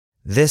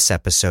This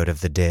episode of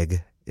The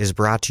Dig is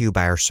brought to you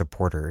by our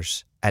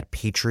supporters at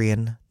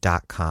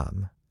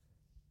patreon.com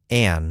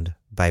and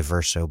by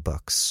Verso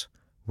Books,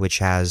 which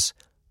has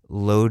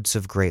loads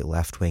of great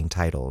left-wing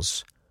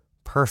titles,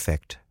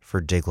 perfect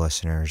for Dig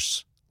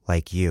listeners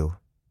like you.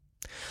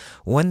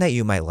 One that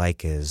you might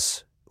like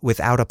is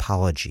Without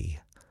Apology,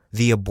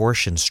 The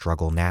Abortion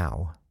Struggle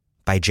Now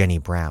by Jenny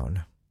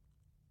Brown.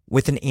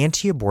 With an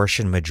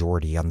anti-abortion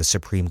majority on the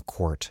Supreme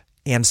Court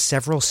and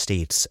several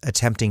states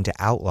attempting to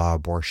outlaw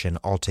abortion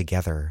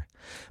altogether,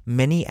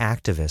 many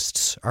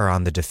activists are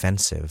on the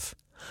defensive,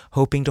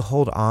 hoping to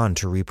hold on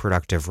to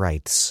reproductive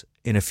rights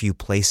in a few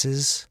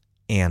places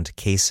and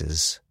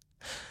cases.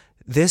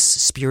 This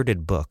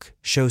spirited book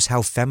shows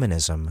how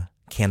feminism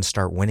can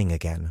start winning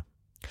again.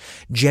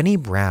 Jenny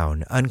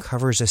Brown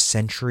uncovers a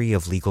century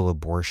of legal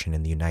abortion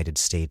in the United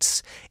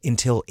States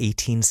until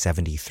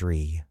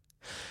 1873,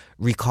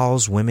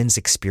 recalls women's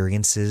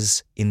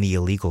experiences in the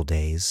illegal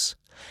days,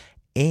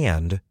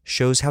 and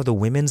shows how the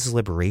women's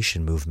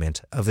liberation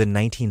movement of the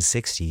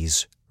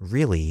 1960s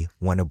really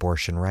won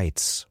abortion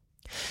rights.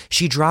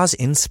 She draws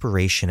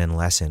inspiration and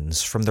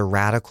lessons from the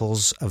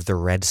radicals of the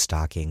Red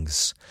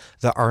Stockings,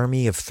 the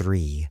Army of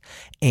Three,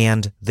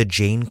 and the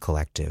Jane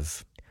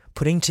Collective,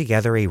 putting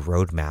together a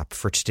roadmap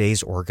for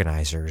today's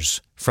organizers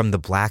from the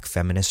Black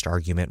feminist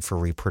argument for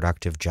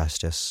reproductive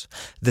justice,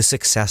 the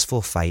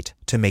successful fight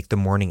to make the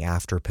morning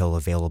after pill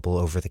available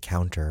over the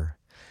counter,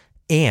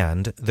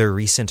 and the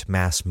recent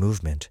mass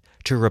movement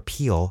to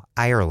repeal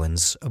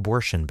Ireland's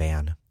abortion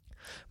ban.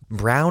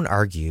 Brown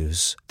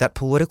argues that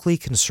politically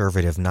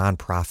conservative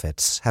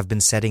nonprofits have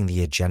been setting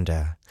the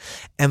agenda,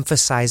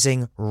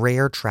 emphasizing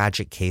rare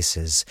tragic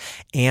cases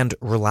and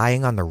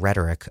relying on the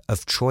rhetoric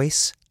of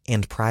choice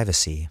and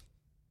privacy.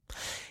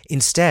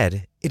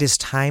 Instead, it is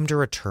time to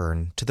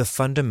return to the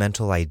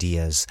fundamental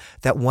ideas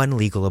that won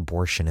legal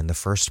abortion in the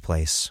first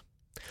place.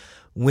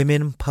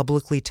 Women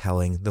publicly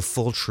telling the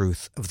full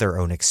truth of their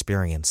own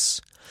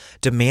experience,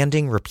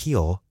 demanding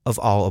repeal of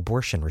all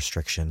abortion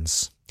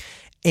restrictions,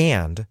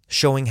 and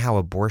showing how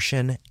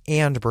abortion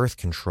and birth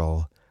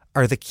control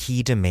are the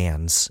key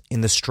demands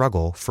in the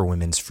struggle for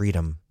women's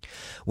freedom.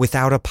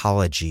 Without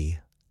Apology,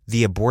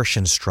 The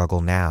Abortion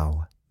Struggle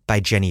Now by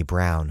Jenny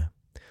Brown.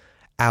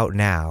 Out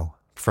now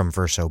from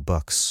Verso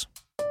Books.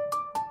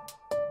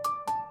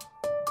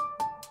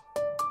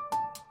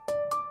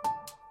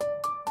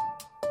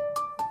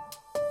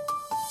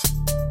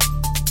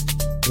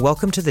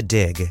 Welcome to The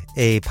Dig,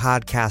 a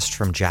podcast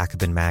from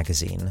Jacobin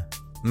Magazine.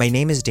 My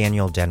name is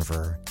Daniel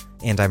Denver,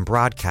 and I'm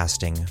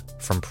broadcasting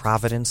from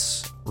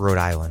Providence, Rhode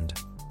Island.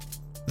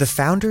 The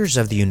founders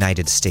of the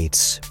United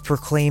States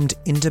proclaimed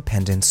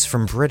independence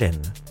from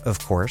Britain, of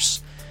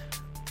course,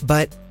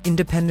 but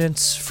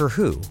independence for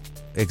who,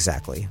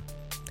 exactly?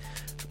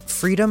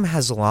 Freedom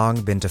has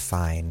long been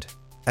defined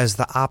as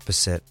the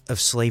opposite of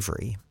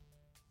slavery.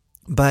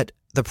 But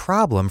the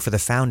problem for the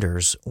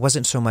founders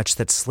wasn't so much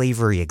that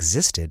slavery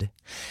existed.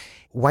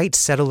 White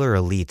settler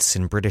elites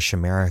in British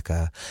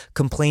America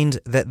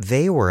complained that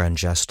they were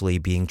unjustly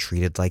being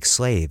treated like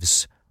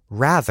slaves,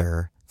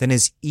 rather than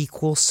as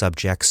equal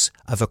subjects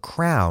of a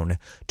crown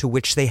to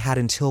which they had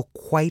until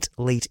quite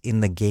late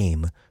in the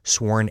game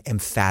sworn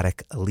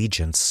emphatic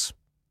allegiance.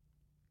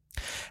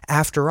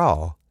 After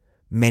all,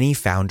 many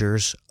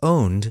founders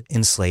owned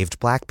enslaved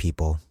black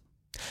people.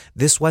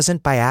 This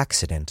wasn't by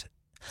accident.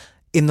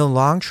 In the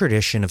long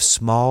tradition of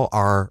small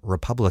r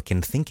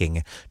Republican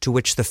thinking to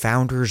which the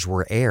founders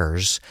were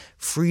heirs,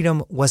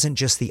 freedom wasn't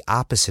just the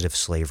opposite of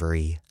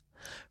slavery.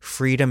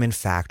 Freedom, in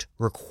fact,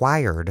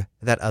 required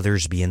that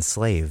others be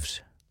enslaved.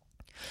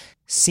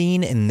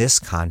 Seen in this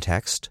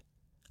context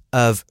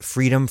of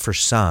freedom for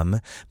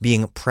some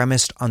being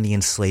premised on the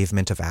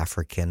enslavement of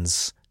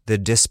Africans, the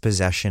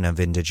dispossession of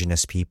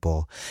indigenous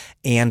people,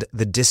 and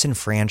the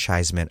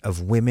disenfranchisement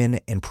of women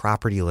and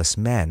propertyless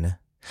men,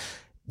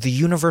 the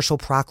universal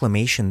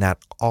proclamation that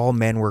all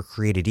men were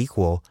created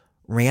equal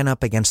ran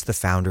up against the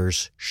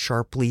founders'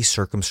 sharply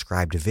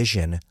circumscribed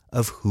vision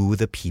of who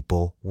the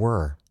people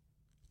were.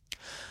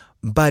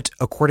 But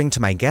according to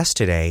my guest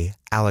today,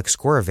 Alex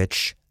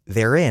Gorovitch,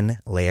 therein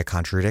lay a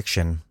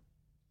contradiction.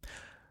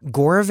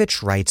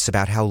 Gorovitch writes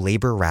about how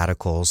labor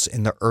radicals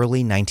in the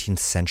early 19th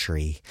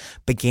century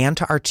began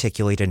to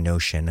articulate a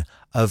notion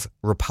of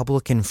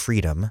Republican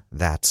freedom,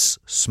 that's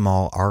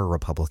small r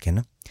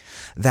Republican,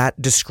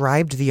 that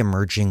described the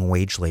emerging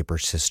wage labor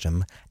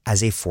system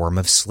as a form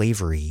of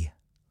slavery,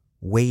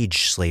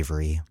 wage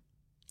slavery.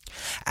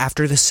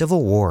 After the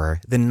Civil War,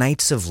 the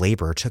Knights of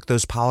Labor took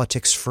those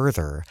politics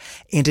further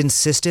and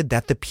insisted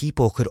that the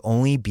people could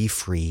only be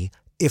free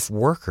if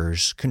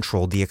workers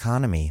controlled the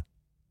economy.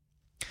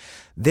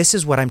 This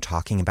is what I'm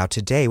talking about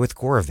today with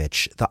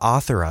Gorovitch, the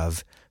author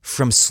of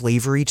From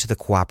Slavery to the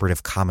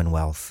Cooperative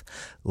Commonwealth,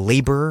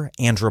 Labor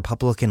and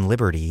Republican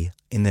Liberty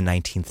in the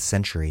 19th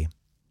Century.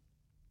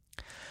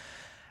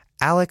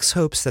 Alex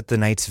hopes that the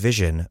Knight's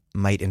vision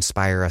might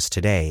inspire us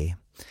today,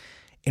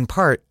 in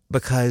part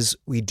because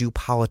we do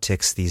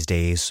politics these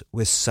days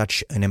with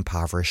such an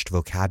impoverished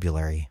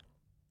vocabulary.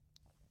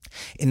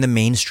 In the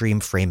mainstream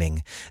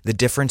framing, the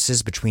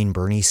differences between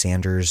Bernie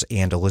Sanders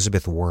and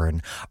Elizabeth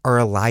Warren are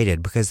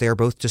elided because they are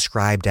both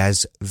described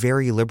as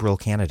very liberal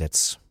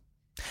candidates.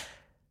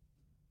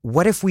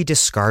 What if we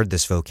discard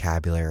this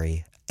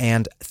vocabulary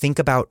and think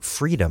about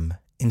freedom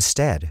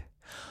instead?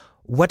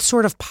 What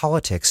sort of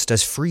politics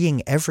does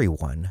freeing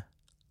everyone,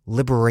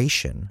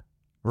 liberation,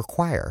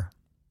 require?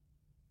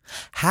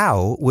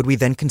 How would we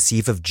then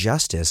conceive of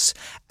justice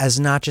as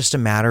not just a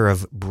matter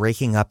of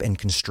breaking up and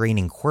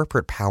constraining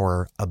corporate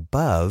power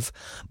above,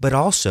 but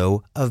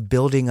also of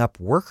building up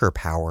worker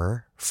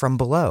power from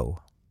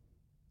below?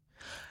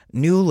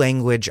 New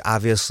language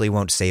obviously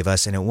won't save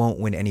us, and it won't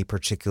win any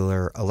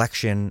particular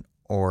election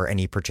or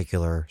any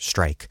particular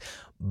strike.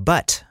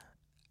 But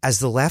as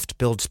the left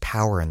builds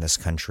power in this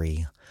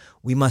country,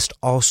 we must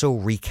also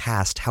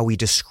recast how we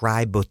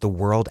describe both the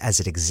world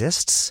as it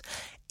exists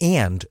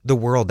and the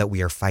world that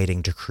we are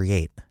fighting to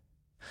create.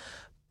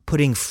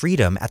 Putting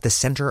freedom at the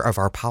center of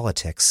our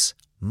politics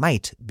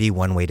might be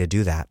one way to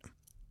do that.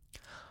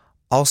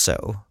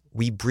 Also,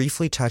 we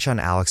briefly touch on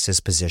Alex's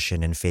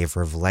position in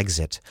favor of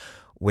Lexit,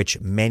 which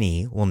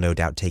many will no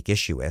doubt take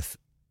issue with,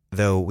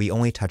 though we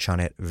only touch on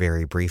it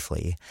very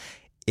briefly.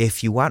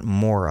 If you want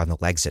more on the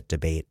Lexit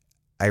debate,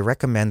 I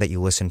recommend that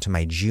you listen to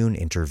my June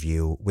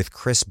interview with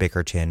Chris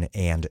Bickerton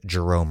and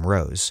Jerome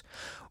Rose,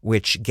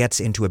 which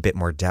gets into a bit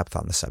more depth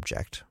on the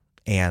subject,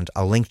 and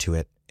I'll link to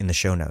it in the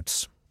show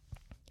notes.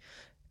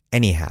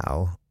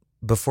 Anyhow,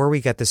 before we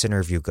get this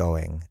interview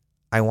going,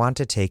 I want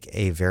to take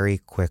a very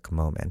quick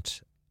moment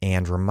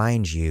and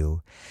remind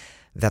you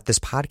that this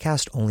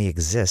podcast only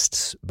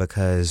exists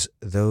because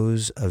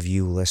those of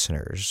you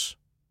listeners,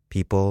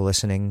 people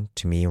listening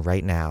to me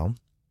right now,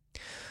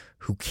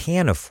 who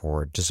can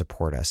afford to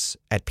support us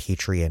at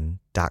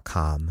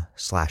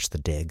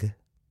patreon.com/thedig,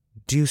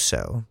 do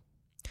so.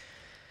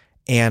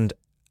 And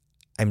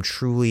I'm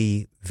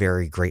truly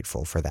very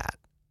grateful for that.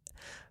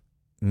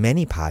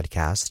 Many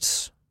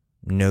podcasts,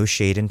 no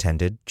shade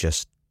intended,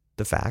 just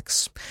the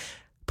facts,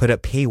 put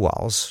up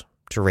paywalls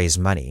to raise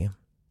money.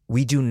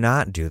 We do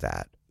not do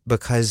that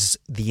because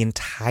the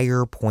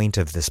entire point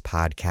of this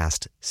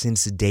podcast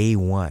since day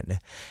one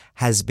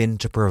has been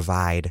to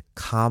provide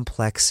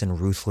complex and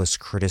ruthless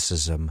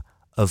criticism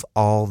of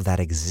all that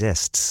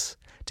exists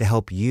to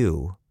help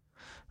you,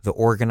 the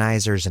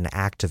organizers and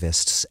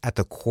activists at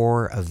the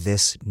core of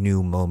this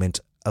new moment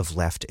of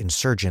left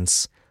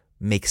insurgence,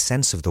 make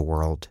sense of the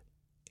world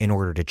in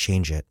order to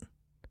change it.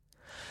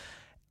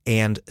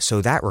 And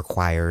so that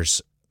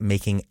requires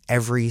making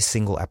every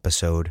single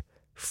episode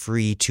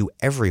free to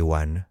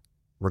everyone,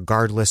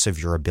 regardless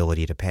of your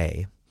ability to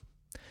pay.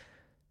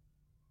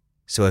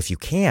 So if you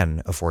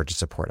can afford to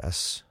support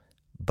us,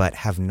 but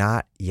have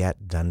not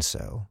yet done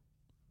so,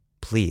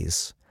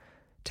 please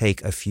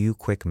take a few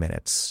quick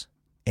minutes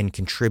and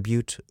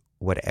contribute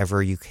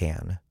whatever you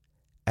can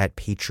at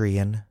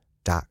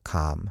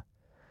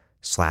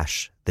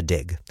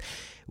patreon.com/thedig.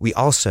 We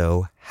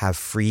also have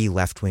free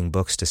left-wing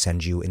books to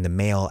send you in the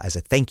mail as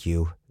a thank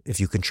you if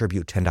you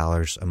contribute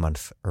 $10 a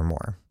month or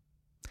more.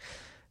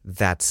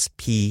 That's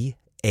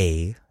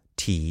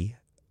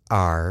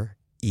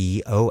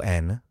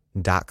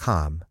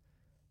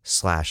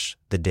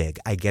patreon.com/thedig.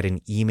 I get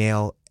an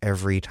email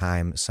every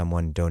time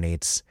someone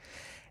donates,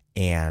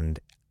 and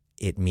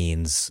it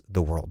means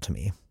the world to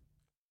me.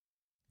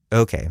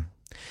 Okay,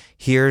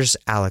 here's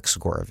Alex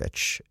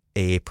Gorovich,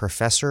 a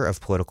professor of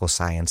political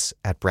science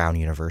at Brown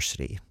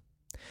University.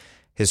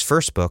 His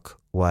first book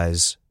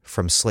was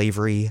From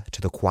Slavery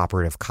to the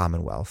Cooperative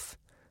Commonwealth: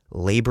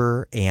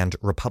 Labor and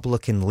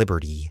Republican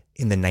Liberty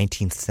in the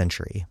 19th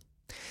Century.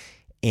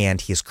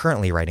 And he is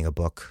currently writing a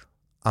book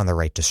on the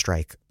right to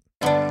strike.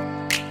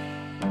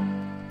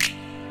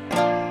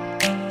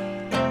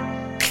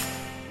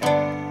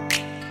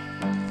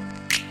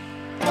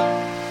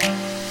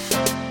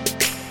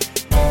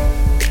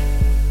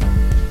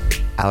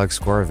 Alex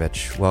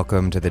Gorovich,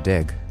 welcome to The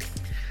Dig.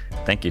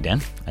 Thank you,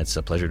 Dan. It's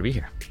a pleasure to be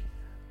here.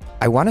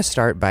 I want to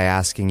start by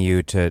asking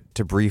you to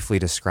briefly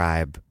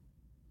describe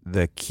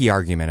the key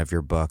argument of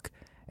your book,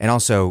 and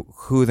also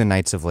who the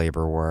Knights of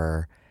Labor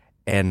were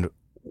and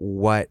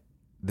what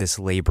this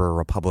labor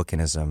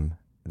republicanism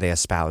they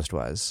espoused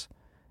was.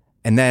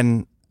 And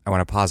then I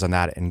want to pause on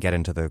that and get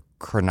into the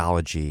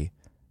chronology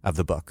of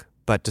the book.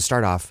 But to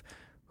start off,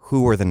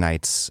 who were the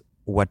Knights?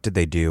 What did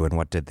they do, and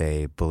what did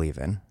they believe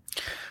in?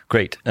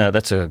 Great.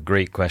 That's a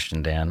great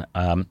question, Dan.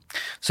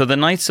 So the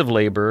Knights of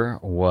Labor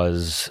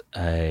was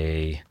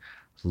really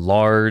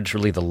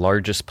the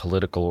largest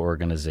political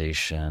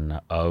organization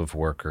of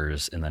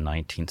workers in the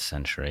 19th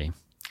century.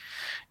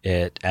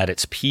 It, at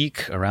its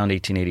peak, around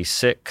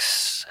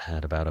 1886,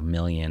 had about 1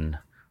 million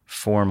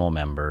formal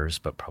members,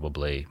 but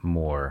probably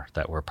more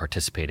that were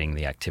participating in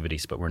the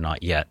activities, but were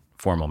not yet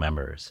formal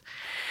members.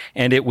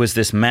 And it was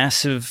this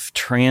massive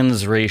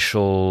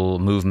transracial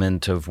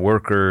movement of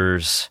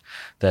workers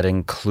that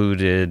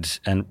included,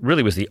 and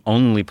really was the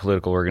only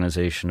political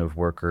organization of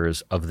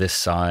workers of this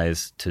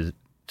size to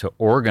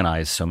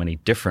organize so many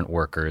different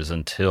workers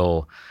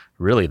until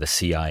really the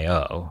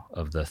CIO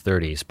of the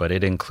 30s, but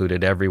it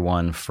included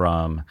everyone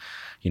from,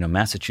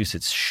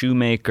 Massachusetts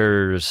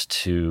shoemakers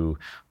to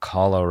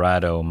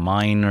Colorado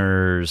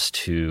miners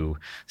to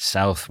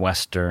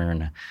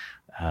Southwestern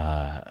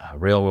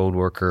railroad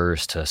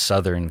workers to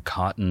Southern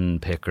cotton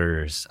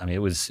pickers. I mean, it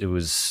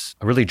was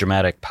a really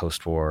dramatic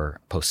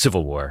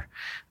post-Civil War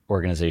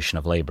organization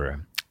of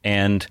labor.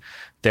 And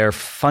their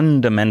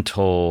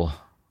fundamental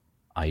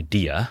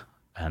idea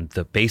and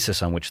the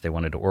basis on which they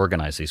wanted to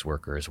organize these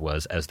workers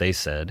was, as they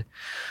said,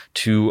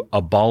 to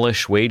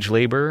abolish wage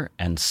labor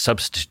and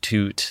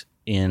substitute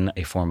in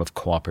a form of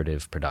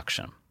cooperative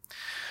production.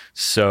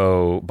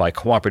 So by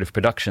cooperative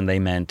production, they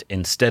meant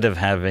instead of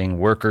having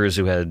workers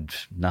who had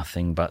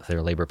nothing but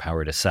their labor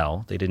power to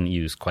sell, they didn't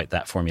use quite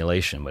that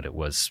formulation, but it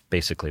was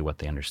basically what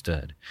they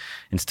understood.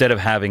 Instead of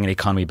having an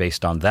economy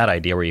based on that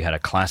idea where you had a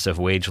class of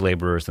wage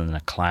laborers and then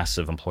a class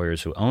of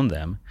employers who owned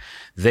them,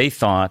 they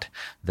thought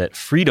that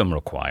freedom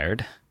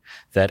required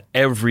that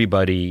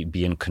everybody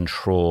be in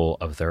control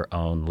of their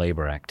own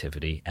labor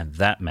activity, and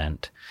that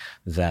meant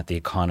that the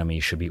economy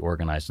should be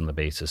organized on the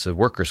basis of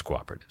workers'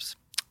 cooperatives.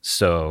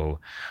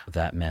 So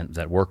that meant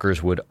that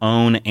workers would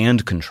own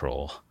and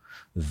control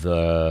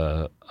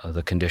the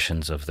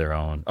conditions of their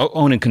own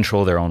and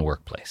control their own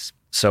workplace.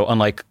 So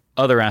unlike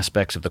other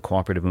aspects of the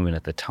cooperative movement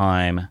at the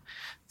time,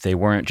 they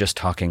weren't just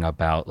talking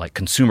about like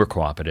consumer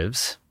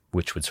cooperatives,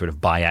 which would sort of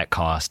buy at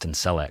cost and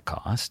sell at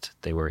cost.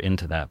 They were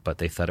into that, but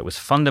they thought it was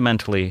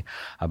fundamentally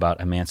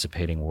about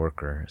emancipating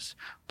workers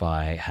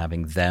by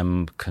having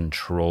them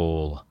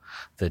control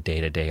the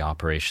day-to-day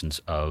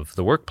operations of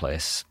the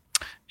workplace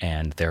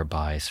and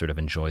thereby sort of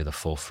enjoy the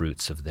full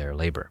fruits of their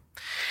labor.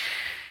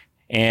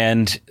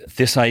 And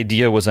this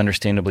idea was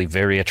understandably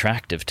very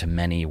attractive to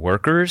many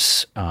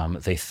workers.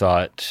 They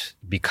thought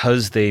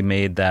because they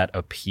made that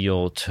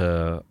appeal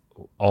to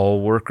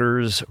all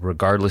workers,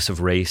 regardless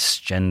of race,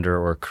 gender,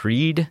 or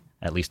creed,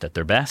 at least at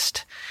their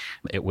best,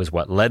 it was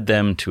what led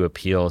them to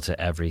appeal to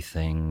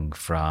everything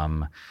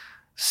from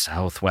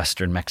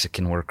Southwestern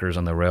Mexican workers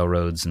on the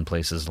railroads in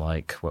places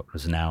like what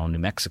was now New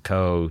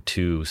Mexico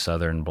to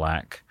Southern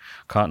black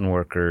cotton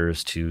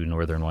workers to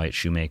Northern white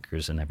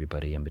shoemakers and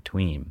everybody in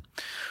between.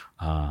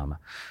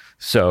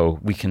 So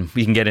we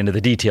can get into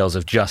the details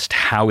of just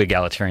how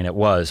egalitarian it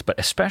was, but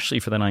especially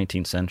for the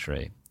 19th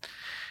century,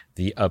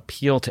 the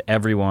appeal to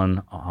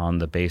everyone on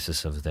the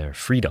basis of their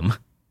freedom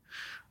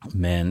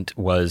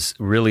was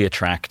really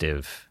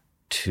attractive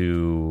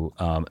to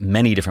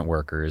many different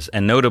workers.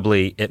 And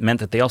notably, it meant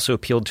that they also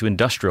appealed to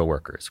industrial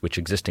workers, which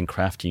existing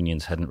craft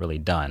unions hadn't really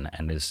done,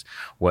 and is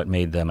what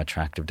made them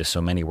attractive to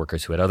so many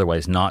workers who had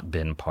otherwise not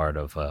been part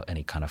of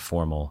any kind of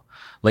formal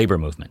labor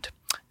movement,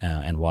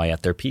 and why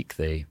at their peak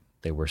they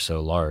were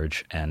so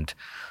large and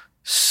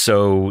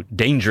so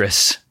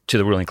dangerous to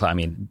the ruling class. I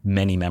mean,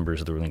 many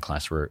members of the ruling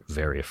class were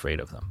very afraid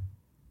of them.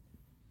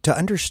 To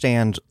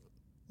understand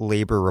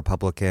labor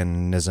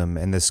republicanism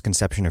and this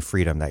conception of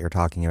freedom that you're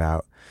talking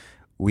about,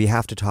 we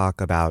have to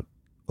talk about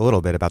a little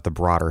bit about the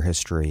broader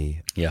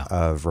history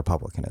of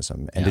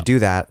republicanism. And to do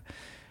that,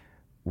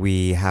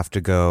 we have to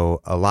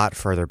go a lot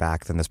further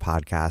back than this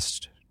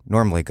podcast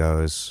normally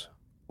goes,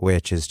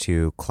 which is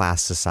to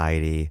class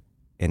society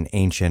in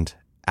ancient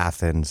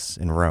Athens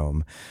and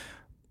Rome,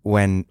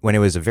 when it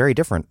was a very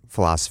different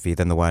philosophy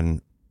than the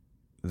one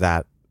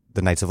that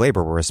the Knights of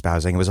Labor were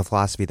espousing. It was a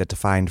philosophy that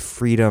defined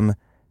freedom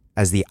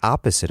as the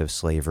opposite of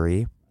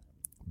slavery,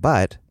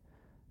 but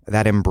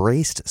that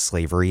embraced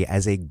slavery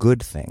as a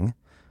good thing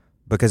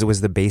because it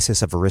was the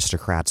basis of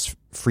aristocrats'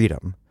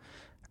 freedom.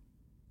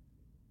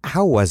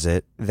 How was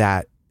it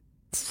that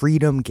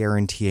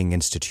freedom-guaranteeing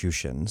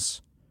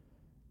institutions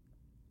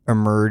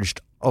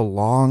emerged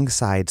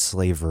alongside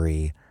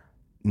slavery,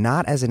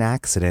 not as an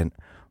accident,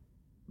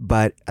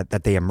 but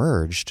that they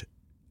emerged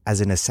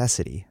as a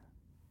necessity?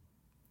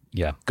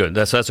 Yeah, good.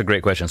 That's a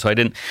great question.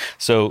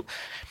 So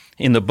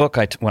in the book,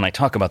 when I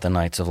talk about the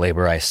Knights of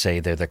Labor, I say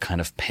they're the kind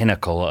of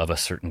pinnacle of a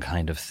certain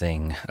kind of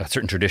thing, a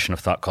certain tradition of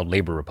thought called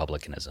labor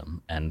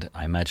republicanism. And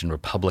I imagine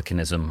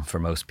republicanism for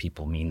most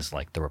people means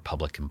like the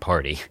Republican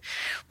Party.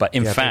 But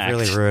in fact, they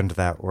really ruined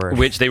that word.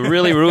 Which they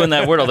really ruined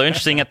that word. Although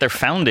interesting, at their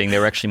founding, they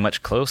were actually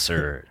much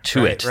closer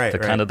to it.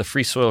 Kind of the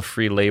free soil,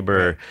 free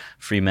labor,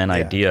 free men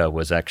idea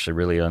was actually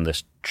really on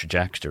this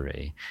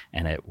trajectory,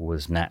 and it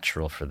was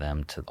natural for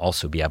them to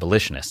also be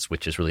abolitionists,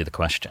 which is really the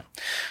question.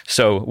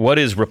 So what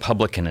is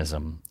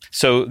republicanism?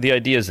 So the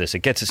idea is this: it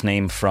gets its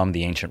name from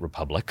the ancient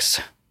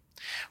republics,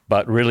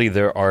 but really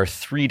there are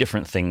three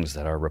different things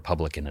that are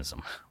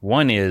republicanism.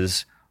 One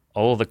is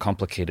all the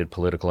complicated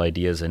political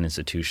ideas and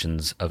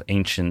institutions of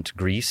ancient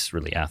Greece,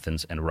 really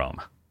Athens and Rome.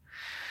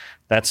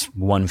 That's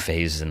one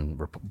phase in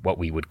what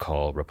we would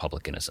call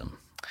republicanism.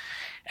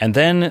 And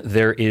then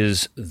there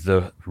is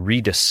the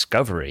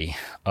rediscovery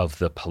of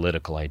the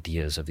political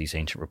ideas of these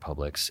ancient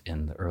republics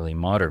in the early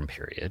modern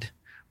period,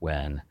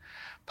 when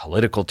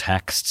political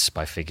texts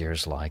by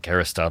figures like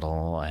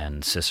Aristotle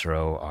and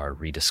Cicero are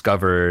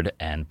rediscovered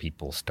and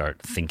people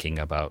start thinking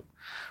about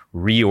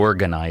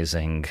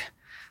reorganizing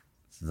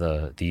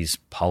these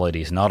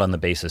polities not on the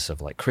basis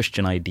of like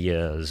Christian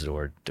ideas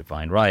or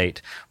divine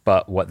right,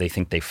 but what they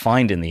think they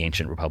find in the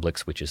ancient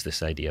republics, which is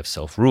this idea of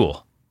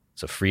self-rule.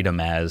 So freedom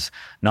as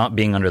not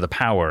being under the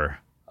power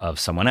of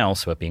someone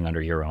else, but being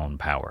under your own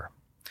power.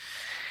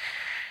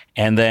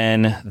 And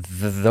then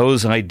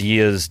those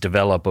ideas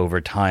develop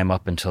over time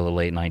up until the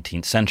late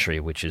 19th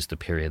century, which is the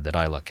period that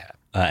I look at.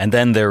 And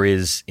then there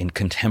is, in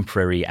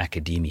contemporary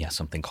academia,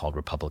 something called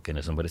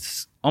republicanism, but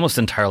it's almost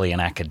entirely an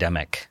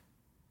academic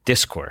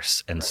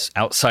discourse. And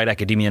outside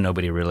academia,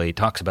 nobody really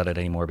talks about it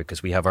anymore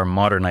because we have our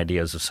modern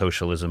ideas of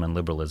socialism and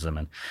liberalism.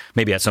 And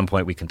maybe at some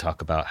point we can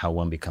talk about how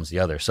one becomes the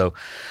other. So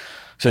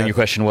then your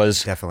question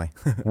was, definitely,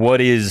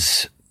 what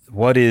is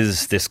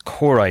this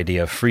core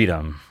idea of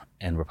freedom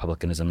and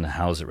republicanism, and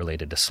how is it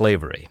related to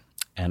slavery?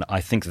 And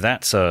I think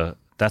that's a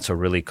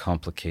really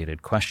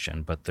complicated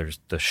question, but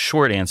the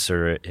short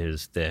answer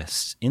is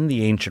this. In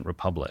the ancient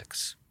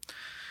republics,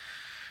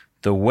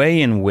 the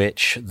way in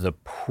which the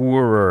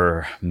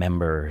poorer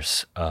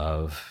members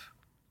of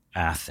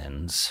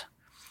Athens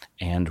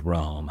and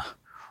Rome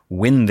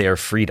win their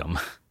freedom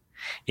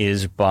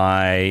is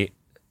by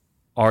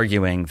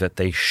arguing that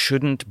they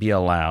shouldn't be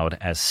allowed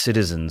as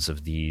citizens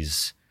of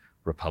these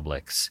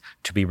republics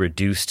to be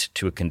reduced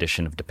to a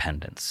condition of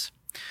dependence,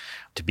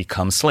 to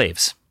become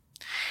slaves.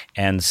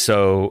 And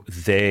so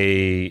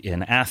they,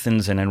 in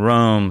Athens and in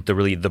Rome,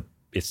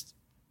 it's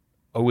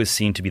always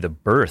seen to be the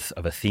birth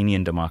of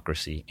Athenian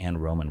democracy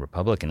and Roman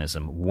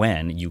republicanism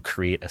when you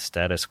create a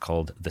status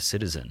called the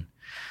citizen,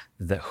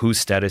 whose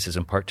status is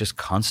in part just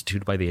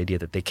constituted by the idea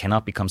that they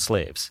cannot become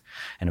slaves.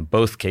 And in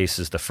both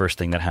cases, the first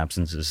thing that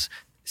happens is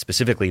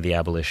specifically the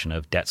abolition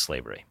of debt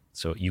slavery.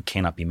 So you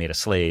cannot be made a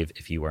slave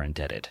if you are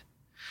indebted.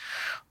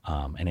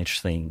 And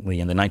interestingly,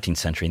 in the 19th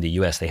century in the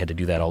U.S., they had to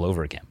do that all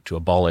over again to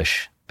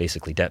abolish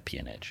basically debt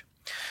peonage.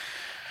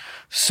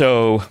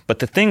 So, but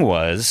the thing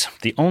was,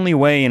 the only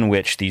way in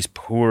which these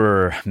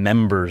poorer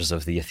members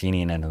of the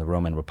Athenian and the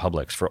Roman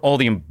republics, for all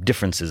the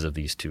differences of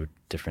these two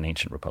different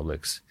ancient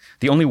republics,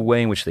 the only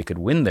way in which they could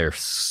win their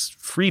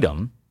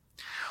freedom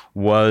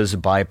was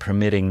by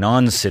permitting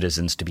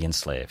non-citizens to be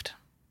enslaved.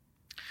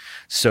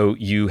 So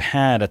you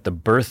had at the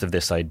birth of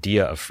this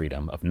idea of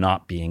freedom, of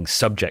not being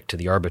subject to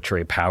the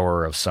arbitrary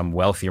power of some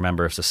wealthier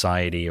member of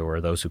society or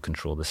those who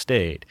control the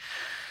state,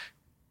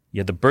 you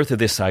had the birth of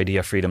this idea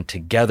of freedom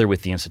together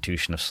with the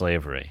institution of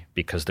slavery,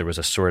 because there was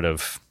a sort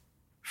of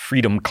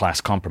freedom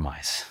class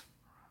compromise.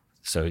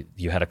 So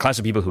you had a class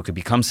of people who could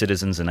become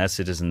citizens, and as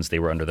citizens, they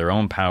were under their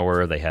own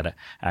power.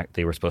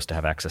 They were supposed to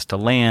have access to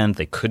land.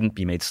 They couldn't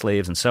be made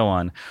slaves and so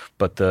on.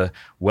 But the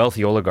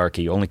wealthy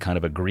oligarchy only kind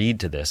of agreed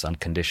to this on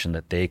condition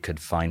that they could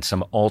find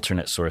some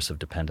alternate source of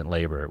dependent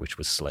labor, which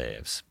was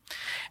slaves.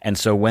 And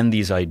so when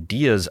these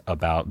ideas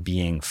about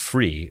being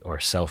free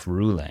or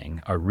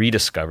self-ruling are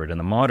rediscovered in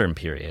the modern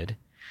period,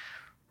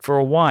 for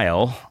a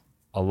while,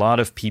 a lot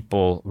of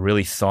people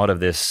really thought of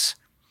this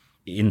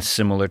in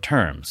similar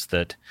terms,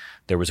 that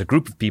there was a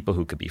group of people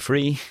who could be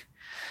free.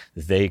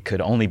 They could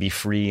only be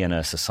free in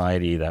a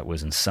society that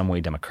was in some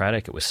way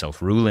democratic. It was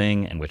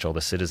self-ruling, in which all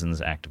the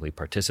citizens actively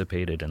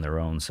participated in their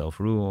own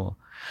self-rule.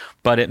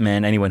 But it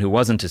meant anyone who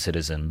wasn't a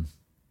citizen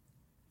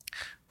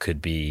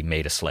could be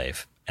made a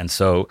slave. And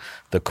so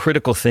the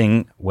critical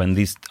thing when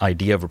this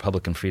idea of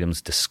Republican freedom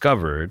is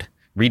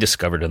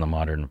rediscovered in the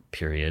modern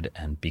period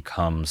and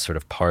becomes sort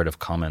of part of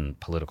common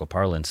political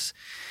parlance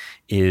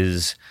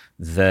is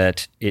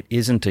that it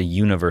isn't a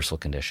universal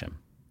condition.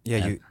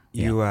 Yeah,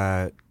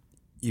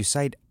 you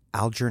cite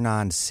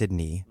Algernon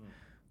Sidney,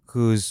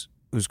 who's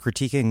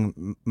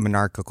critiquing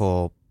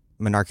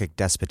monarchic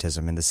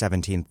despotism in the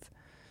 17th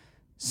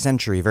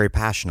century very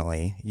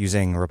passionately,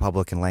 using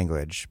Republican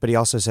language. But he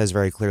also says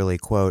very clearly,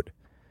 quote,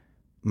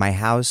 "My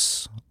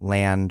house,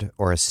 land,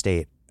 or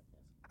estate,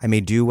 I may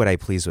do what I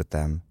please with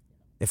them,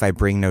 if I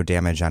bring no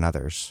damage on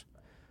others."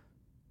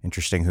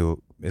 Interesting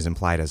who is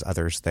implied as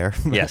others there.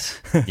 Yes,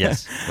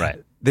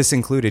 right. This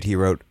included, he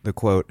wrote, the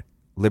quote,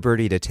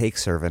 "liberty to take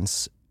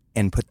servants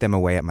and put them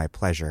away at my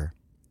pleasure."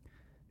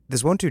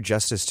 This won't do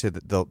justice to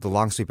the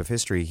long sweep of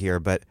history here,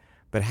 but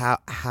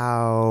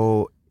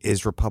how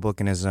is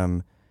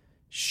republicanism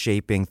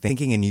shaping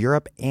thinking in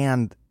Europe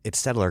and its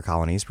settler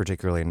colonies,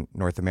 particularly in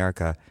North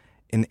America,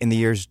 in the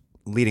years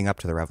leading up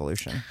to the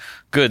revolution?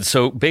 Good.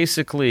 So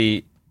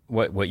basically,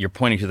 what you're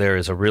pointing to there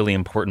is a really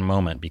important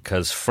moment,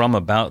 because from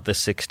about the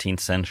 16th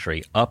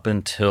century up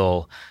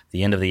until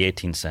the end of the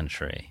 18th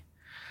century,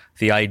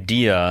 the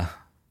idea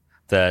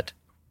that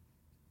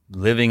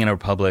living in a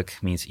republic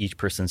means each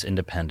person's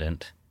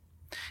independent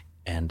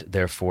and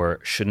therefore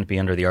shouldn't be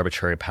under the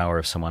arbitrary power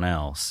of someone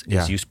else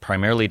is used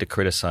primarily to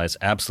criticize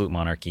absolute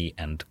monarchy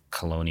and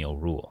colonial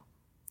rule.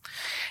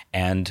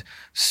 And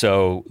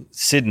so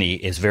Sidney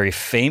is very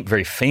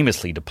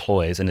famously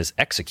deploys and is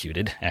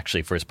executed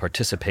actually for his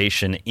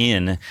participation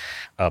in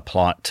a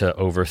plot to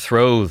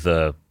overthrow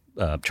the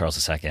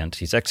Charles II.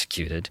 He's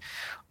executed.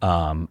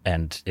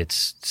 And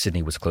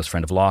Sidney was a close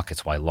friend of Locke.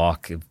 It's why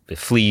Locke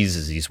flees,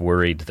 as he's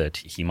worried that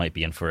he might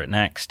be in for it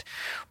next.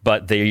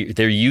 But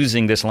they're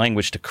using this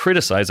language to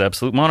criticize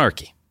absolute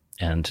monarchy.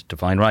 and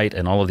divine right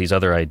and all of these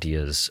other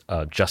ideas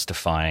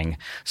justifying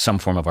some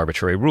form of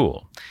arbitrary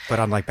rule. But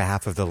on like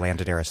behalf of the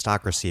landed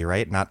aristocracy,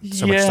 right? Not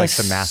so much like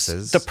the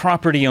masses. The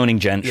property-owning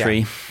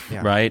gentry,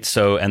 Yeah. right?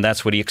 So, and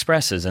that's what he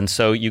expresses. And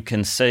so you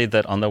can say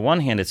that on the one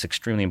hand, it's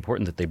extremely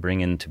important that they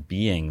bring into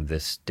being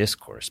this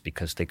discourse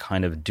because they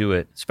kind of do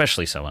it,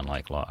 especially so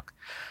unlike Locke.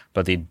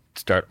 But they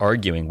start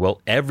arguing,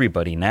 well,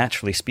 everybody,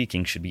 naturally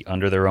speaking, should be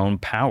under their own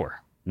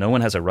power. No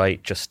one has a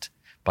right just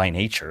by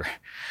nature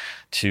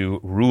to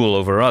rule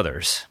over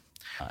others.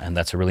 And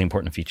that's a really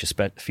important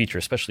feature,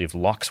 especially of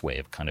Locke's way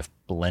of kind of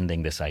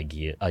blending this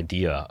idea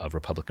of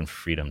Republican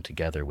freedom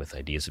together with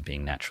ideas of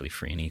being naturally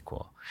free and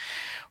equal.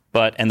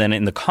 And then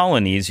in the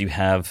colonies, you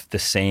have the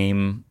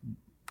same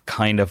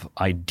kind of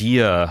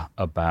idea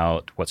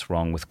about what's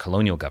wrong with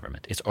colonial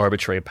government. It's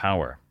arbitrary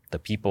power. The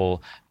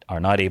people are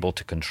not able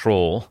to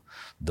control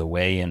the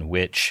way in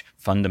which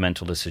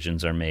fundamental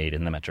decisions are made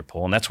in the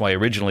metropole. And that's why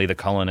originally the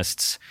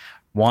colonists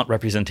want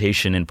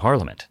representation in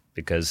Parliament,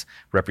 because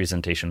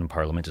representation in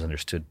Parliament is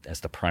understood as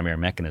the primary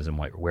mechanism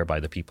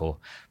whereby the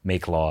people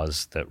make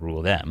laws that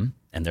rule them,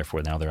 and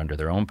therefore now they're under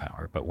their own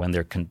power. But when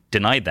they're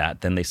denied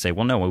that, then they say,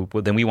 well, no,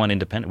 then we want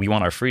independence. We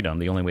want our freedom.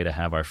 The only way to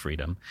have our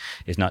freedom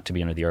is not to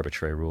be under the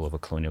arbitrary rule of a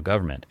colonial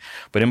government.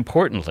 But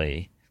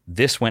importantly,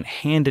 this went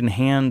hand in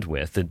hand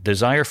with the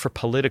desire for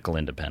political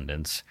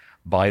independence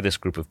by this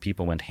group of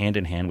people, went hand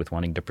in hand with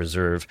wanting to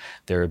preserve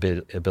their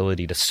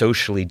ability to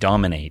socially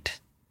dominate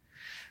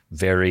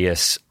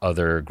various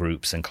other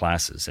groups and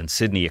classes. And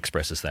Sidney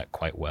expresses that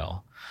quite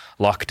well.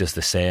 Locke does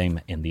the same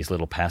in these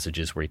little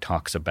passages where he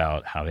talks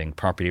about having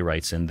property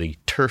rights in the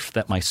turf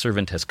that my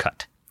servant has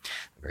cut.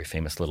 A very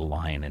famous little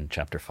line in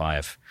chapter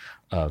 5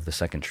 of the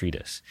second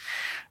treatise.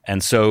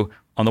 And so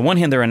on the one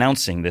hand, they're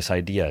announcing this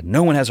idea,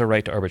 no one has a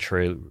right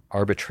to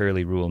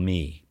arbitrarily rule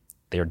me.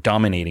 They are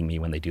dominating me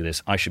when they do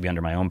this. I should be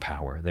under my own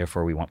power.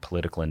 Therefore, we want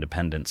political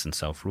independence and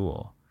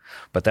self-rule.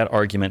 But that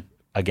argument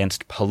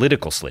against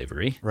political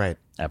slavery, right,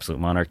 absolute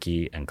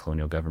monarchy and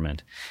colonial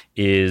government,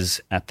 is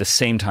at the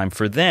same time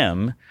for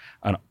them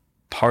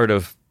part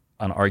of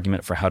an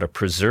argument for how to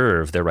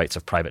preserve their rights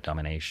of private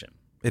domination.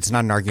 It's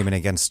not an argument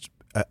against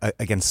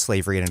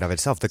slavery in and of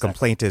itself. The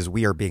complaint is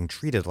we are being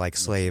treated like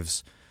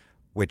slaves,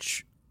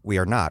 which we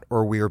are not,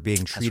 or we are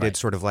being treated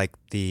sort of like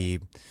the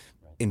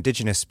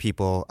indigenous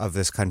people of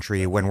this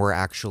country when we're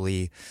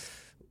actually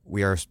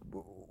we are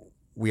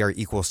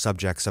equal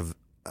subjects of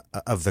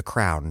the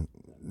crown.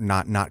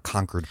 Not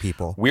conquered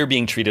people. We're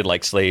being treated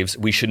like slaves.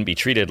 We shouldn't be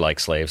treated like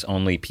slaves.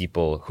 Only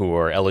people who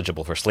are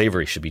eligible for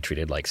slavery should be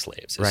treated like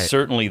slaves. It's right.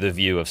 Certainly the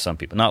view of some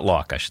people. Not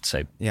Locke, I should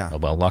say. Yeah.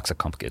 Well, Locke's a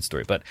complicated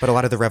story. But a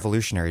lot of the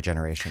revolutionary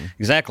generation.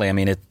 Exactly. I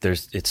mean,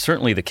 it's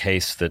certainly the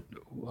case that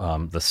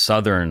the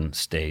southern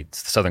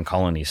states, the southern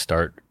colonies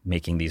start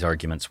making these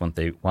arguments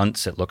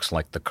once it looks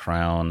like the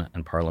Crown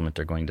and Parliament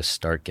are going to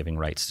start giving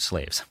rights to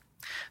slaves.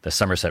 The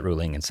Somerset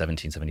ruling in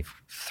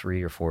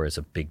 1773 or 4 is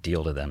a big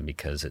deal to them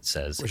because it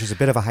says... Which is a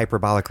bit of a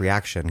hyperbolic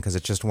reaction because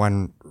it's just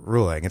one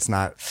ruling. It's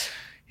not...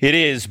 It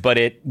is, but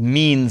it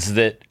means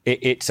that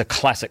it's a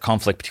classic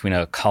conflict between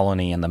a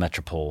colony and the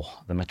metropole.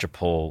 The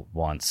metropole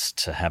wants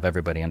to have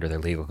everybody under their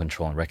legal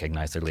control and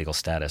recognize their legal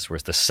status,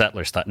 whereas the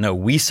settlers thought, no,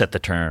 we set the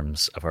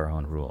terms of our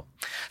own rule.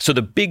 So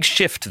the big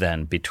shift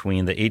then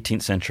between the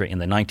 18th century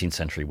and the 19th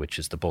century, which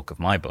is the bulk of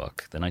my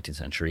book, the 19th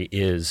century,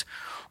 is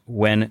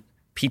when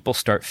people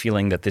start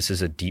feeling that this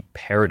is a deep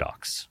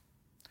paradox,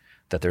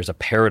 that there's a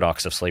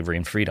paradox of slavery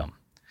and freedom.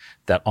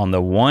 That on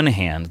the one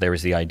hand, there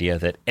is the idea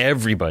that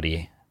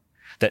everybody,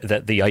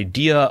 that the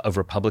idea of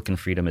Republican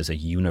freedom is a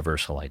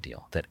universal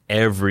ideal, that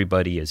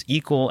everybody is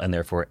equal and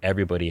therefore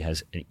everybody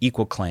has an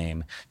equal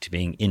claim to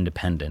being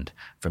independent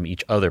from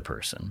each other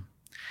person.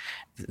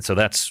 So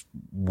that's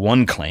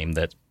one claim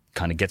that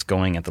kind of gets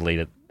going at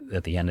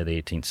the end of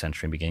the 18th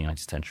century and beginning of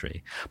the 19th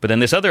century. But then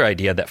this other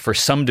idea that for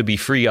some to be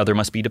free, other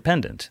must be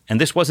dependent.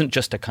 And this wasn't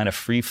just a kind of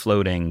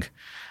free-floating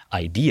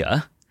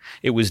idea.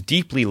 It was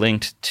deeply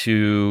linked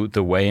to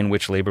the way in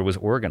which labor was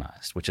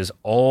organized, which is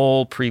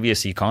all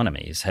previous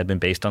economies had been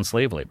based on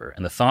slave labor.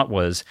 And the thought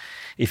was,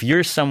 if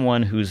you're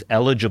someone who's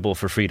eligible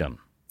for freedom,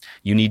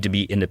 you need to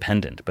be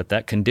independent. But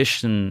that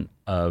condition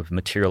of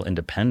material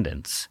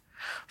independence,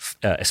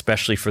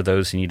 especially for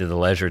those who needed the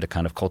leisure to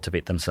kind of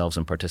cultivate themselves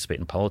and participate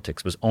in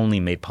politics, was only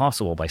made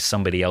possible by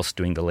somebody else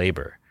doing the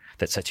labor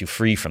that sets you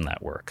free from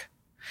that work.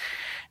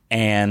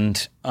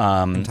 And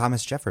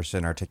Thomas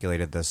Jefferson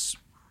articulated this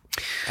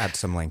at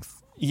some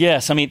length.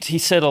 Yes, I mean, he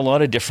said a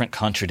lot of different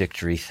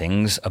contradictory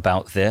things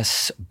about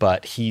this,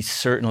 but he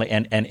certainly,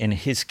 and in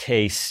his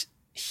case,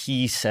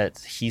 he said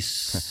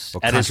he's...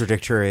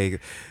 contradictory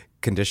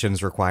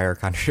conditions require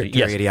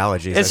contradictory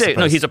ideologies.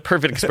 No, he's a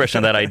perfect expression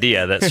of that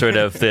idea, that sort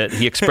of that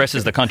he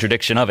expresses the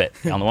contradiction of it.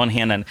 On the one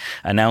hand, and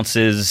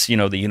announces,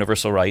 the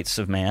universal rights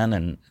of man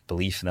and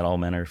belief that all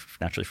men are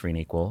naturally free and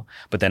equal,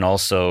 but then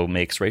also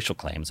makes racial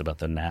claims about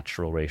the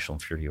natural racial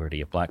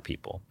inferiority of black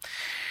people.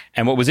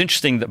 And what was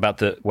interesting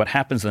about what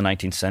happens in the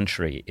 19th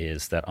century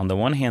is that on the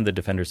one hand, the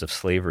defenders of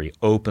slavery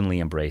openly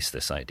embrace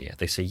this idea.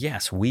 They say,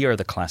 yes, we are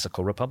the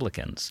classical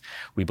Republicans.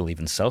 We believe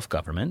in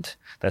self-government.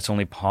 That's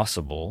only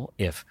possible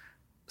if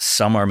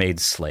some are made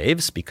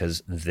slaves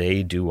because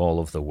they do all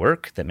of the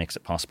work that makes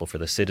it possible for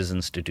the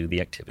citizens to do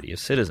the activity of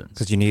citizens.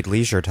 Because you need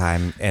leisure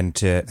time, and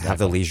to have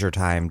the leisure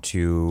time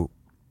to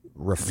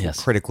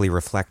critically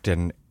reflect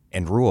and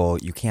rule,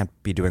 you can't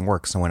be doing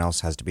work. Someone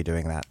else has to be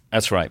doing that.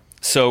 That's right.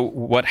 So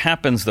what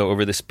happens, though,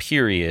 over this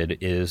period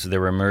is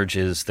there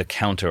emerges the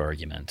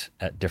counter-argument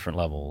at different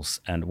levels.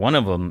 And one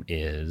of them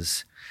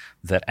is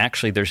that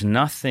actually there's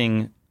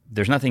nothing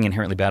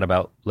inherently bad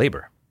about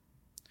labor.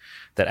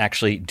 That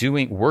actually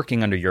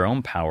working under your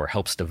own power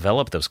helps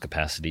develop those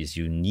capacities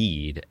you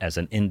need as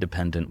an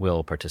independent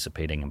will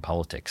participating in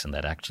politics, and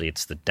that actually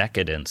it's the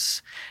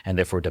decadence and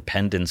therefore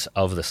dependence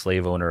of the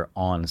slave owner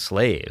on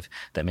slave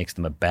that makes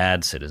them a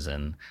bad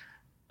citizen,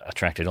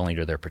 attracted only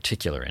to their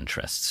particular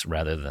interests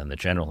rather than the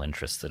general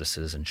interests that a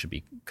citizen should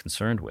be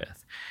concerned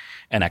with,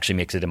 and actually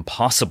makes it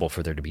impossible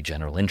for there to be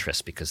general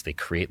interests because they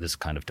create this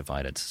kind of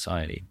divided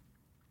society.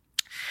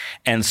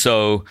 And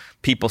so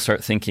people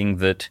start thinking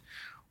that,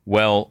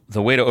 well,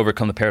 the way to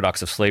overcome the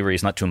paradox of slavery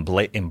is not to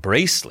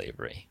embrace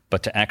slavery,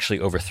 but to actually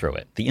overthrow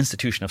it. The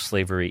institution of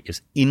slavery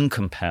is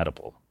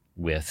incompatible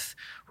with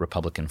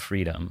Republican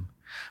freedom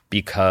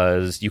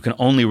because you can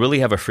only really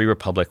have a free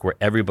republic where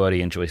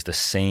everybody enjoys the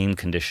same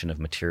condition of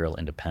material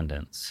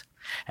independence.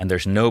 And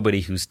there's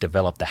nobody who's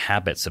developed the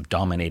habits of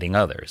dominating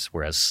others,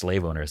 whereas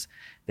slave owners,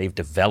 they've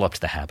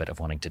developed the habit of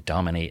wanting to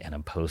dominate and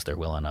impose their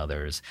will on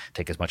others,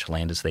 take as much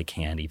land as they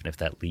can, even if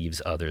that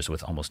leaves others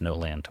with almost no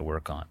land to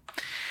work on.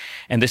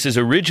 And this is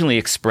originally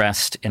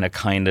expressed in a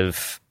kind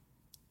of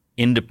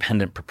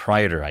independent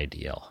proprietor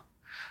ideal,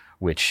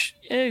 which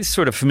is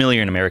sort of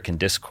familiar in American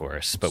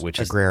discourse, but which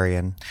is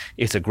agrarian.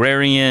 It's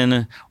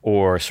agrarian,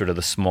 or sort of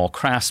the small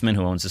craftsman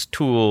who owns his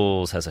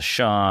tools, has a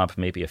shop,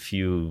 maybe a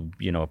few,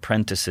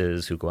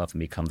 apprentices who go off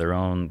and become their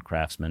own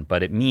craftsmen.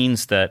 But it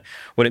means that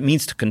what it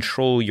means to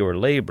control your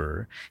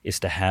labor is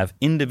to have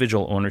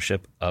individual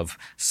ownership of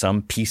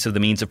some piece of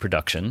the means of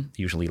production,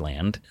 usually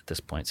land at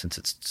this point, since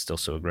it's still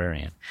so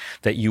agrarian,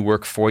 that you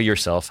work for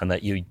yourself and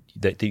that you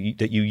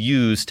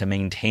use to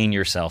maintain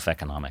yourself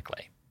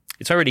economically.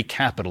 It's already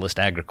capitalist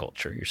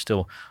agriculture. You're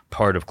still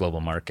part of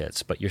global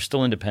markets, but you're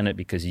still independent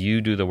because you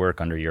do the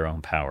work under your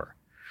own power.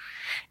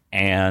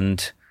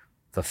 And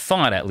the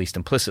thought, at least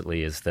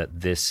implicitly, is that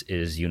this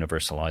is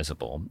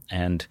universalizable.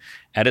 And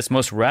at its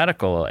most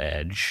radical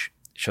edge,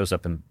 shows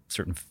up in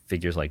certain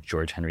figures like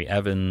George Henry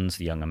Evans,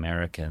 the Young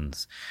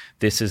Americans.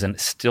 This is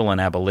still an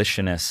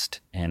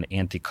abolitionist and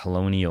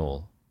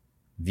anti-colonial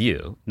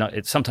view.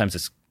 Sometimes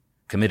it's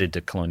committed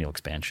to colonial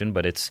expansion,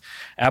 but it's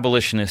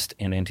abolitionist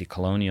and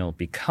anti-colonial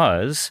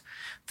because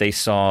they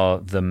saw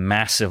the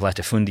massive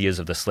latifundias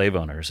of the slave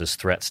owners as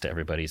threats to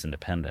everybody's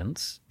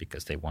independence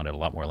because they wanted a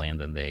lot more land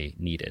than they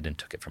needed and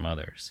took it from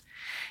others.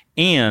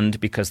 And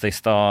because they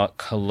saw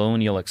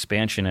colonial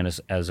expansion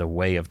as a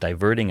way of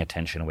diverting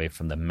attention away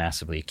from the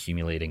massively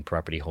accumulating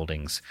property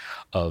holdings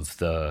of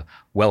the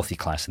wealthy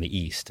class in the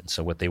East. And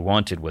so what they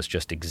wanted was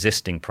just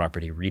existing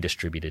property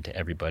redistributed to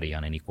everybody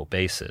on an equal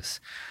basis,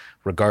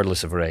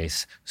 regardless of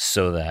race,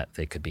 so that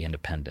they could be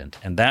independent.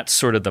 And that's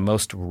sort of the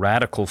most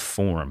radical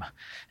form,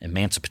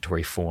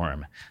 emancipatory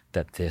form,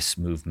 that this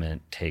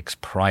movement takes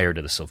prior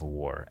to the Civil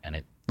War. And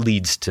it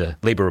leads to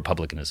labor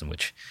republicanism,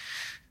 which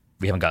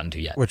we haven't gotten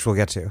to yet. Which we'll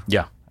get to.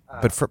 Yeah.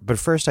 But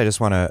first, I just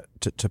want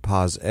to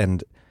pause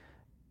and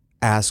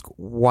ask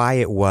why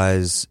it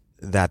was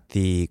that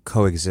the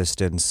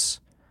coexistence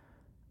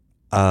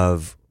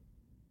of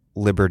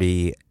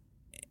liberty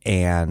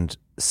and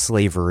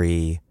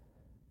slavery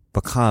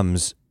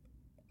becomes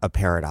a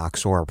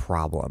paradox or a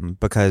problem,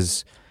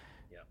 because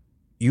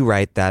you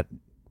write that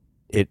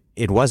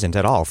it wasn't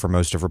at all for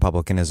most of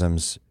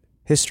republicanism's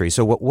history.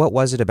 So what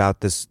was it about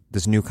this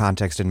new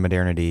context in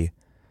modernity?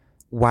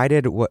 Why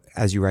did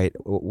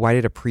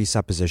a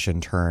presupposition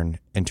turn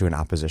into an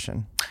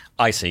opposition?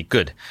 I see.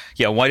 Good.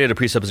 Yeah. Why did a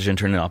presupposition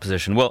turn into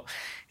opposition? Well,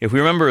 if we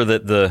remember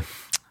that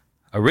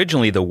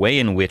originally the way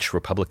in which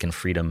Republican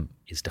freedom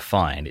is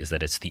defined is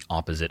that it's the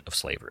opposite of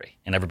slavery.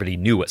 And everybody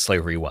knew what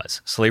slavery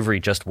was. Slavery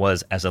just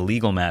was, as a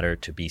legal matter,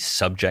 to be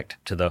subject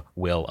to the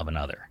will of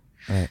another.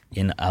 Right.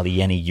 In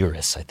alieni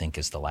juris, I think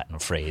is the Latin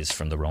phrase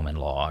from the Roman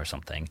law or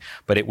something.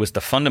 But it was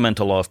the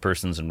fundamental law of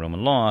persons in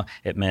Roman law.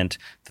 It meant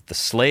that the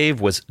slave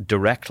was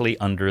directly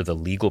under the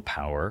legal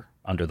power,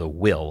 under the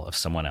will of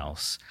someone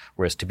else,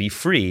 whereas to be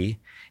free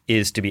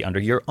is to be under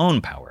your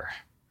own power.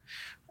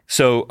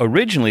 So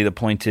originally the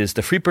point is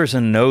the free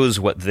person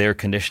knows what their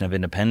condition of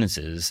independence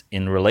is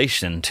in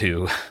relation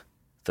to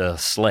the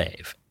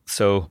slave.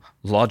 So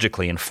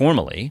logically and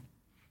formally,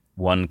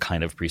 one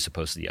kind of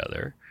presupposes the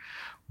other.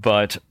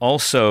 but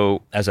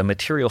also as a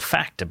material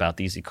fact about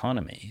these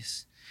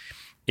economies.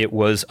 It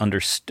was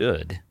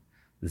understood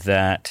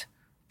that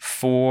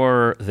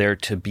for there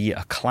to be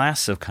a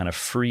class of kind of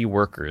free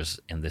workers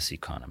in this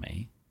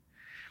economy,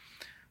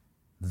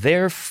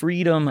 their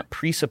freedom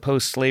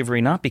presupposed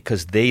slavery, not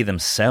because they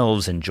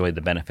themselves enjoyed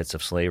the benefits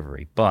of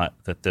slavery, but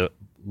that the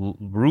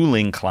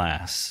ruling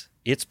class,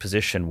 its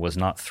position was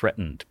not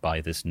threatened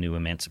by this new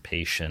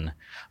emancipation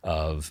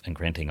of and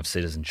granting of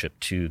citizenship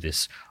to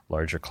this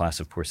larger class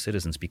of poor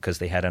citizens, because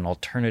they had an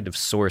alternative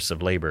source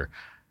of labor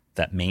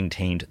that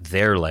maintained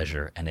their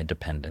leisure and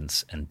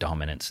independence and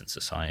dominance in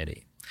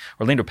society.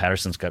 Orlando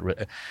Patterson's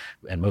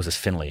and Moses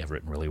Finley have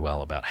written really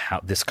well about how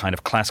this kind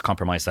of class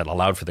compromise that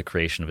allowed for the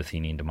creation of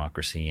Athenian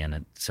democracy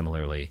and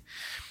similarly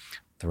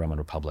the Roman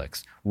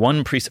republics.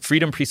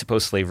 Freedom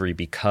presupposed slavery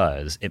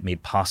because it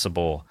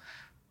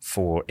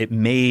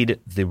made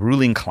the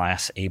ruling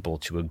class able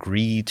to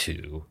agree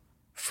to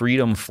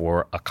freedom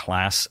for a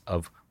class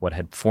of what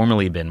had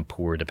formerly been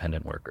poor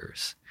dependent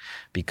workers,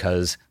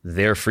 because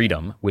their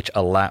freedom, which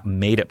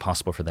made it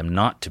possible for them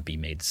not to be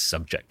made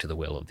subject to the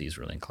will of these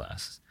ruling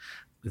classes,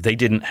 they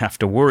didn't have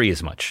to worry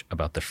as much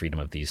about the freedom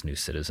of these new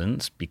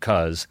citizens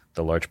because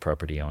the large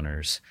property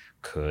owners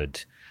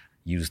could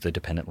use the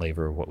dependent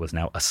labor of what was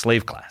now a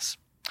slave class.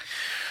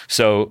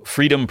 So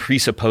freedom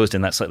presupposed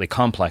in that slightly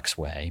complex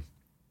way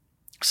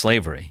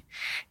slavery.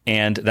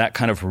 And that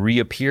kind of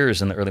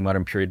reappears in the early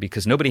modern period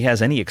because nobody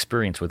has any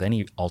experience with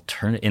any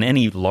in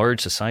any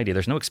large society.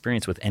 There's no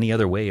experience with any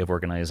other way of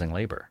organizing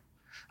labor.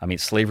 I mean,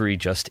 slavery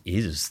just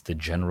is the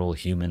general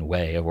human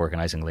way of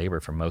organizing labor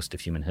for most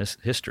of human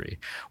history,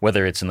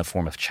 whether it's in the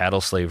form of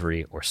chattel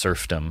slavery or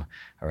serfdom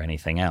or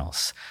anything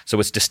else. So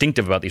what's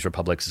distinctive about these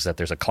republics is that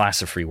there's a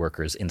class of free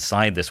workers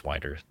inside this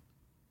wider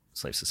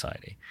slave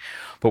society.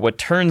 But what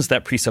turns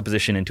that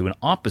presupposition into an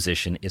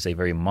opposition is a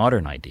very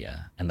modern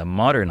idea. And the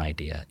modern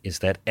idea is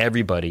that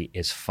everybody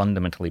is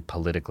fundamentally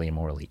politically and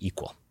morally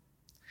equal.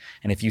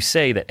 And if you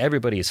say that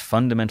everybody is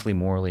fundamentally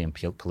morally and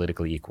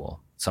politically equal,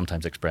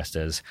 sometimes expressed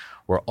as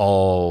we're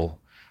all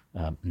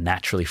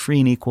naturally free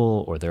and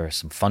equal, or there are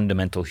some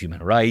fundamental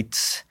human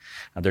rights.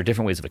 There are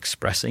different ways of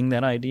expressing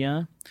that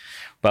idea.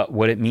 But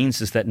what it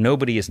means is that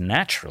nobody is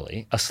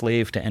naturally a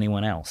slave to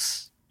anyone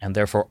else. And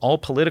therefore, all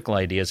political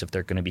ideas, if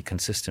they're going to be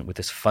consistent with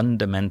this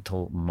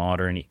fundamental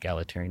modern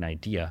egalitarian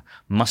idea,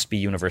 must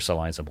be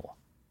universalizable.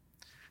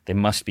 They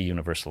must be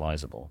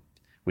universalizable,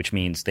 which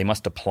means they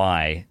must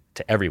apply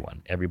to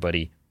everyone.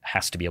 Everybody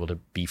has to be able to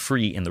be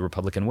free in the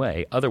Republican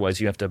way. Otherwise,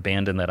 you have to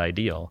abandon that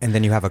ideal. And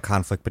then you have a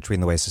conflict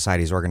between the way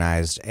society is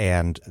organized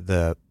and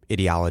the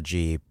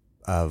ideology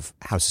of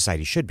how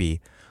society should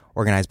be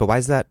organized. But why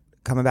does that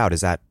come about?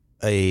 Is that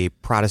a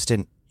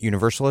Protestant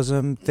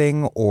universalism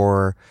thing,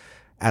 or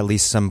at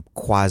least some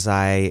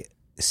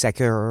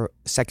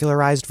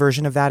quasi-secularized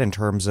version of that in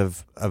terms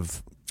of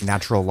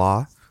natural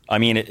law? I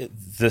mean,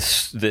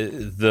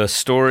 the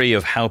story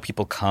of how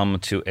people come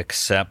to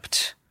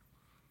accept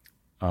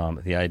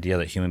the idea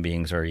that human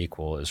beings are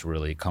equal is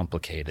really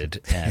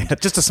complicated. And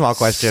just a small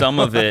question. Some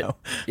of it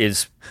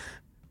is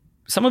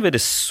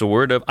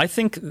sort of, I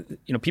think,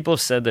 people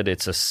have said that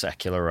it's a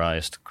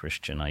secularized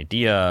Christian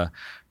idea.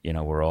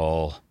 We're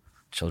all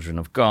children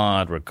of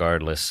God,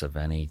 regardless of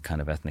any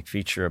kind of ethnic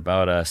feature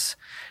about us.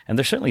 And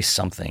there's certainly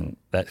something,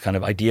 that kind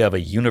of idea of a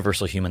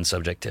universal human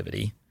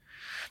subjectivity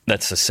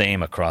that's the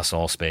same across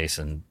all space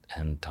and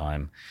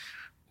time,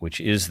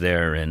 which is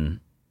there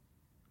in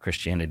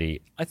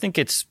Christianity. I think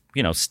it's,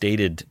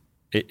 stated,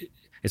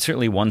 it's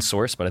certainly one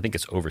source, but I think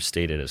it's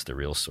overstated as the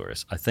real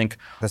source. I think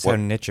that's how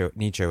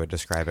Nietzsche would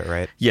describe it,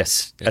 right?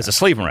 Yes, as a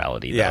slave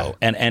morality, though.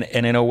 Yeah. And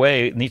in a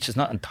way, Nietzsche's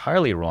not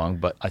entirely wrong,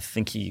 but I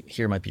think he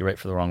here might be right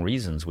for the wrong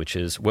reasons, which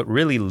is what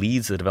really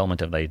leads the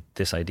development of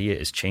this idea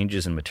is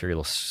changes in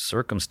material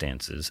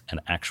circumstances and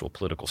actual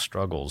political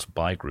struggles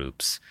by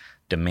groups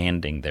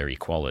demanding their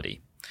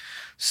equality.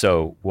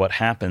 So what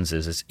happens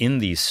is it's in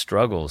these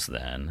struggles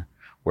then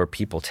where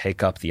people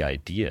take up the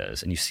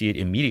ideas, and you see it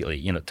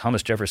immediately.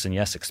 Thomas Jefferson,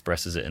 yes,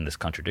 expresses it in this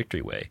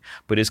contradictory way,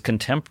 but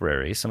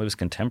some of his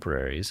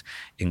contemporaries,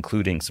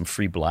 including some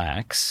free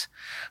blacks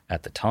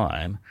at the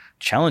time,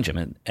 challenge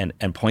him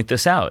and point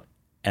this out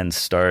and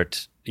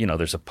start,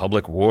 there's a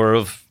public war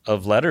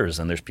of letters,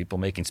 and there's people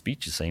making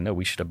speeches saying, no,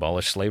 we should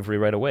abolish slavery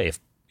right away.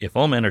 If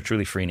all men are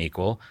truly free and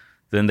equal,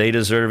 then they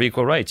deserve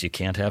equal rights. You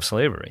can't have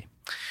slavery.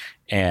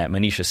 And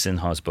Manisha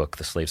Sinha's book,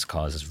 The Slave's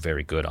Cause, is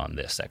very good on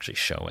this, actually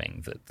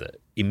showing that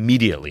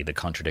immediately the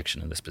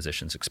contradiction in this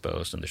position is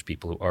exposed, and there's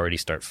people who already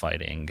start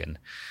fighting and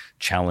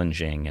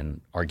challenging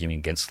and arguing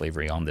against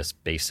slavery on this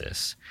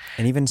basis.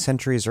 And even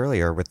centuries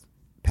earlier with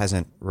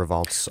peasant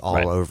revolts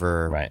all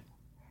over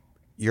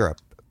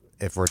Europe,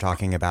 if we're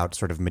talking about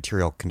sort of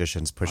material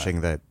conditions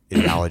pushing the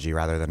ideology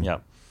rather than the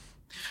other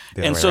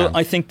and way so around.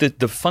 I think that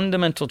the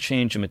fundamental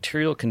change in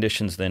material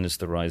conditions then is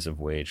the rise of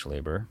wage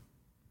labor.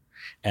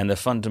 And the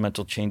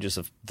fundamental changes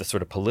of the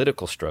sort of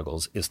political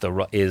struggles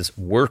is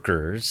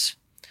workers,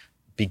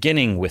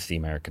 beginning with the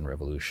American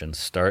Revolution,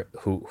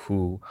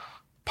 who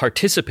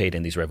participate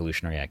in these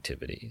revolutionary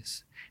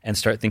activities and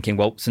start thinking,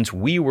 well, since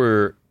we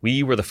were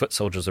the foot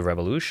soldiers of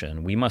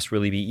revolution, we must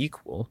really be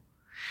equal.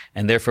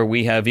 And therefore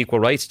we have equal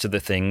rights to the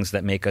things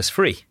that make us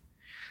free,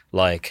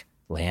 like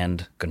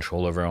land,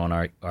 control over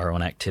our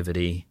own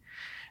activity.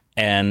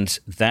 And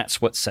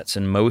that's what sets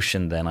in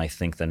motion then, I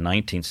think, the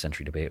 19th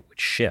century debate, which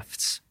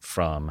shifts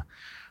from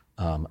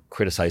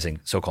criticizing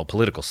so-called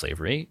political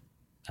slavery,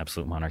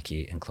 absolute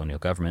monarchy and colonial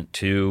government,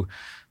 to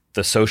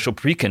the social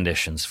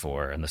preconditions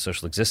for and the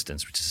social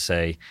existence, which is to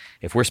say,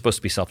 if we're supposed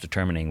to be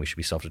self-determining, we should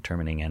be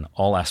self-determining in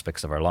all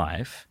aspects of our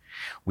life.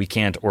 We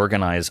can't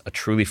organize a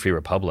truly free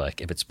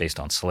republic if it's based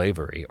on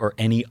slavery or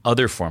any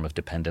other form of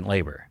dependent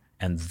labor.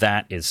 And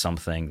that is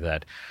something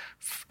that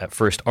at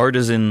first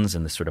artisans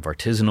and this sort of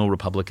artisanal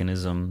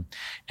republicanism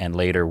and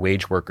later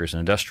wage workers and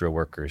industrial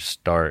workers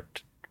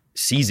start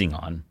seizing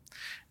on,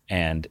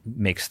 and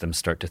makes them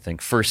start to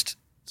think first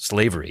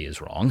slavery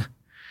is wrong,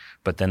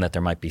 but then that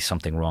there might be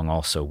something wrong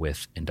also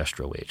with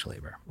industrial wage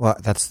labor. Well,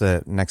 that's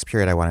the next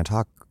period I want to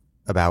talk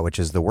about, which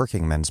is the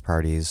working men's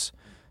parties,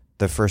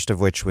 the first of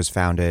which was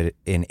founded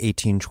in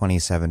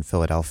 1827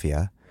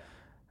 Philadelphia.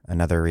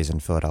 Another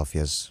reason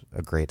Philadelphia is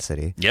a great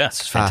city.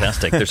 Yes,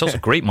 fantastic. There's also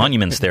great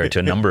monuments there to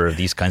a number of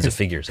these kinds of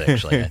figures,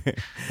 actually.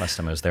 Last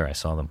time I was there, I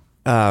saw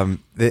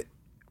them.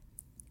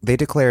 They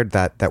declared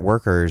that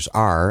workers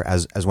are,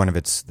 as one of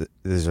its,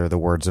 these are the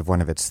words of one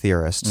of its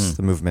theorists,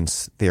 the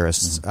movement's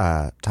theorists,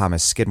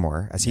 Thomas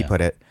Skidmore, as he put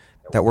it,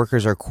 that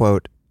workers are,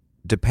 quote,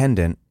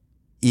 dependent,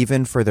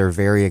 even for their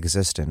very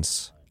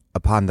existence,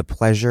 upon the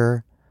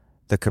pleasure,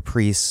 the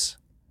caprice,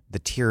 the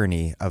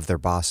tyranny of their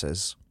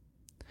bosses.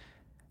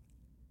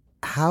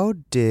 How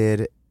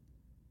did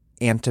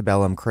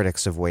antebellum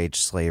critics of wage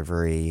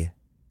slavery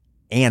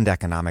and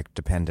economic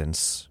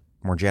dependence,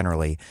 more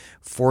generally,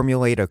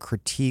 formulate a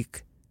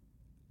critique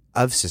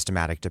of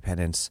systematic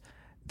dependence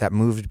that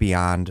moved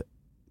beyond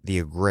the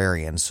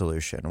agrarian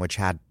solution, which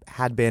had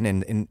been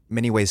and in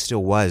many ways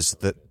still was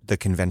the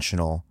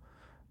conventional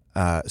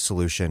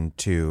solution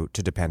to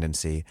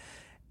dependency?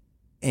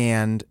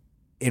 And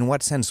in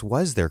what sense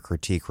was their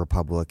critique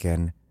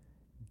Republican,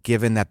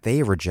 given that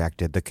they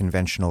rejected the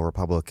conventional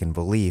Republican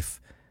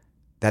belief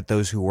that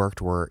those who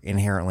worked were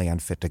inherently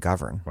unfit to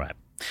govern? Right.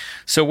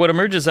 So what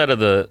emerges out of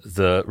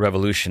the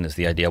revolution is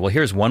the idea, well,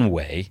 here's one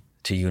way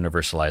to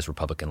universalize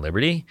Republican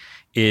liberty,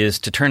 is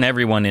to turn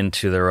everyone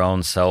into their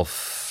own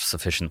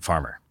self-sufficient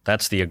farmer.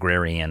 That's the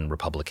agrarian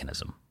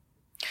republicanism.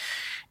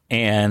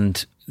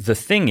 And the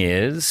thing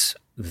is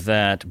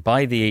that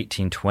by the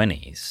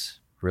 1820s,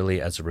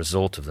 really as a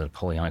result of the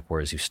Napoleonic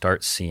Wars, you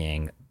start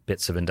seeing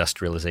bits of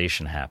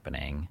industrialization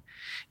happening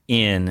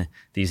in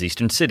these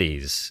eastern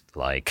cities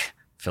like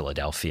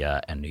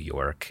Philadelphia and New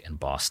York and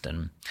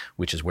Boston,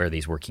 which is where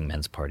these working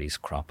men's parties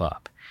crop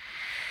up.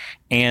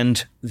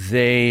 And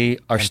they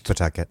are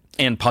Pawtucket.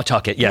 And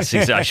Pawtucket, yes.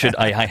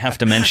 I have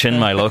to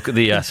mention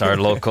our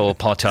local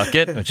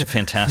Pawtucket, which is a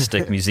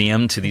fantastic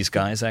museum to these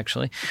guys,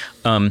 actually.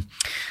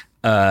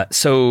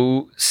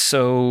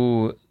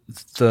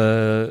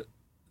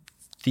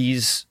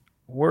 These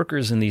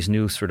workers in these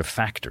new sort of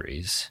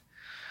factories,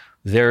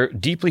 they're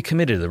deeply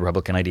committed to the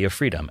Republican idea of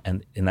freedom.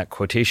 And in that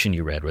quotation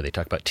you read where they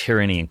talk about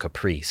tyranny and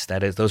caprice,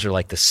 those are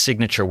like the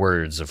signature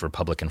words of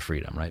Republican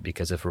freedom, right?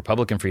 Because if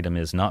Republican freedom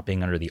is not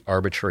being under the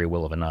arbitrary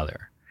will of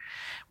another,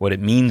 what it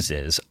means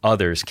is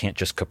others can't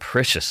just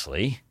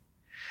capriciously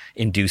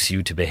induce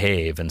you to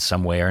behave in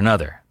some way or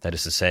another. That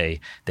is to say,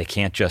 they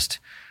can't just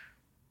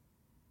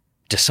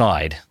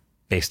decide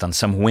based on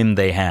some whim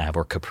they have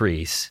or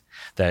caprice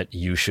that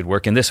you should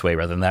work in this way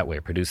rather than that way,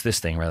 or produce this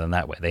thing rather than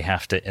that way. They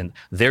have to, and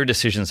their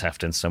decisions have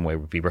to in some way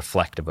be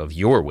reflective of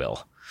your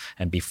will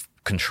and be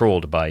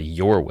controlled by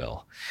your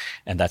will.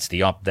 And that's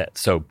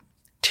so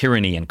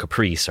tyranny and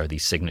caprice are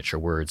these signature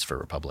words for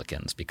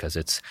Republicans, because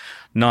it's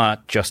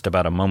not just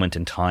about a moment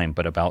in time,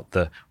 but about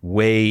the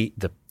way,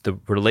 the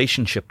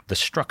relationship, the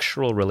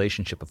structural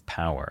relationship of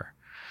power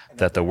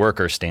that the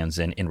worker stands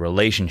in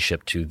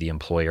relationship to the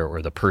employer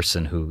or the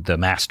person the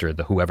master,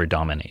 whoever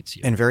dominates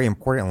you. And very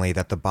importantly,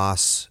 that the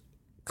boss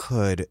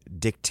could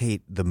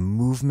dictate the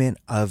movement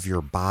of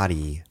your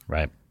body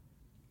right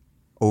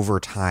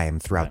over time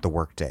throughout the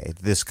workday,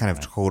 this kind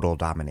of total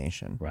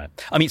domination. Right.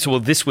 I mean,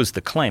 this was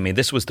the claim. I mean,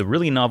 this was the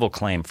really novel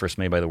claim first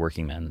made by the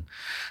working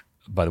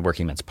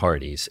men's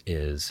parties,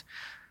 is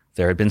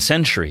there had been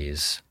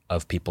centuries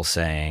of people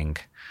saying,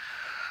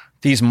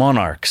 these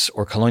monarchs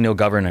or colonial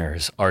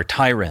governors are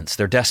tyrants,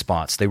 they're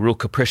despots, they rule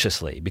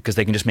capriciously because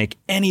they can just make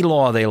any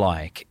law they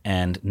like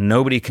and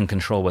nobody can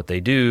control what they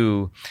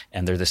do,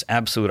 and they're this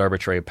absolute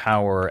arbitrary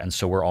power, and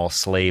so we're all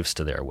slaves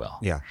to their will.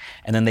 Yeah.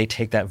 And then they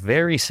take that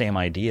very same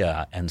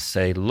idea and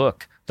say,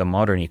 look, the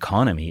modern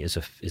economy is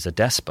a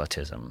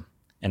despotism.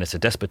 And it's a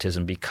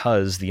despotism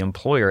because the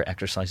employer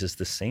exercises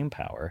the same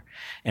power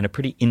in a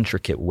pretty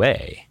intricate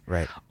way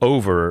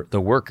over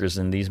the workers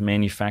in these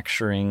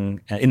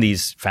manufacturing, in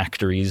these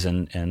factories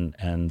and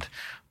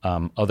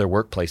other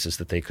workplaces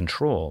that they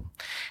control.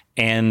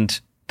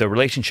 And the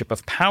relationship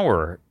of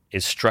power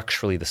is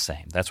structurally the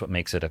same. That's what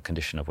makes it a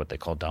condition of what they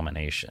call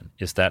domination,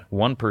 is that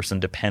one person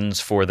depends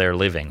for their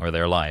living or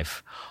their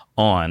life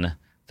on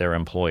their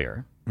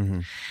employer,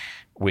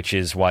 which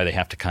is why they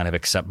have to kind of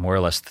accept more or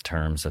less the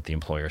terms that the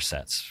employer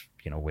sets,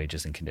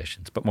 wages and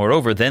conditions. But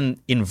moreover, then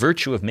in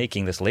virtue of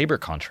making this labor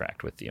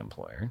contract with the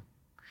employer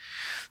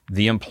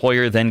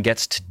then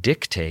gets to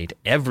dictate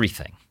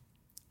everything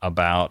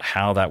about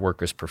how that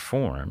worker's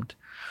performed,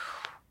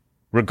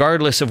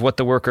 regardless of what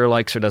the worker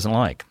likes or doesn't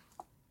like.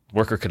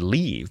 Worker could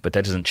leave, but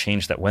that doesn't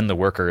change that when the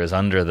worker is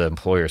under the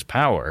employer's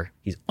power,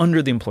 he's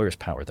under the employer's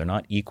power. They're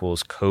not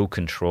equals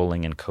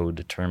co-controlling and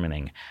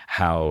co-determining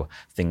how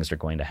things are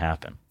going to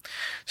happen.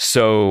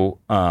 So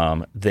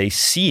they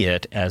see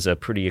it as a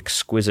pretty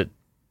exquisite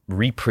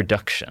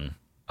reproduction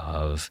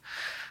of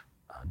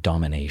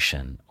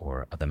domination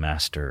or the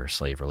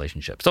master-slave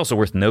relationship. It's also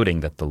worth noting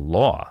that the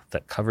law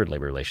that covered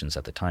labor relations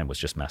at the time was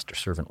just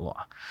master-servant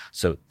law.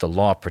 So the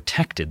law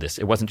protected this.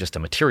 It wasn't just a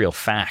material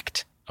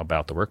fact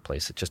about the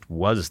workplace. It just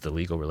was the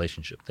legal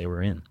relationship they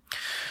were in.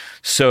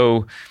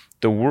 So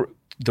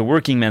the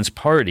working men's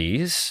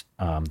parties,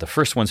 the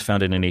first one's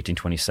founded in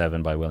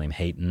 1827 by William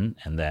Hayton,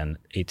 and then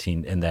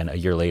a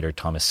year later,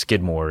 Thomas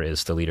Skidmore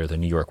is the leader of the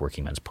New York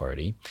Working Men's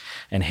Party.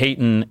 And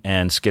Hayton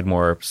and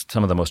Skidmore are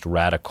some of the most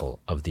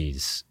radical of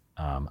these,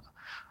 I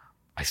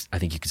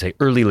think you could say,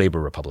 early labor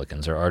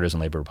Republicans or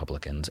artisan labor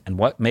Republicans. And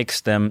what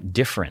makes them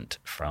different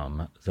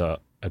from the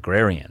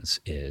agrarians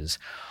is,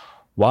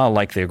 while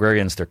like the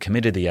agrarians, they're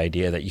committed to the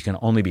idea that you can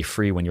only be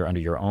free when you're under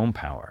your own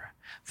power,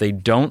 they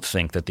don't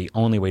think that the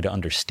only way to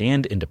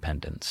understand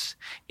independence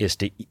is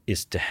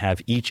to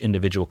have each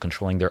individual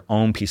controlling their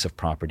own piece of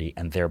property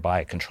and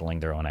thereby controlling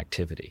their own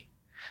activity.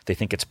 They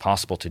think it's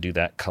possible to do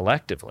that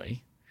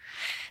collectively,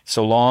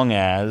 so long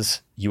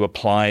as you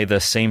apply the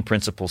same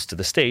principles to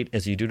the state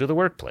as you do to the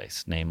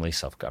workplace, namely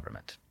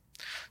self-government.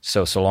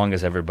 So long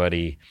as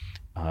everybody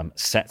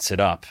sets it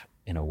up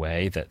in a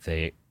way that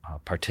they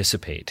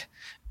participate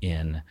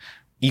in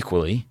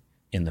equally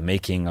in the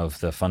making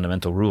of the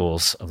fundamental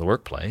rules of the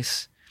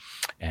workplace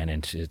and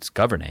into its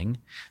governing,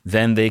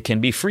 then they can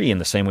be free in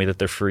the same way that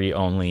they're free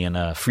only in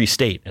a free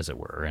state, as it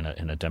were,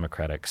 in a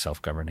democratic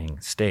self-governing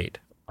state,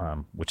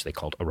 which they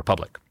called a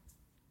republic.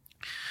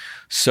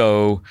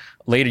 So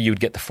later you'd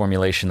get the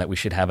formulation that we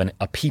should have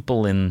a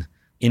people in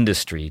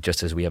industry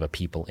just as we have a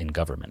people in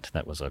government.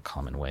 That was a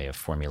common way of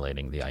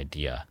formulating the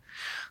idea.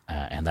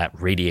 And that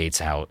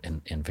radiates out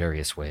in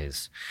various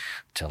ways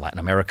to Latin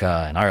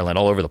America and Ireland,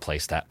 all over the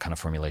place. That kind of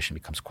formulation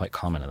becomes quite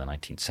common in the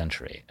 19th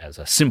century as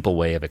a simple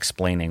way of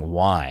explaining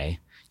why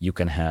you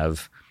can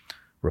have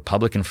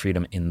Republican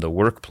freedom in the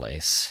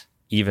workplace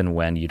even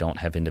when you don't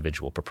have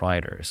individual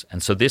proprietors.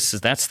 And so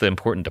that's the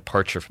important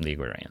departure from the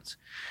agrarians.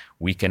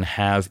 We can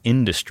have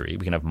industry,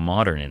 we can have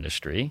modern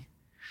industry,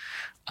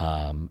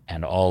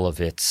 and all of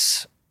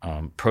its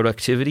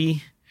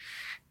productivity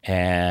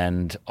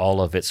and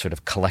all of its sort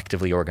of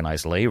collectively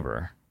organized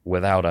labor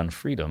without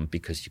unfreedom,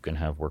 because you can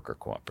have worker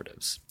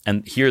cooperatives.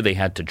 And here they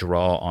had to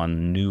draw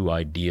on new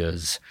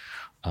ideas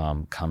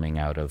coming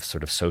out of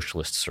sort of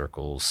socialist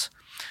circles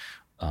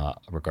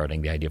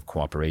regarding the idea of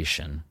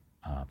cooperation.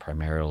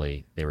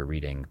 Primarily, they were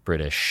reading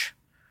British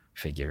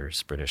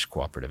figures, British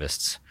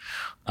cooperativists.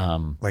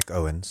 Like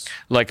Owens.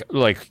 Like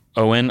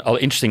Owen.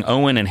 Interesting,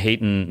 Owen and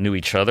Hayton knew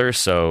each other.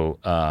 So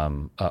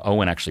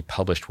Owen actually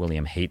published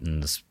William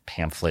Hayton's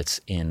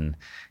pamphlets in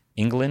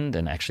England,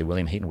 and actually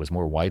William Hayton was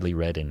more widely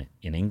read in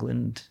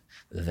England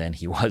than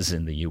he was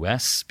in the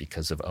U.S.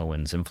 because of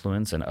Owen's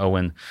influence. And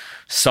Owen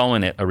saw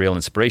in it a real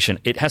inspiration.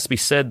 It has to be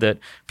said that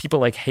people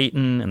like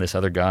Hayton and this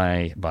other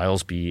guy,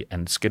 Bilesby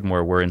and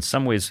Skidmore, were in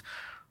some ways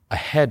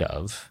ahead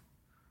of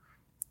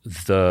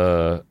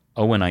the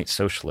Owenite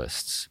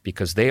socialists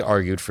because they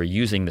argued for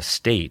using the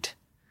state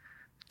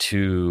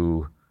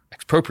to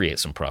expropriate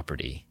some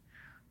property.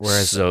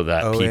 Whereas so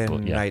that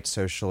Owenite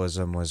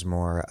socialism was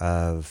more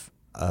of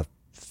a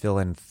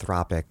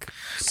philanthropic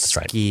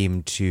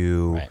scheme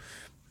to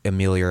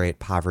ameliorate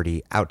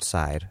poverty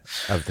outside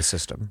of the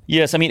system.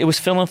 Yes, I mean, it was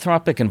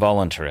philanthropic and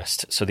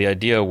voluntarist. So the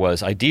idea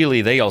was,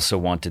 ideally, they also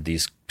wanted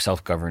these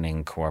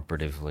self-governing,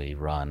 cooperatively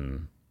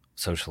run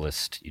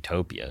socialist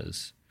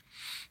utopias.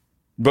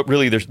 But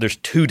really, there's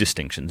two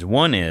distinctions.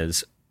 One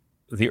is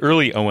the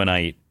early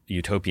Owenite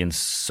utopian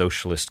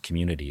socialist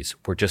communities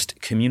were just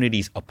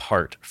communities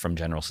apart from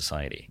general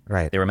society.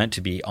 Right. They were meant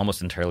to be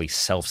almost entirely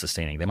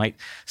self-sustaining. They might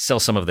sell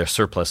some of their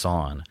surplus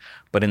on,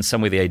 but in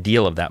some way the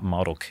ideal of that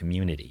model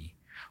community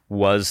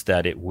was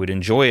that it would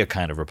enjoy a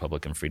kind of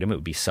Republican freedom. It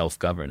would be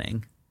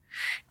self-governing,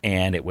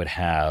 and it would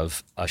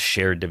have a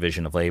shared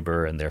division of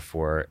labor, and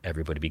therefore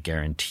everybody be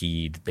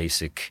guaranteed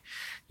basic,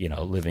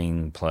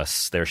 living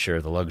plus their share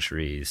of the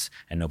luxuries,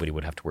 and nobody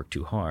would have to work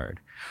too hard.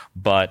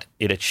 But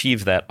it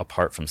achieved that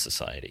apart from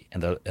society,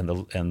 and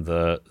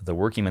the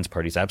working men's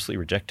parties absolutely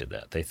rejected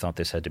that. They thought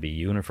this had to be a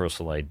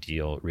universal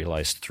ideal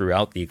realized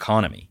throughout the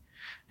economy,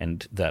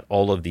 and that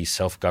all of these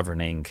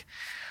self-governing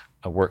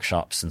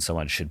workshops and so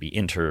on should be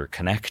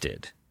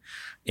interconnected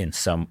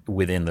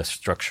within the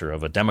structure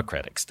of a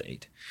democratic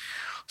state.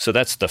 So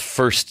that's the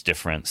first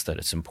difference that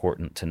it's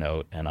important to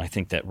note, and I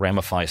think that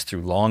ramifies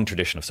through long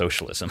tradition of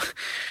socialism.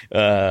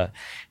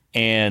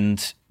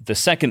 And the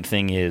second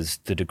thing is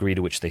the degree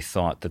to which they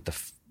thought that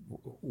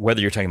whether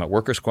you're talking about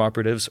workers'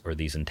 cooperatives or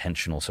these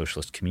intentional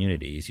socialist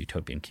communities,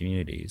 utopian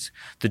communities,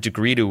 the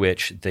degree to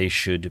which they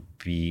should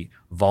be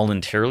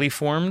voluntarily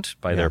formed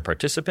by their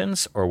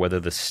participants, or whether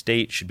the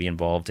state should be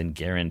involved in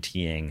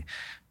guaranteeing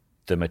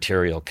the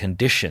material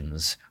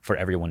conditions for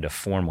everyone to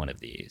form one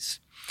of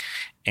these.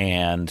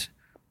 And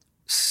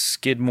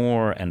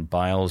Skidmore and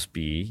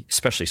Bilesby,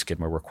 especially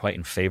Skidmore, were quite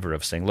in favor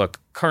of saying, look,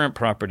 current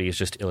property is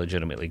just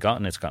illegitimately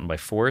gotten. It's gotten by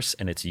force,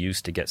 and it's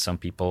used to get some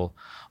people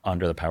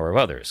under the power of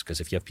others.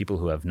 Because if you have people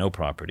who have no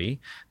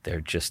property,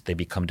 they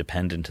become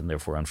dependent and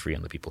therefore unfree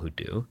on the people who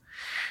do.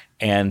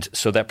 And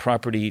so that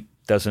property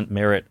doesn't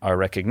merit our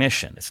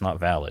recognition. It's not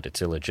valid.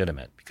 It's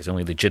illegitimate, because the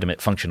only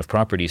legitimate function of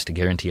property is to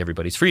guarantee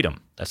everybody's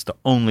freedom. That's the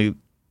only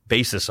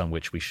basis on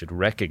which we should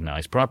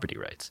recognize property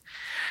rights.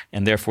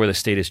 And therefore, the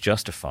state is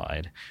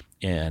justified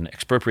in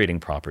expropriating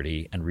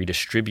property and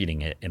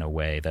redistributing it in a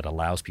way that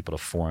allows people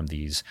to form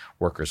these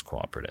workers'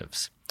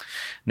 cooperatives.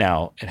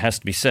 Now, it has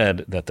to be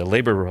said that the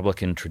labor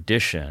Republican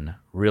tradition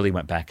really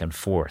went back and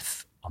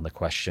forth on the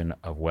question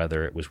of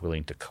whether it was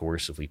willing to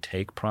coercively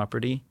take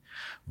property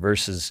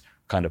versus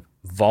kind of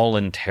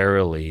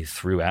voluntarily,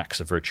 through acts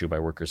of virtue by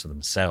workers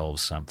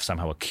themselves,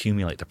 somehow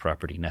accumulate the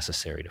property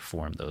necessary to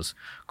form those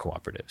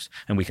cooperatives.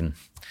 And we can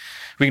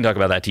talk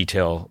about that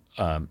detail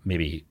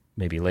maybe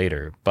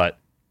later. But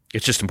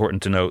it's just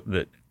important to note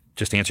that,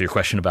 just to answer your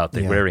question about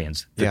the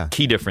agrarians, the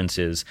key difference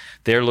is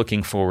they're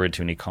looking forward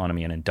to an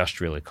economy, an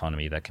industrial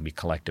economy that can be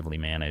collectively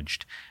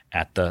managed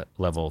at the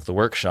level of the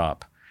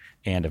workshop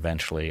and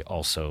eventually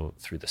also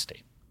through the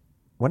state.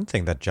 One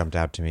thing that jumped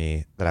out to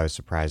me that I was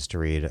surprised to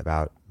read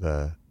about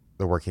the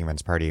Working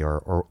Men's Party,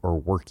 or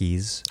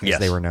Workies, as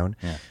they were known,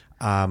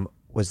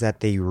 was that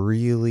they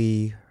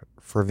really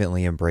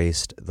fervently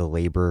embraced the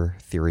labor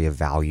theory of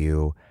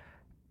value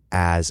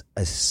as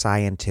a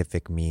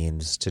scientific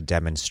means to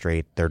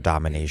demonstrate their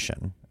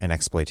domination and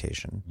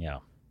exploitation. Yeah.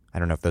 I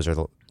don't know if those are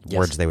the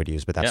words they would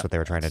use, but that's what they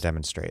were trying to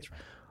demonstrate.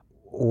 Right.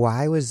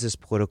 Why was this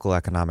political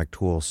economic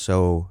tool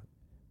so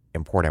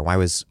important? Why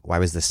was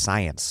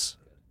the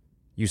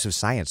use of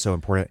science so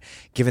important,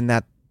 given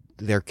that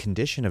their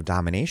condition of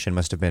domination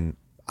must have been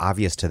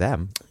obvious to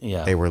them?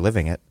 Yeah. They were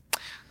living it.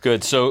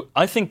 Good. So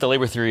I think the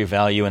labor theory of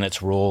value and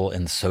its role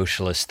in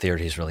socialist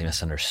theory is really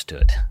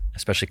misunderstood,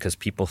 especially because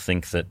people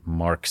think that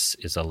Marx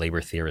is a labor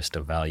theorist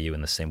of value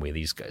in the same way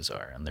these guys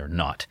are, and they're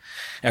not.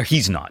 Or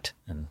he's not.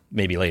 And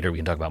maybe later we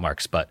can talk about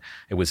Marx, but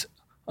it was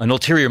an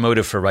ulterior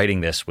motive for writing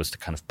this was to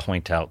kind of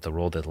point out the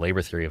role that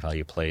labor theory of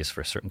value plays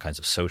for certain kinds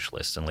of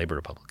socialists and labor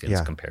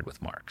Republicans compared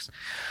with Marx.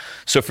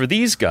 So for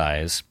these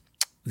guys,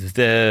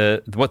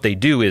 what they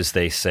do is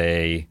they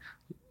say,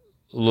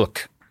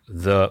 look,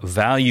 the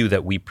value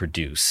that we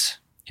produce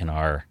in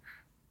our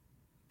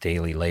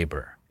daily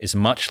labor is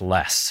much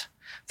less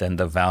than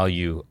the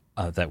value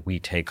that we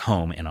take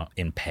home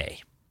in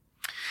pay.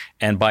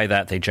 And by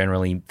that, they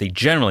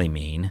generally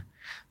mean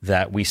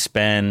that we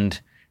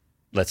spend,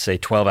 let's say,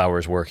 12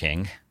 hours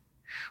working,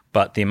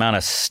 but the amount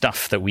of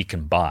stuff that we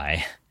can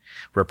buy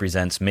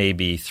represents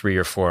maybe 3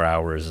 or 4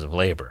 hours of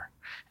labor.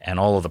 And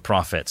all of the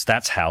profits,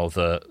 that's how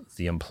the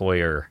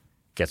employer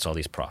gets all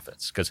these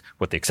profits. Because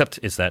what they accept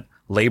is that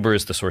labor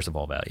is the source of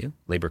all value.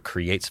 Labor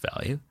creates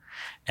value.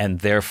 And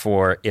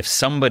therefore, if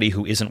somebody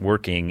who isn't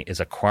working is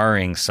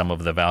acquiring some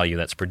of the value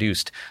that's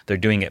produced, they're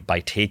doing it by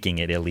taking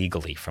it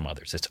illegally from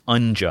others. It's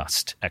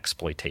unjust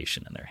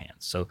exploitation in their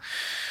hands. So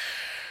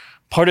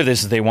part of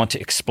this is they want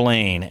to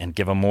explain and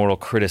give a moral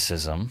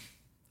criticism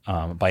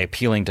by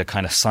appealing to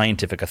kind of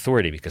scientific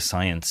authority, because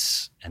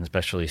science, and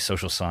especially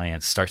social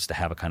science, starts to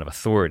have a kind of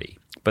authority.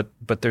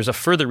 But there's a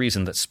further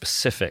reason that's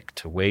specific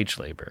to wage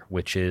labor,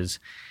 which is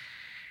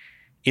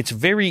it's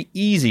very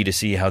easy to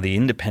see how the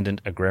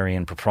independent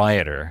agrarian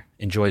proprietor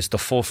enjoys the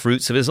full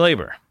fruits of his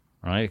labor,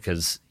 right?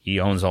 Because he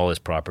owns all his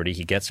property,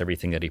 he gets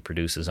everything that he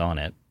produces on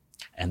it,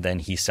 and then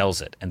he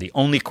sells it. And the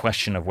only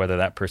question of whether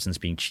that person's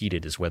being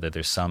cheated is whether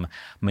there's some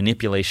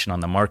manipulation on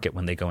the market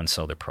when they go and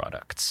sell their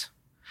products.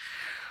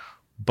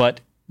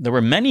 But there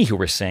were many who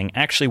were saying,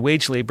 actually,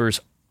 wage laborers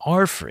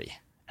are free,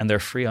 and they're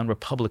free on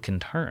Republican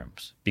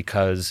terms,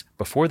 because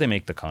before they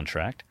make the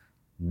contract,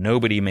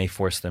 nobody may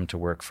force them to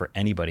work for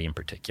anybody in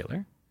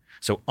particular.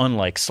 So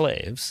unlike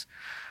slaves,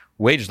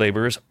 wage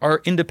laborers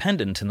are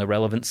independent in the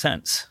relevant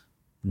sense.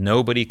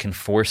 Nobody can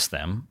force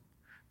them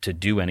to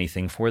do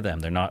anything for them.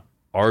 They're not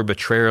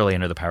arbitrarily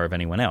under the power of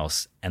anyone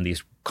else. And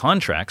these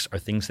contracts are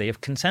things they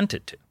have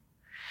consented to.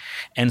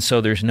 And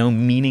so there's no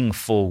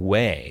meaningful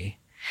way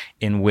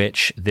in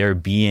which they're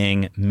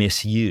being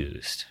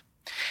misused.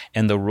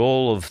 And the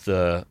role of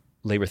the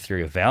labor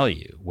theory of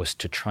value was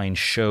to try and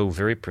show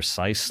very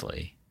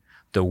precisely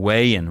the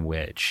way in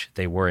which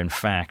they were, in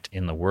fact,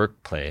 in the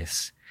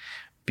workplace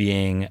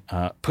being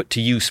put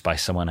to use by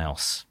someone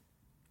else,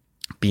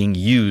 being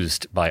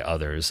used by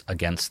others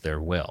against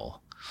their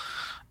will.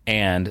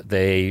 And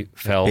they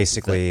felt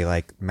basically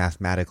like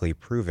mathematically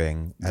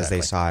proving, as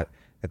they saw it,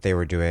 that they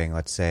were doing,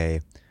 let's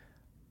say,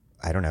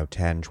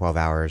 10, 12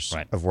 hours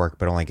of work,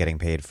 but only getting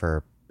paid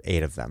for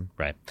 8 of them.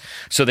 Right.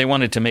 So they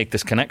wanted to make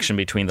this connection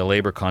between the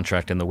labor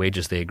contract and the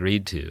wages they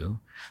agreed to,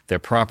 their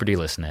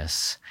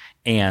propertylessness,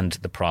 and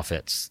the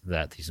profits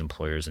that these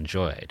employers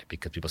enjoyed.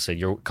 Because people said,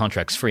 your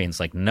contract's free. And it's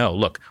like, no,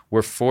 look,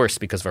 we're forced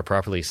because of our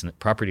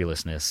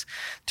propertylessness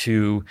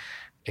to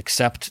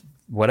accept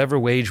whatever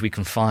wage we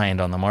can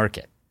find on the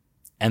market.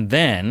 And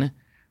then,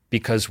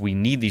 because we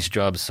need these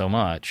jobs so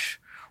much,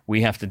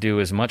 we have to do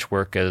as much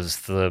work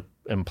as the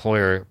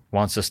employer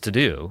wants us to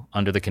do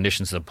under the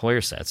conditions the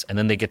employer sets. And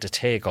then they get to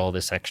take all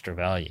this extra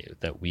value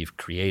that we've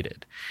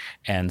created.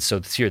 And so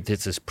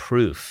this is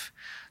proof,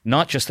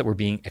 not just that we're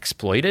being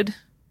exploited,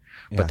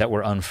 but that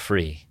we're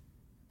unfree,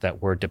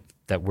 that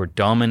we're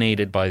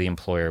dominated by the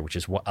employer, which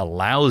is what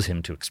allows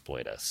him to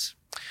exploit us.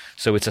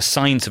 So it's a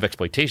science of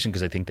exploitation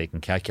because I think they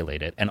can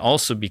calculate it. And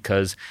also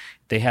because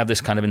they have this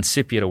kind of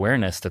incipient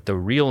awareness that the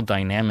real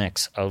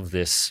dynamics of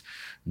this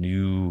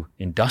new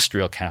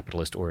industrial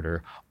capitalist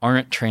order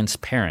aren't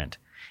transparent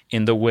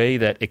in the way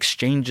that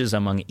exchanges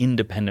among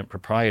independent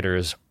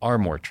proprietors are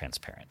more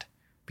transparent.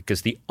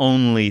 Because the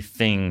only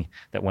thing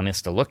that one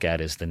has to look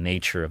at is the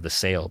nature of the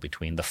sale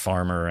between the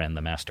farmer and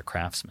the master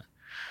craftsman.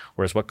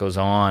 Whereas what goes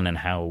on and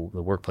how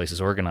the workplace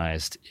is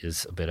organized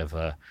is a bit of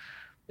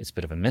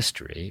a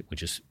mystery,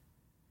 which is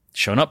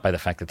shown up by the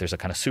fact that there's a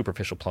kind of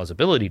superficial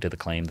plausibility to the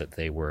claim that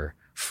they were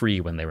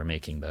free when they were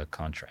making the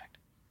contract.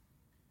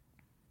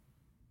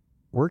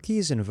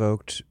 Werkes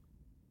invoked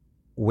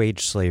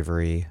wage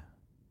slavery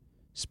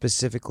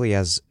specifically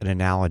as an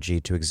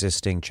analogy to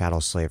existing chattel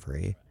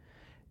slavery.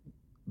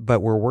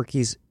 But were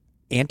Werkes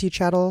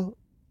anti-chattel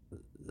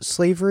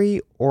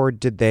slavery, or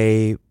did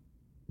they,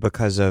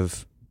 because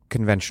of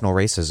conventional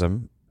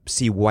racism,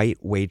 see white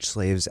wage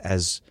slaves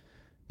as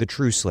the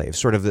true slaves,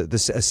 sort of a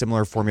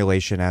similar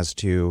formulation as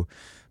to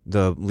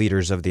the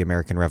leaders of the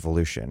American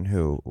Revolution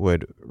who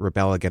would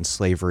rebel against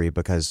slavery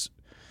because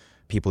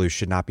people who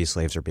should not be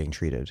slaves are being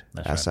treated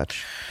as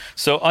such?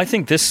 So I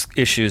think this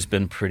issue has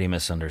been pretty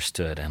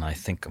misunderstood, and I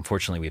think,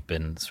 unfortunately, we've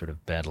been sort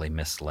of badly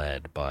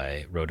misled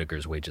by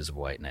Roediger's Wages of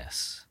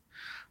Whiteness,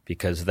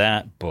 because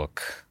that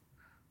book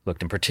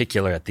looked in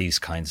particular at these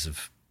kinds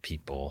of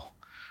people,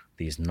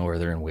 these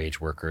northern wage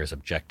workers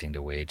objecting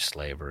to wage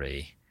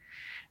slavery,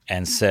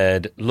 and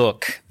said,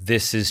 look,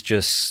 this is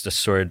just a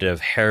sort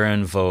of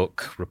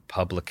Herrenvolk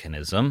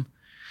republicanism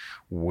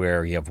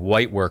where you have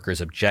white workers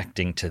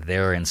objecting to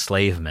their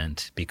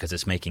enslavement because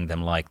it's making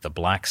them like the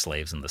black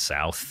slaves in the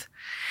South.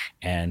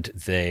 And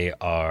they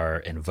are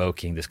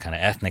invoking this kind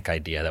of ethnic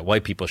idea that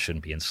white people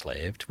shouldn't be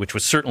enslaved, which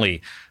was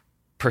certainly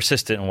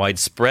persistent and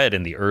widespread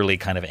in the early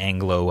kind of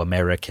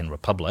Anglo-American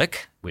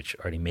Republic, which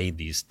already made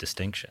these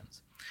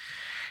distinctions.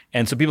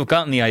 And so people have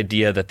gotten the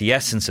idea that the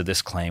essence of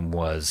this claim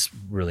was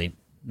really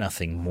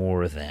nothing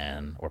more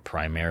than, or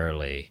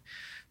primarily,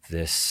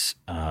 this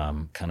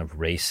kind of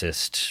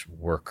racist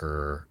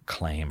worker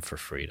claim for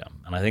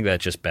freedom. And I think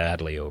that just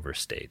badly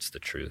overstates the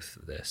truth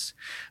of this.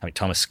 I mean,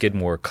 Thomas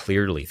Skidmore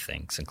clearly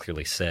thinks and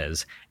clearly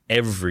says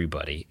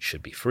everybody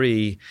should be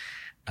free,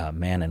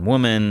 man and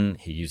woman.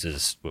 He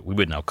uses what we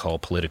would now call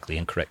politically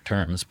incorrect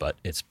terms, but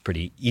it's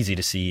pretty easy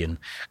to see in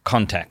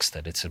context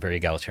that it's a very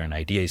egalitarian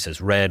idea. He says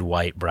red,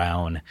 white,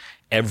 brown,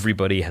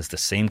 everybody has the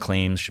same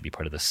claims, should be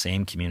part of the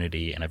same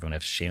community, and everyone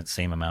has the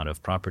same amount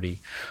of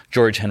property.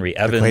 George Henry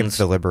Evans. The claim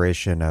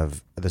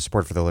for the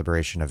support for the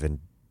liberation of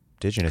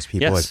indigenous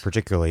people is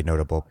particularly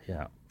notable.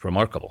 Yeah,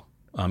 remarkable.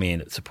 I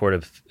mean, support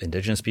of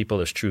indigenous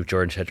people is true.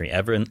 George Henry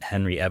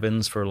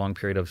Evans for a long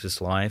period of his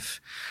life,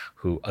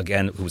 who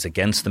was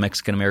against the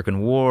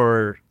Mexican-American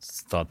War,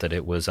 thought that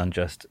it was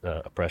unjust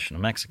oppression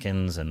of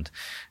Mexicans and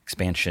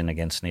expansion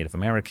against Native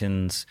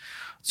Americans.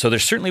 So there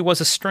certainly was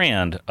a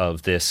strand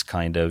of this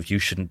kind of, you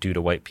shouldn't do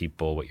to white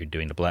people what you're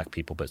doing to black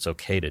people, but it's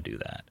okay to do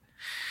that.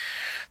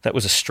 That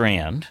was a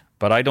strand,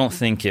 but I don't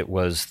think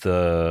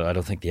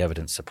the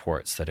evidence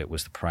supports that it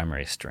was the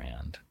primary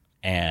strand.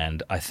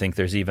 And I think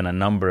there's even a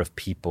number of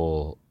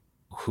people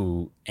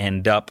who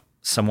end up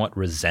somewhat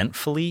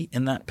resentfully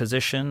in that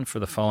position for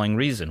the following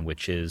reason,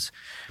 which is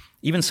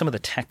even some of the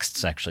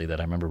texts actually that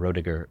I remember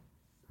Roediger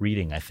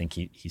reading, I think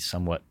he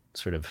somewhat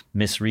sort of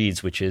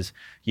misreads, which is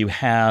you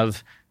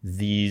have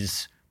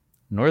these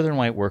northern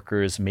white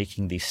workers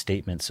making these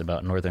statements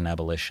about northern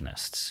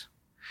abolitionists,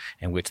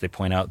 in which they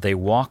point out they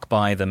walk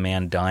by the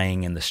man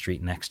dying in the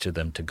street next to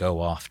them to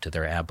go off to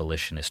their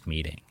abolitionist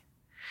meeting.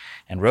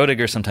 And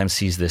Roediger sometimes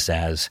sees this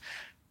as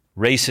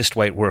racist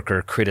white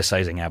worker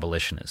criticizing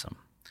abolitionism.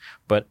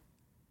 But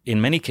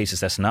in many cases,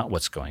 that's not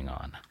what's going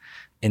on.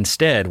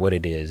 Instead, what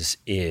it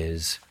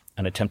is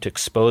an attempt to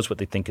expose what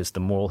they think is the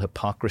moral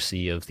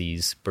hypocrisy of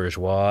these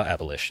bourgeois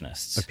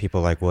abolitionists. Of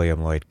people like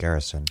William Lloyd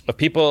Garrison.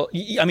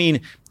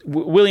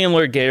 William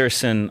Lloyd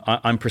Garrison,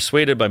 I'm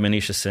persuaded by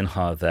Manisha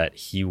Sinha that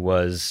he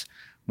was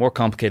more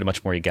complicated,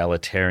 much more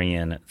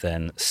egalitarian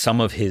than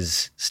some of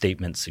his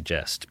statements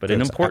suggest. But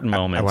in important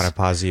moments... I want to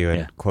pause you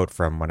and quote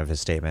from one of his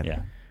statements.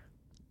 Yeah.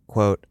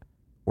 Quote,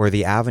 "Where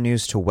the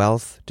avenues to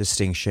wealth,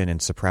 distinction,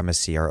 and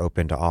supremacy are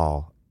open to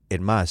all, it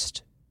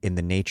must, in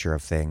the nature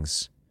of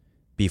things,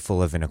 be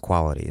full of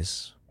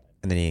inequalities."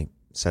 And then he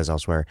says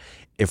elsewhere,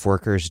 if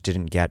workers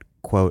didn't get,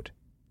 quote,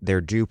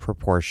 their due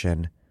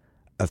proportion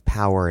of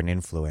power and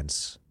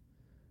influence,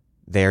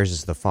 theirs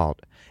is the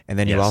fault. And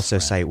then you also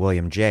cite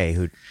William Jay,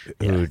 who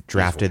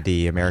drafted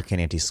the American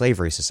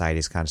Anti-Slavery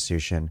Society's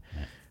Constitution,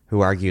 who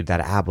argued that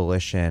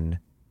abolition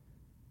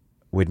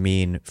would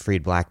mean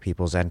freed black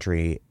people's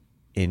entry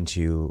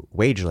into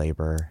wage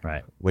labor,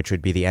 which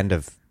would be the end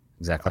of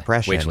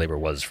oppression. Wage labor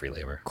was free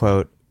labor.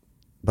 Quote,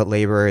 but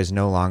labor is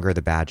no longer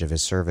the badge of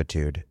his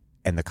servitude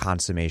and the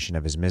consummation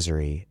of his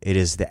misery. It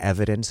is the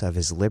evidence of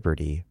his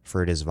liberty,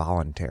 for it is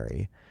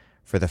voluntary.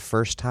 For the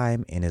first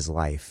time in his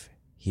life,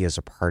 he is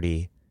a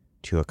party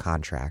to a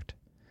contract.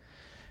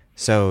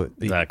 So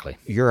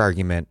your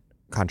argument,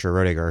 contra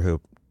Roediger, who,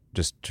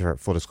 just for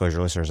full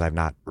disclosure listeners, I've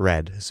not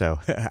read, so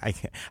I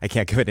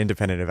can't give an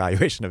independent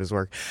evaluation of his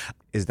work,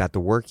 is that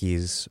the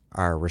workies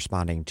are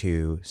responding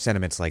to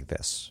sentiments like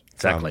this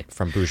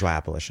from bourgeois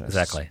abolitionists.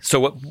 Exactly.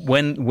 So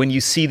when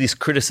you see these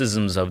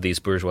criticisms of these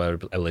bourgeois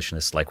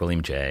abolitionists like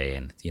William Jay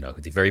and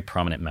the very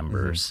prominent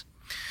members,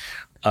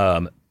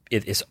 it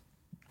is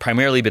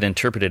primarily been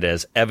interpreted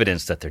as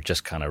evidence that they're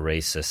just kind of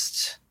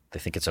racist. They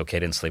think it's okay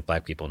to enslave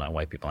black people, not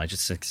white people. I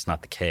just think it's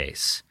not the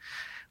case.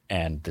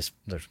 And there's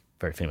a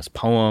very famous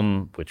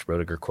poem, which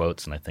Roediger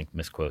quotes and I think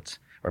misquotes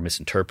or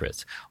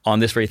misinterprets, on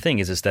this very thing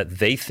is that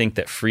they think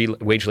that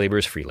wage labor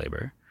is free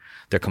labor.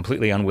 They're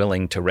completely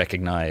unwilling to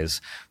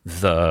recognize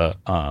the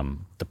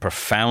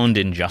profound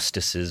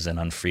injustices and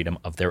unfreedom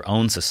of their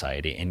own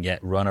society, and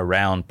yet run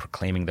around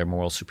proclaiming their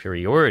moral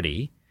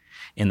superiority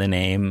in the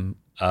name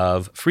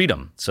of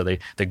freedom. So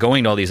they're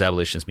going to all these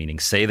abolitionist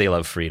meetings, say they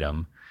love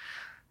freedom,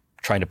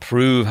 trying to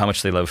prove how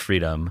much they love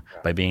freedom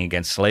by being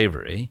against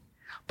slavery,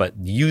 but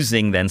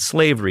using then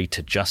slavery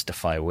to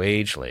justify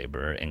wage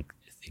labor,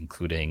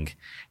 including,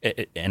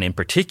 and in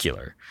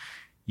particular,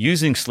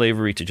 using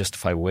slavery to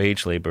justify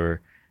wage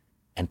labor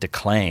and to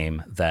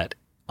claim that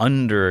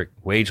under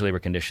wage labor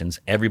conditions,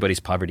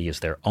 everybody's poverty is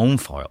their own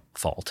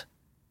fault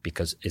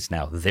because it's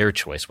now their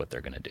choice what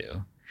they're going to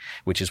do,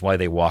 which is why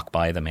they walk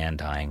by the man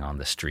dying on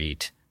the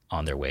street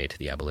on their way to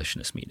the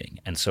abolitionist meeting.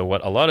 And so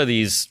what a lot of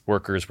these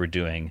workers were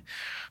doing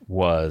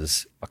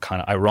was a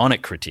kind of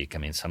ironic critique. I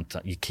mean,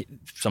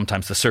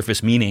 sometimes the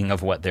surface meaning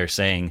of what they're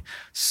saying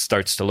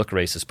starts to look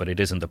racist, but it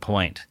isn't the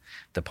point.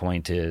 The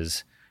point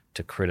is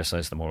to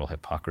criticize the moral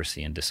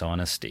hypocrisy and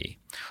dishonesty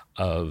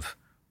of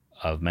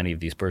many of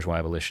these bourgeois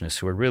abolitionists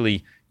who are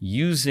really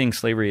using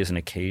slavery as an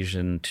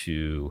occasion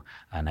to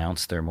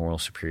announce their moral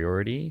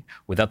superiority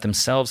without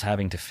themselves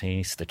having to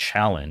face the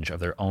challenge of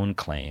their own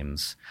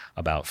claims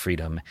about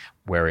freedom,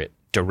 where it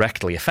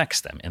directly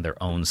affects them in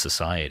their own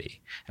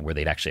society and where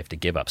they'd actually have to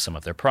give up some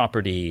of their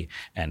property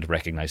and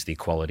recognize the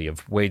equality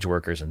of wage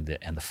workers and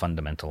the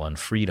fundamental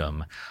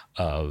unfreedom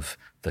of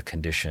the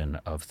condition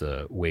of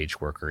the wage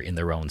worker in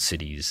their own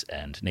cities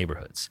and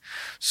neighborhoods.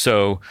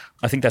 So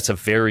I think that's a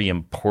very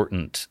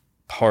important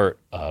part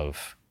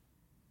of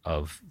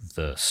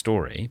the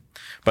story.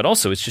 But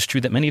also it's just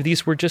true that many of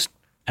these were just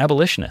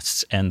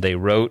abolitionists, and they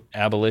wrote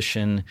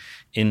abolition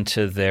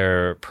into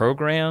their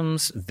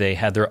programs. They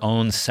had their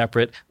own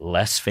separate,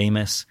 less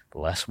famous,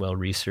 less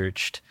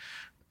well-researched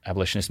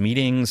abolitionist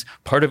meetings.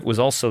 Part of it was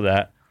also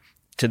that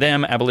to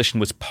them, abolition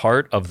was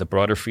part of the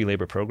broader free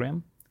labor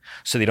program.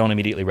 So they don't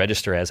immediately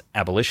register as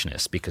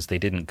abolitionists because they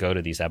didn't go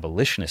to these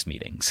abolitionist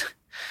meetings,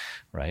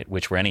 right?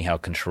 Which were anyhow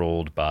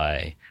controlled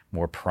by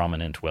more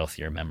prominent,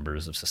 wealthier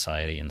members of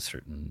society in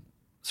certain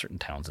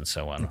towns and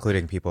so on.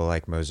 Including people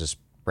like Moses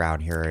Brown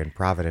here in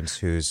Providence,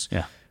 whose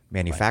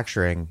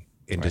manufacturing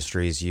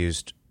industries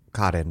used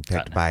cotton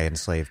picked by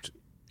enslaved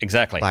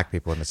black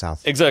people in the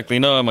South. Exactly.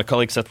 No, my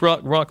colleague Seth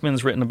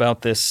Rockman's written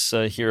about this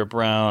here at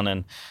Brown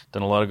and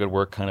done a lot of good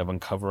work kind of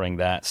uncovering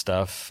that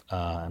stuff.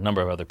 A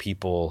number of other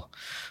people.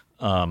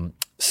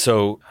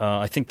 So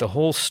I think the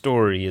whole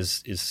story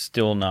is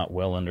still not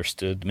well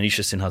understood.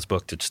 Manisha Sinha's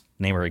book, to just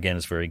name her again,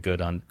 is very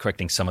good on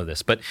correcting some of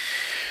this. But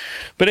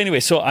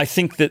anyway, so I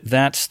think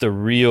that's the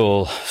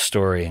real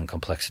story and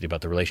complexity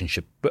about the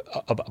relationship,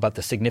 about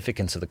the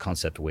significance of the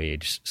concept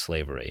wage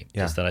slavery,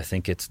 is that I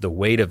think it's the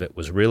weight of it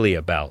was really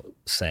about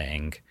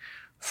saying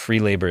free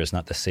labor is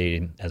not the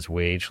same as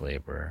wage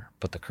labor,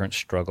 but the current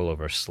struggle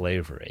over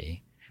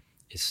slavery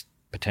is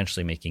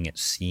potentially making it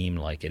seem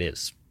like it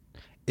is.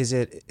 Is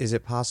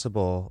it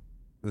possible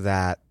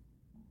that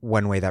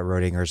one way that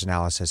Roediger's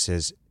analysis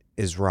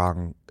is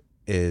wrong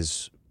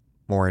is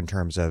more in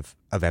terms of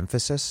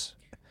emphasis?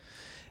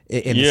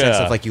 In the sense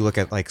of, like, you look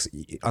at, like,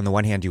 on the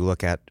one hand, you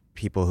look at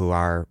people who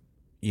are,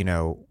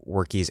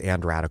 workies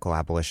and radical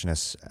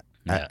abolitionists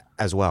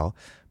as well.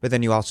 But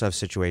then you also have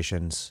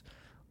situations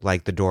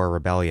like the Dorr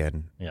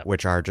Rebellion,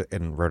 which are here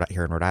in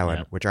Rhode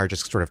Island, which are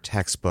just sort of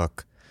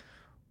textbook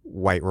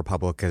white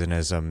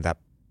republicanism that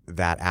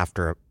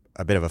after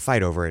a bit of a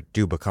fight over it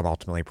do become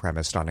ultimately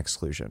premised on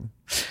exclusion.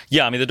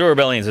 Yeah, I mean, the Dorr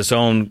Rebellion is its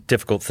own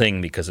difficult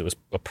thing because it was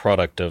a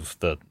product of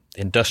the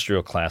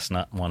industrial class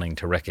not wanting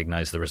to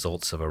recognize the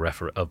results of a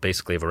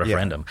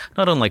referendum.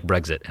 Not unlike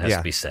Brexit, it has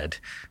to be said.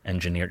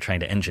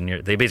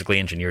 They basically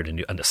engineered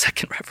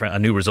a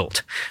new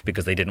result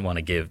because they didn't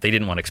want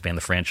to expand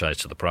the franchise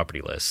to the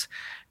property list,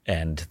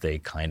 and they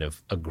kind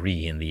of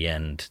agree in the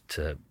end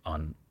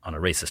on a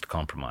racist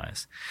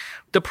compromise.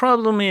 The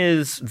problem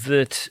is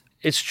that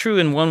it's true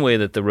in one way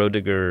that the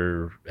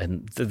Roediger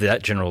and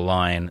that general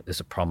line is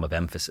a problem of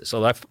emphasis. So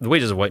the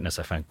Wages of Whiteness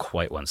I find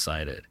quite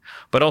one-sided,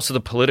 but also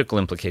the political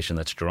implication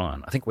that's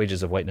drawn. I think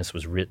Wages of Whiteness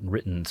was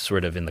written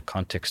sort of in the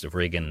context of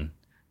Reagan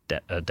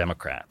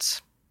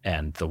Democrats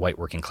and the white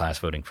working class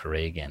voting for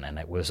Reagan, and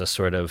it was a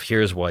sort of,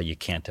 here's why you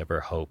can't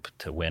ever hope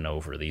to win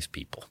over these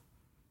people.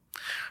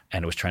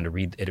 And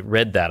it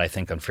read that, I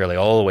think, unfairly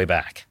all the way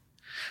back,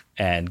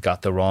 and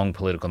got the wrong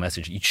political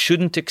message. You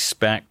shouldn't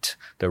expect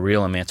the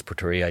real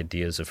emancipatory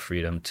ideas of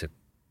freedom to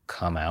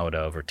come out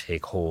of or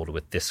take hold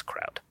with this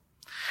crowd.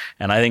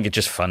 And I think it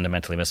just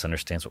fundamentally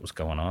misunderstands what was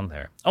going on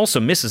there. Also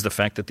misses the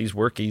fact that these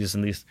workies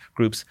and these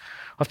groups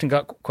often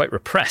got quite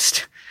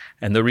repressed.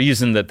 And the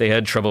reason that they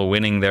had trouble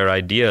winning their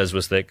ideas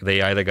was that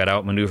they either got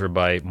outmaneuvered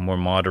by more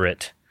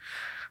moderate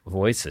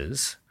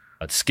voices.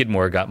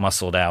 Skidmore got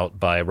muscled out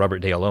by Robert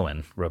Dale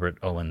Owen, Robert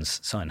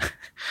Owen's son,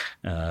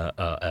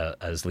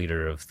 as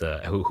leader of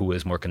who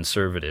was more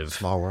conservative.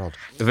 Small world.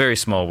 A very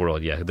small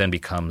world, yeah. Who then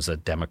becomes a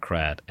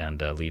Democrat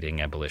and a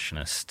leading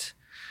abolitionist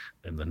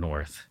in the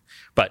North.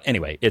 But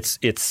anyway, it's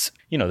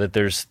that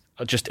there's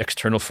just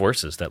external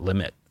forces that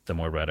limit the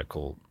more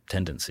radical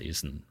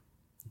tendencies, and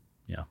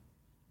yeah.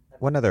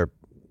 One other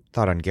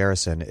thought on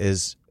Garrison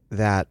is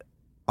that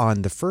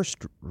on the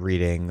first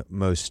reading,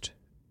 most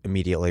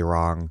immediately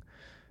wrong,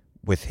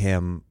 with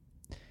him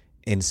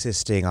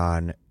insisting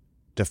on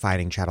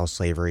defining chattel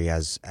slavery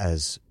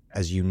as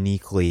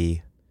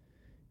uniquely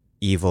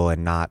evil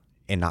and not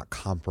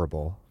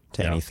comparable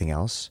to anything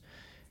else,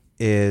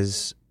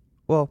 is,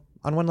 well,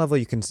 on one level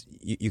you can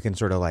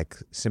sort of like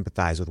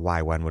sympathize with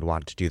why one would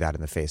want to do that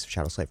in the face of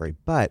chattel slavery.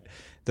 But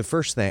the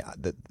first thing,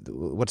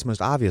 what's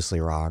most obviously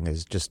wrong,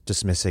 is just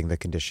dismissing the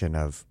condition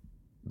of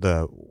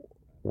the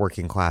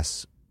working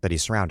class that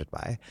he's surrounded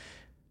by.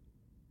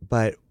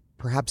 But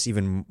perhaps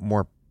even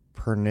more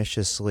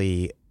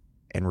perniciously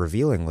and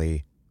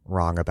revealingly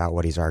wrong about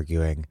what he's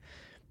arguing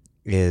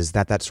is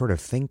that sort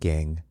of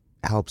thinking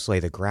helps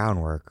lay the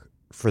groundwork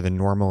for the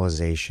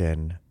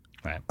normalization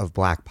of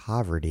Black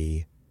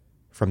poverty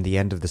from the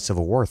end of the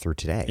Civil War through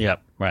today.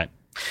 Yep, right.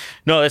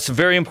 No, that's a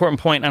very important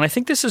point. And I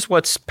think this is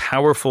what's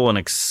powerful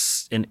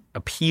and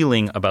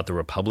appealing about the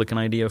Republican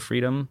idea of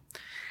freedom,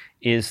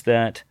 is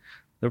that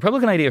the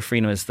Republican idea of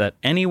freedom is that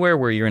anywhere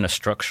where you're in a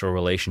structural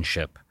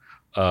relationship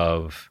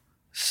of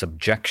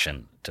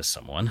subjection to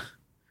someone,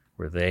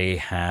 where they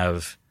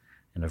have,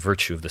 in a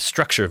virtue of the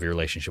structure of your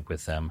relationship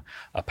with them,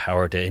 a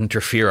power to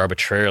interfere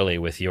arbitrarily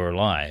with your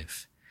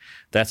life,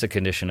 that's a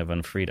condition of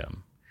unfreedom.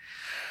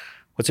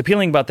 What's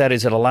appealing about that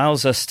is it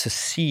allows us to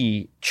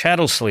see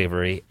chattel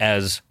slavery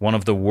as one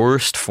of the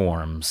worst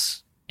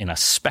forms in a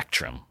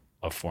spectrum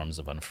of forms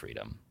of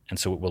unfreedom. And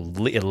so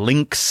it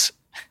links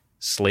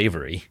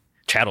slavery,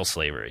 chattel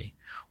slavery,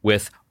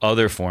 with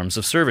other forms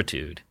of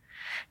servitude,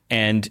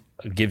 and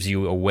gives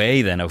you a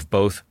way then of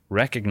both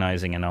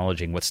recognizing and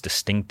acknowledging what's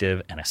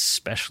distinctive and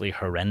especially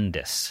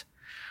horrendous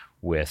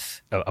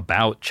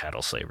about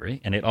chattel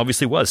slavery. And it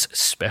obviously was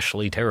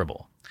especially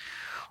terrible,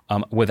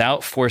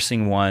 without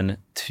forcing one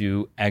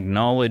to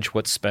acknowledge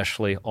what's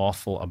specially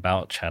awful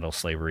about chattel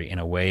slavery in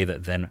a way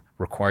that then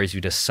requires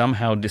you to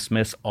somehow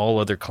dismiss all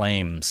other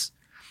claims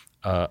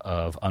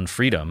of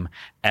unfreedom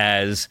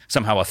as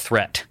somehow a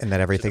threat. And that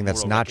everything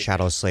that's not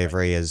chattel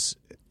slavery is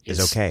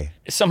okay.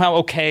 It's somehow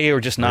okay,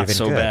 or just not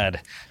so good.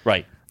 bad.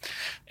 Right.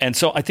 And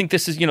so I think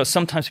this is,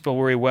 sometimes people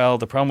worry, well,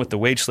 the problem with the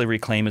wage slavery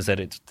claim is that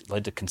it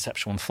led to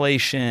conceptual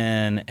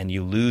inflation and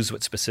you lose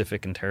what's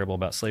specific and terrible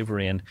about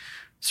slavery. And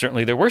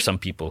certainly there were some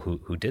people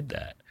who did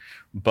that.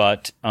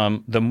 But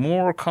the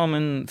more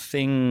common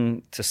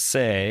thing to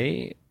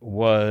say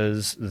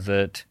was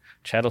that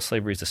chattel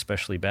slavery is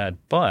especially bad.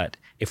 But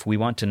if we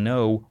want to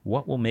know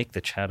what will make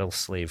the chattel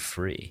slave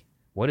free,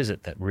 what is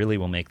it that really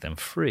will make them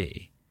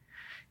free,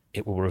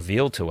 it will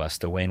reveal to us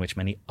the way in which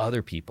many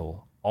other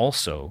people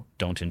also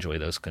don't enjoy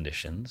those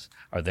conditions,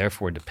 are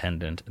therefore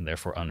dependent and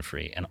therefore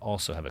unfree, and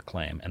also have a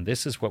claim. And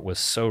this is what was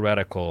so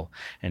radical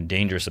and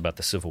dangerous about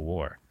the Civil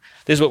War.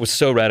 This is what was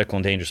so radical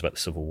and dangerous about the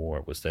Civil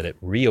War, was that it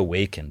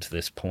reawakened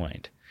this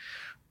point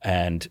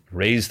and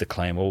raised the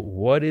claim, well,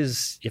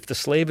 if the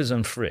slave is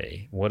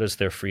unfree, what does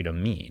their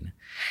freedom mean?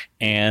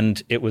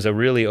 And it was a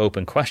really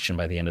open question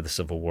by the end of the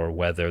Civil War,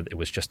 whether it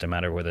was just a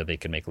matter of whether they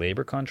could make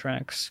labor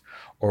contracts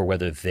or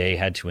whether they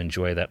had to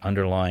enjoy that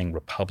underlying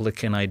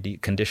Republican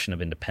condition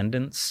of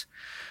independence.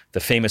 The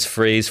famous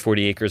phrase,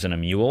 40 acres and a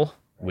mule,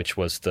 which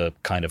was the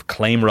kind of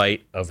claim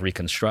right of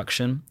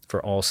Reconstruction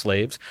for all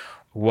slaves,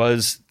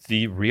 was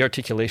the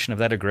rearticulation of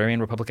that agrarian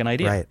Republican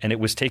idea. Right. And it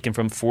was taken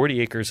from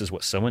 40 acres is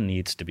what someone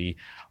needs to be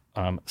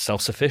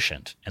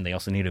self-sufficient, and they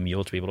also need a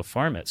mule to be able to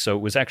farm it. So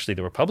it was actually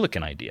the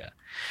Republican idea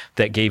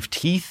that gave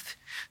teeth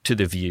to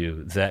the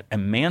view that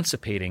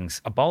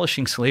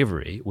abolishing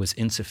slavery was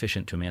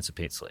insufficient to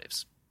emancipate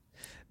slaves.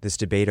 This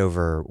debate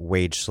over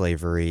wage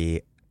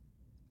slavery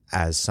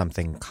as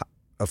something,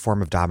 a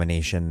form of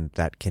domination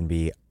that can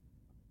be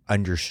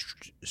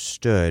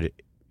understood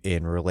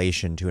in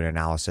relation to an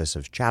analysis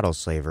of chattel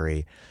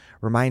slavery,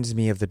 reminds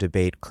me of the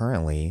debate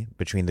currently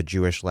between the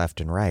Jewish left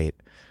and right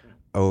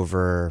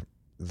over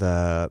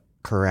the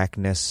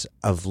correctness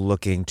of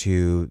looking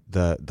to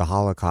the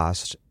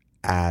Holocaust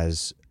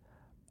as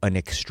an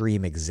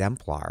extreme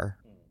exemplar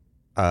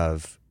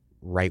of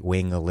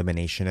right-wing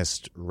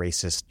eliminationist,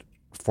 racist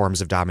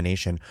forms of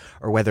domination,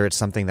 or whether it's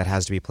something that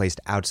has to be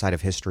placed outside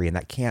of history and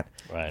that can't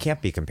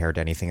be compared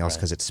to anything else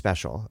because it's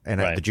special. And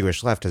the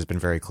Jewish left has been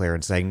very clear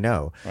in saying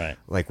no.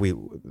 Like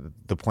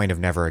the point of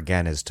Never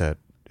Again is to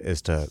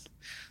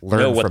learn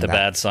know what from the that.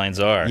 bad signs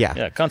are.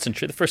 Yeah.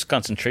 The first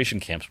concentration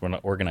camps were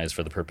not organized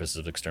for the purposes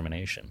of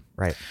extermination.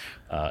 Right.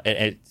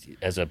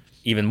 As a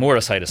even more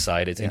aside,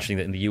 it's interesting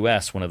that in the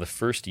U.S., one of the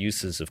first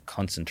uses of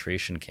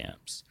concentration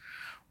camps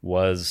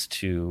was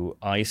to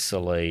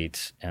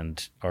isolate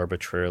and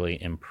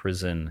arbitrarily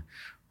imprison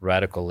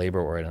radical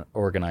labor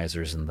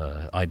organizers in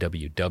the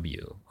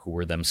IWW, who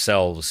were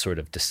themselves sort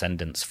of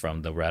descendants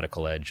from the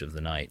radical edge of the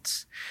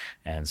Knights.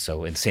 And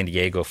so in San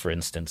Diego, for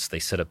instance, they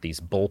set up these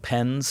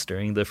bullpens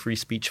during the free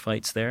speech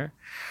fights there,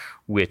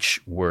 which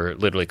were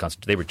literally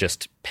they were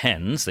just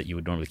pens that you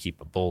would normally keep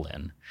a bull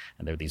in.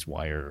 And there were these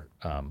wire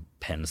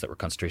pens that were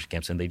concentration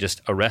camps. And they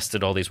just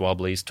arrested all these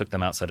wobblies, took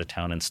them outside of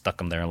town and stuck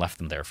them there and left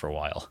them there for a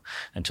while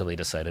until they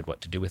decided what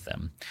to do with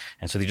them.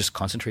 And so they just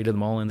concentrated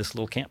them all in this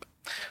little camp.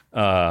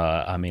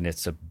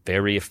 It's a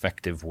very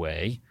effective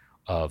way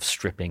of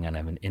stripping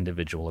an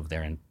individual of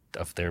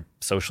their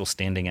social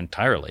standing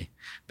entirely,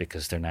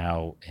 because they're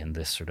now in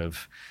this sort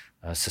of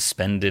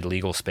suspended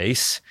legal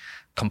space,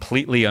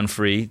 completely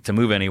unfree to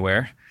move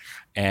anywhere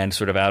and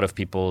sort of out of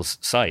people's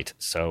sight.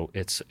 So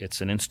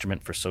it's an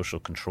instrument for social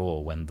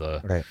control when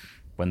the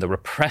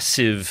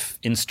repressive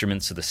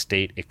instruments of the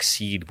state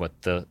exceed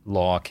what the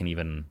law can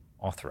even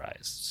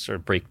authorize, sort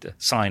of break the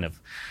sign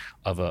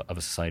of a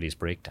society's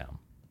breakdown.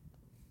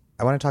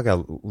 I want to talk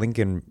about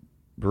Lincoln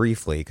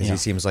briefly because he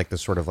seems like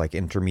this sort of like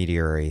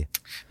intermediary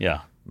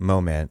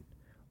moment,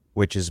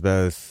 which is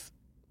both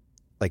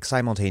like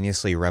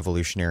simultaneously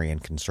revolutionary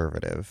and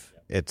conservative.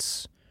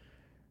 It's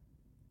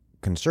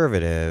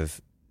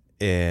conservative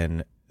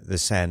in the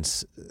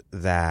sense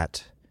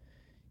that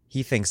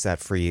he thinks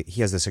that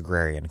he has this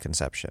agrarian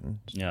conception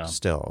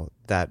still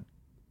that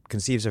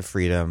conceives of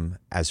freedom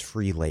as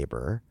free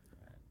labor,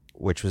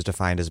 which was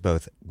defined as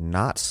both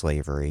not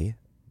slavery,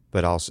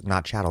 but also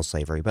not chattel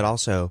slavery, but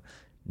also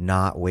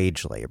not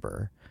wage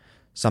labor,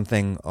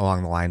 something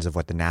along the lines of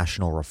what the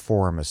National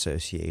Reform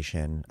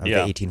Association of the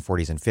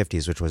 1840s and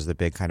 50s, which was the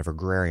big kind of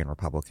agrarian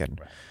Republican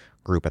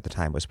group at the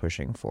time, was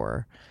pushing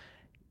for.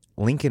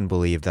 Lincoln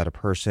believed that a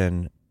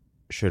person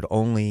should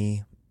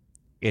only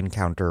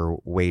encounter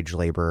wage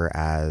labor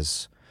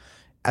as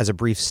a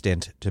brief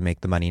stint to make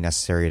the money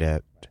necessary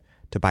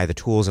to buy the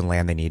tools and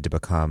land they need to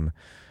become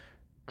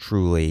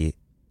truly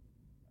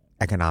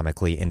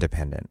economically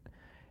independent.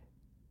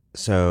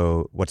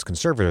 So what's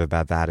conservative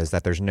about that is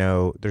that there's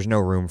no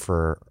room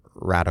for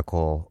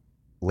radical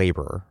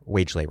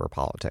wage labor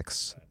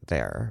politics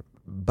there.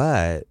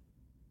 But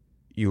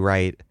you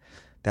write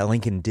that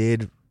Lincoln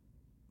did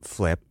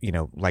flip,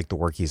 like the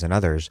Workies and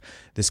others,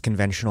 this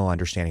conventional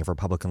understanding of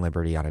Republican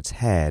liberty on its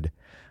head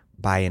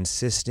by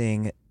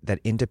insisting that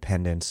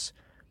independence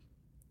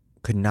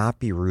could not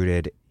be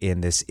rooted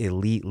in this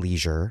elite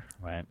leisure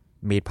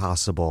made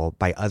possible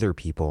by other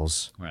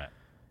people's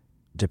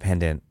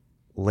dependent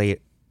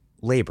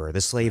labor.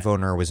 The slave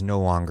owner was no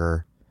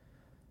longer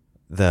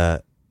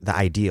the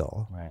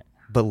ideal,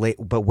 but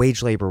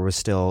wage labor was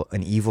still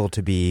an evil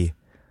to be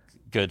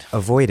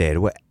avoided.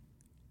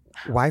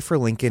 Why for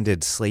Lincoln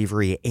did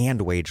slavery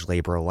and wage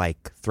labor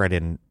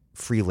threaten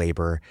free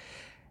labor?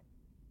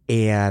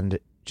 And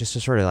just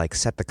to sort of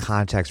set the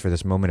context for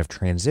this moment of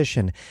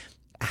transition,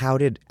 how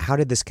did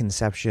this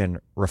conception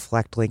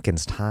reflect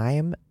Lincoln's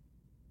time,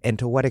 and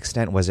to what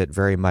extent was it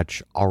very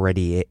much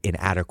already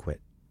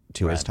inadequate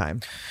to his time?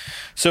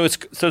 So it's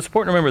important to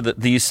remember that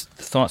these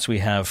thoughts we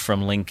have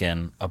from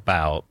Lincoln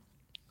about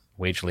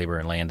wage labor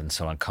and land and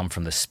so on come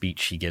from the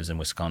speech he gives in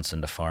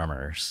Wisconsin to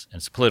farmers. And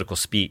it's a political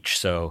speech,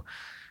 so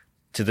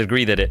to the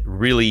degree that it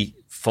really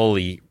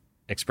fully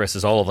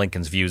expresses all of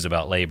Lincoln's views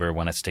about labor,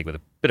 one has to take with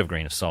a bit of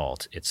grain of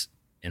salt. It's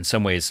in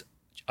some ways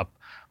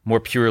more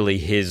purely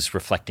his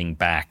reflecting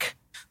back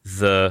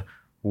the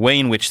way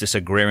in which this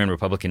agrarian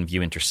Republican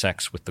view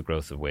intersects with the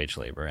growth of wage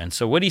labor. And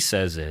so what he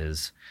says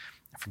is,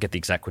 I forget the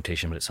exact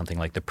quotation, but it's something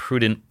like, the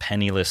prudent,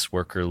 penniless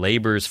worker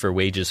labors for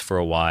wages for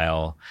a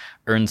while,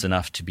 earns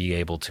enough to be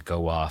able to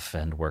go off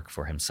and work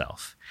for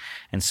himself.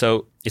 And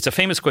so it's a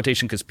famous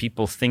quotation because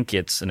people think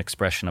it's an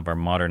expression of our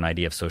modern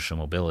idea of social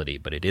mobility,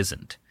 but it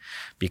isn't.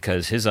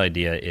 Because his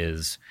idea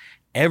is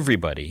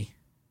everybody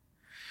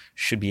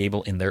should be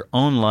able in their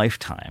own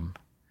lifetime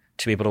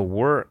to be able to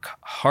work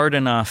hard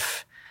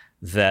enough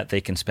that they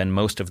can spend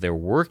most of their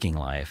working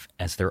life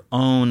as their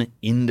own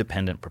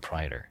independent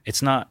proprietor.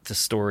 It's not the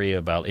story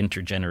about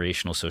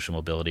intergenerational social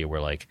mobility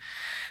where like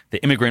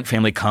the immigrant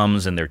family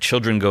comes and their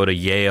children go to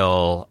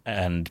Yale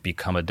and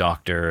become a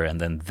doctor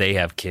and then they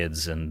have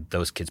kids and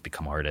those kids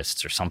become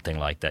artists or something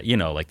like that,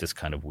 like this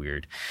kind of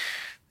weird.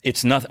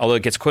 It's not, although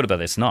it gets quoted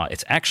about it, it's not.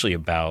 It's actually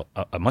about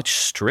a much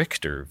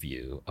stricter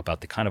view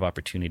about the kind of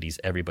opportunities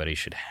everybody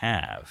should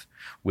have,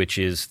 which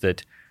is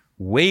that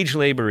wage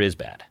labor is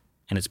bad.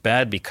 And it's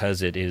bad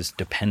because it is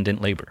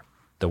dependent labor.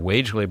 The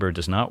wage laborer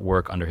does not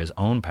work under his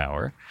own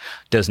power,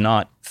 does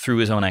not, through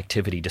his own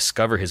activity,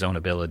 discover his own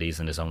abilities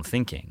and his own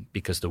thinking,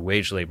 because the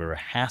wage laborer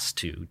has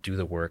to do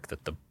the work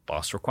that the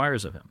boss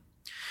requires of him.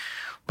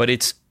 But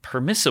it's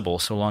permissible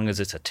so long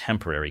as it's a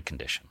temporary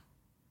condition.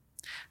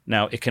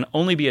 Now, it can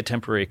only be a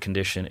temporary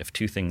condition if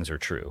two things are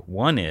true.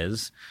 One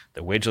is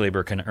the wage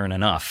laborer can earn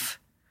enough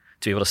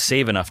to be able to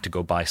save enough to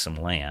go buy some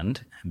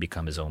land and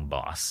become his own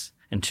boss.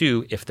 And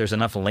two, if there's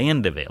enough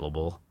land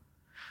available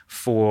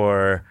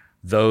for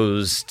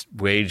those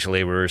wage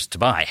laborers to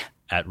buy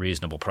at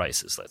reasonable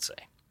prices, let's say.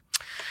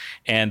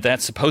 And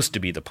that's supposed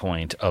to be the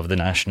point of the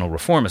National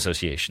Reform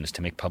Association, is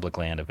to make public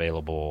land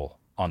available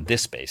on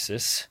this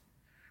basis,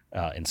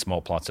 in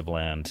small plots of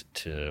land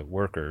to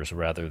workers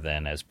rather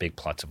than as big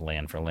plots of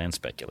land for land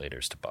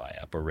speculators to buy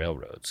up or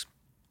railroads.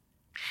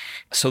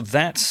 So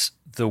that's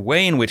the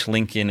way in which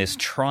Lincoln is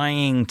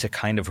trying to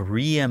kind of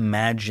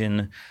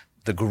reimagine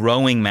the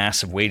growing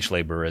mass of wage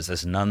laborers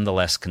as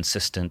nonetheless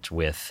consistent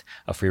with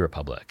a free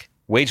republic.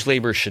 Wage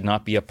labor should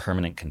not be a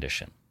permanent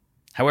condition.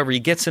 However, he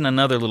gets in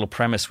another little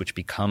premise which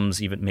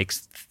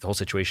makes the whole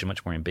situation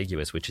much more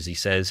ambiguous, which is he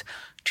says,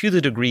 to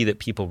the degree that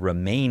people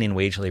remain in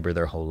wage labor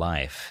their whole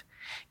life,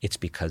 it's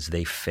because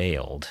they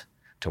failed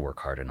to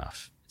work hard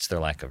enough. It's their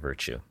lack of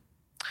virtue.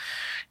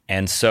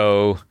 And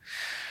so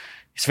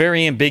it's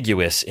very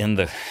ambiguous in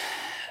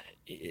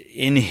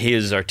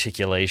his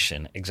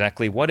articulation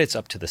exactly what it's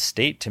up to the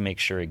state to make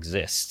sure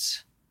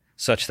exists,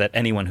 such that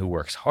anyone who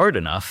works hard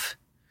enough,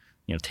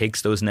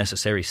 takes those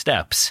necessary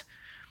steps,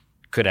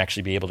 could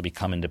actually be able to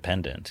become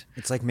independent.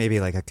 It's like maybe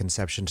like a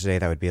conception today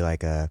that would be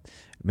like a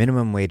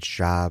minimum wage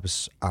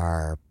jobs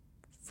are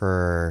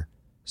for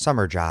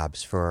summer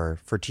jobs for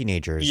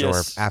teenagers,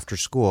 yes, or after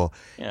school.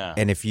 Yeah.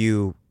 And if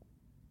you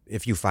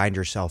find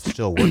yourself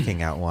still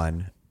working at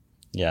one,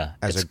 yeah,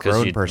 as a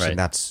grown person, right,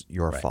 that's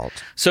your right, fault.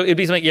 So it'd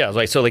be like, yeah,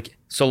 right.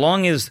 So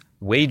long as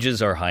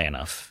wages are high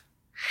enough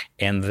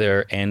and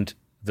the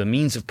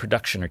means of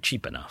production are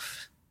cheap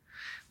enough,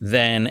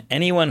 then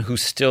anyone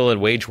who's still at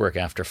wage work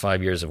after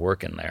 5 years of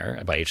work in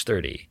there by age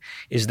 30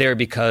 is there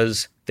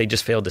because they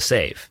just failed to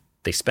save.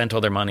 They spent all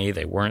their money.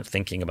 They weren't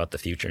thinking about the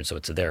future. And so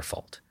it's their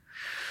fault.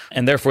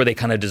 And therefore they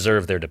kind of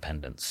deserve their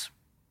dependence.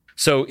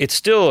 So it's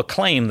still a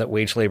claim that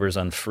wage labor is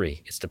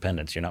unfree. It's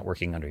dependence. You're not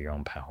working under your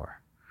own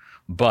power.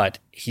 But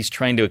he's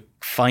trying to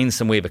find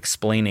some way of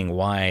explaining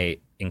why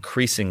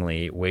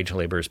increasingly wage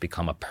labor has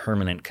become a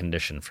permanent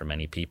condition for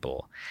many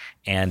people.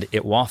 And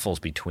it waffles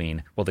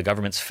between, well, the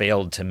government's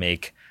failed to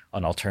make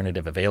an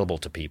alternative available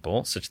to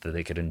people such that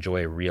they could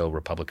enjoy real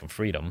Republican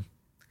freedom,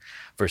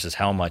 versus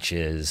how much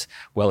is,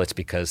 well, it's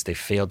because they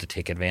failed to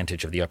take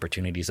advantage of the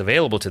opportunities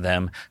available to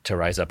them to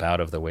rise up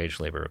out of the wage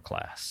labor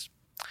class.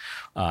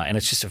 And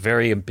it's just a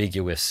very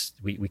ambiguous,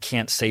 we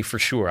can't say for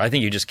sure. I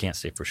think you just can't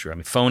say for sure. I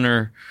mean,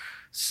 Foner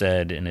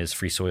said in his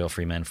Free Soil,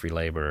 Free Men, Free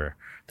Labor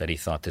that he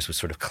thought this was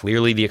sort of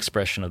clearly the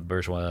expression of the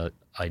bourgeois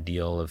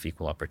ideal of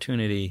equal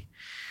opportunity.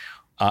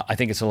 I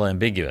think it's a little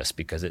ambiguous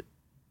because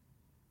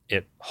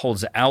it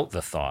holds out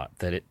the thought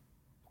that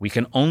we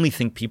can only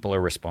think people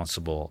are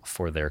responsible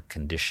for their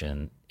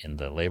condition in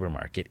the labor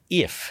market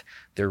if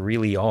there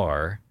really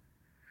are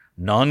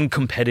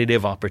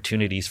non-competitive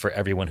opportunities for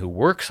everyone who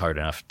works hard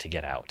enough to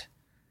get out.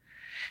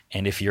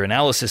 And if your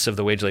analysis of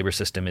the wage labor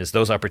system is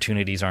those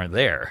opportunities aren't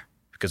there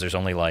because there's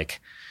only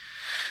like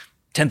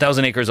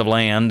 10,000 acres of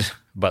land,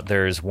 but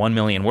there's 1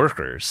 million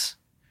workers,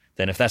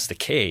 then if that's the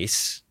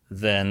case,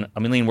 then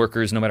 1 million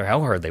workers, no matter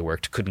how hard they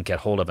worked, couldn't get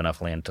hold of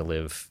enough land to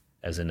live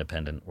as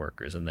independent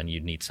workers, and then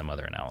you'd need some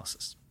other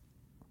analysis.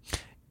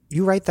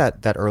 You write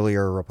that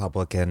earlier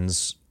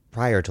Republicans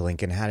prior to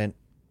Lincoln hadn't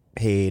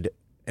paid,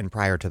 and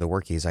prior to the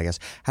Workies, I guess,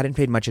 hadn't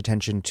paid much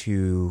attention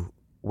to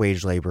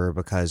wage labor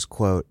because,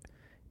 quote,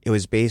 it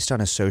was based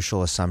on a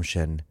social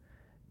assumption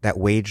that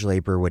wage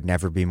labor would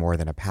never be more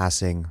than a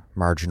passing,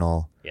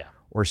 marginal,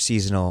 or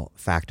seasonal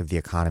fact of the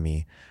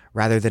economy,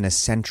 rather than a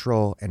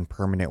central and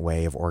permanent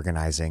way of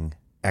organizing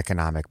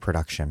economic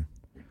production.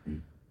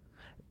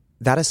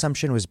 That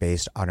assumption was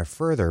based on a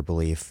further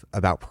belief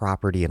about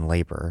property and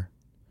labor.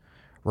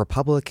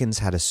 Republicans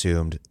had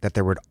assumed that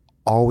there would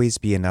always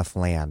be enough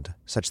land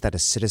such that a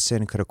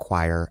citizen could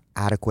acquire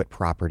adequate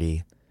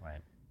property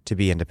to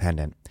be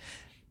independent.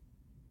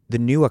 The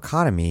new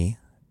economy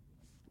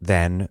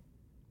then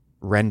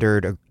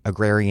rendered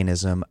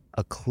agrarianism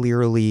a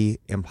clearly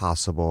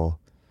impossible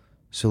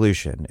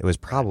solution. It was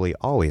probably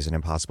always an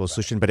impossible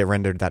solution, but it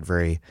rendered that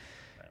very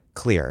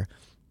clear.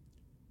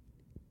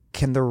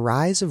 Can the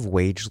rise of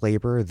wage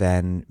labor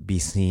then be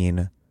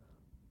seen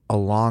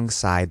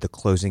alongside the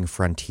closing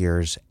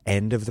frontiers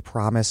end of the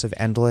promise of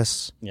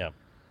endless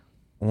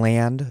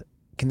land.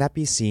 Can that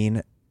be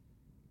seen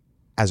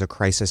as a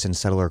crisis in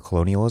settler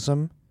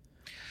colonialism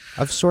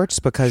of sorts?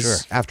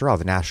 Because after all,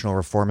 the National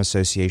Reform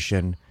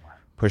Association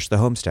pushed the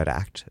Homestead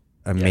Act,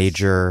 a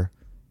major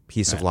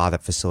piece of law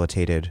that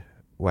facilitated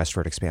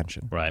westward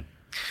expansion. Right.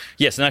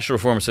 Yes, the National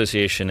Reform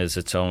Association is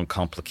its own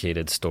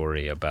complicated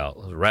story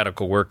about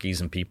radical workies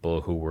and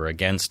people who were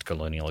against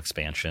colonial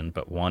expansion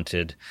but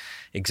wanted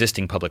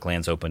existing public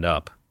lands opened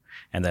up,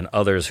 and then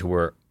others who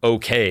were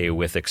okay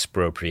with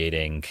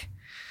expropriating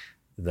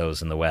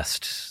those in the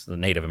West, the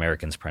Native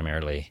Americans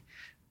primarily,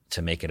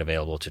 to make it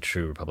available to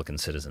true Republican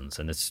citizens.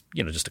 And it's,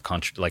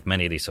 just like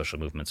many of these social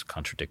movements, a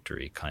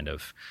contradictory kind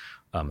of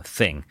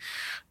thing.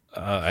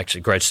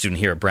 Actually, a grad student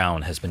here at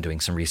Brown has been doing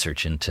some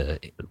research into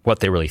what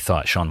they really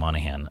thought, Sean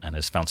Monahan, and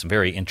has found some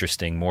very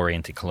interesting, more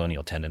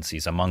anti-colonial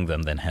tendencies among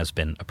them than has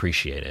been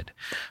appreciated.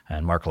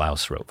 And Mark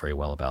Laus wrote very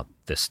well about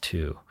this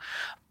too.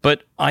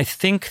 But I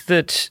think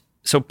that,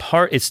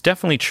 it's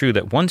definitely true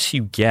that once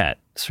you get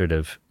sort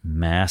of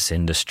mass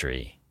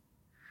industry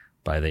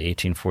by the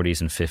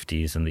 1840s and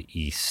 50s in the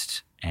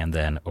East, and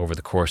then over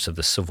the course of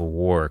the Civil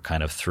War,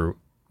 kind of through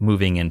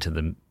moving into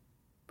the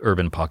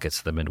urban pockets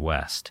of the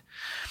Midwest,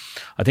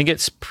 I think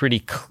it's pretty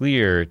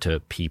clear to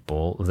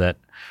people that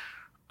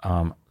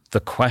the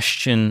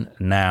question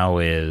now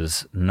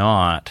is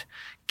not,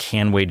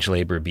 can wage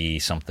labor be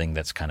something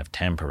that's kind of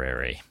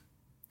temporary,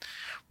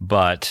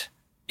 but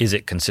is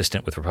it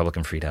consistent with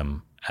Republican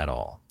freedom at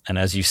all? And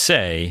as you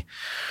say,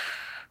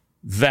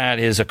 that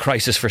is a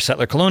crisis for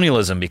settler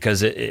colonialism, because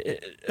the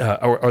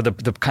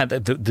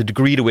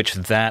degree to which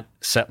that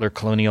settler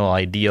colonial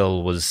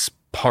ideal was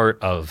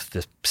part of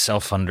the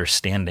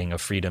self-understanding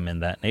of freedom in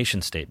that nation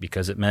state,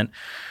 because it meant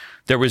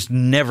there was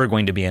never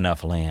going to be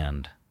enough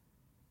land.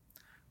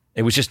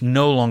 It was just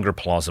no longer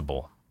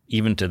plausible,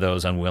 even to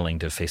those unwilling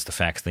to face the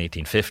facts in the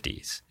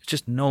 1850s. It's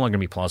just no longer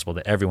going to be plausible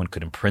that everyone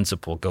could, in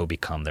principle, go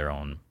become their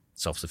own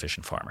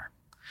self-sufficient farmer.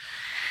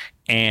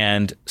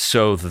 And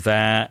so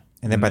that...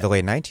 And then by the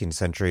late 19th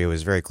century, it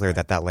was very clear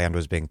that that land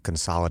was being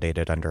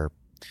consolidated under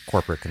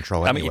corporate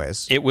control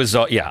anyways. It was,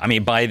 by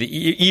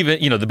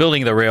the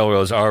building of the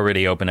railroads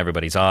already opened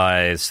everybody's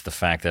eyes. The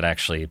fact that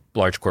actually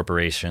large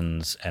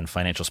corporations and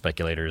financial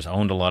speculators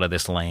owned a lot of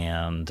this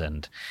land,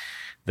 and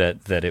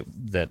that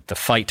the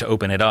fight to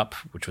open it up,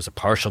 which was a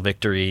partial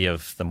victory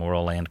of the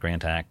Morrill Land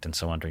Grant Act and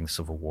so on during the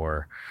Civil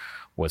War,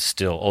 was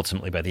still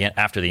ultimately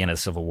after the end of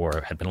the Civil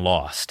War had been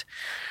lost.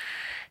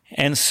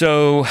 And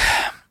so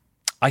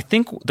I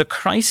think the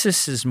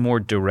crisis is more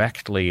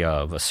directly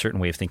of a certain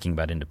way of thinking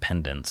about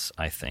independence,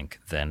 I think,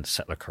 than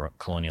settler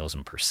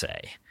colonialism per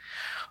se,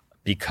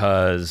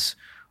 because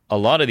a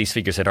lot of these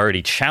figures had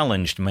already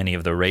challenged many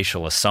of the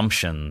racial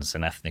assumptions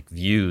and ethnic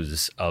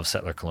views of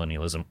settler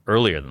colonialism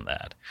earlier than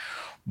that.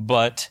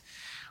 But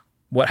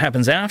what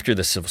happens after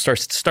the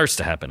starts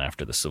to happen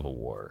after the Civil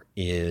War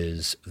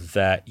is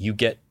that you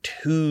get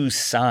two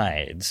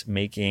sides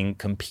making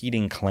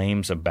competing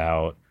claims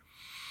about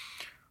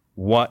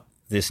what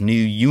this new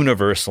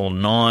universal,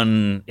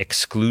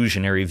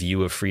 non-exclusionary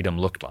view of freedom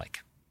looked like.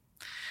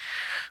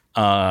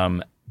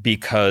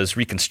 Because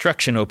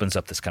Reconstruction opens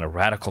up this kind of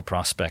radical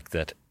prospect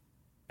that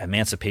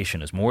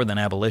emancipation is more than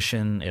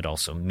abolition. It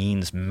also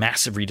means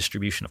massive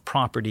redistribution of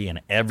property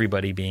and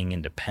everybody being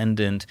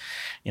independent.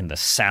 In the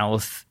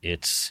South,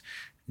 it's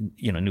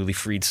newly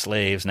freed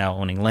slaves now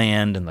owning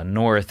land. In the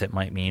North, it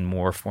might mean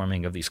more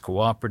forming of these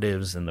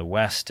cooperatives. In the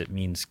West, it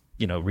means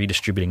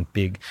redistributing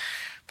big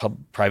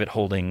private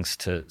holdings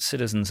to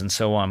citizens and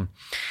so on.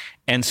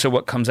 And so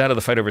what comes out of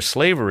the fight over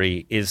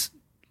slavery is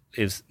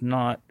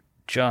not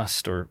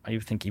just, or I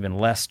think even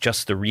less,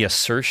 just the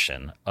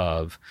reassertion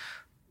of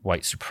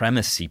white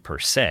supremacy per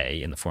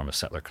se in the form of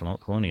settler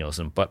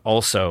colonialism, but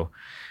also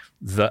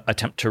the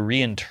attempt to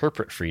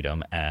reinterpret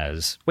freedom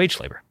as wage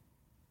labor.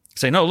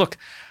 Say, no, look,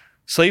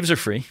 slaves are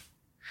free,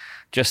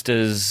 just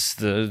as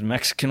the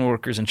Mexican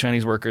workers and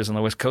Chinese workers on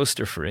the West Coast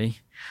are free,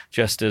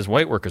 just as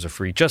white workers are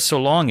free, just so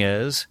long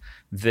as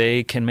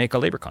they can make a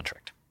labor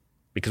contract.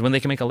 Because when they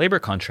can make a labor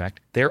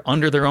contract, they're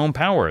under their own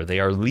power. They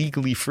are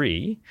legally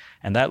free,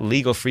 and that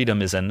legal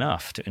freedom is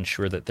enough to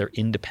ensure that they're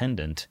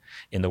independent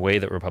in the way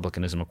that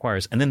republicanism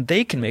requires. And then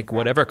they can make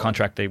whatever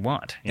contract they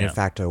want. In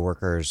fact, a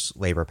worker's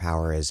labor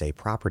power is a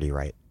property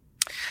right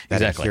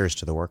that adheres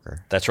to the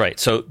worker. That's right.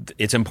 So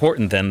it's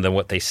important then that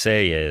what they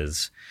say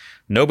is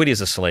nobody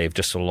is a slave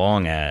just so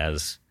long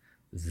as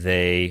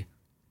they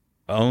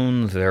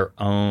own their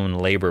own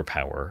labor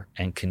power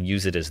and can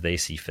use it as they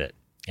see fit.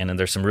 And then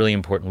there's some really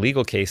important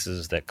legal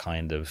cases that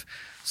kind of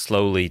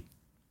slowly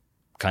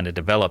kind of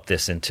develop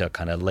this into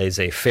kind of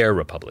laissez-faire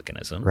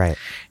republicanism. Right.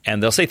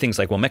 And they'll say things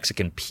like, well,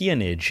 Mexican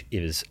peonage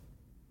is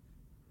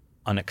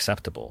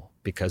unacceptable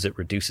because it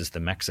reduces the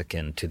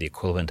Mexican to the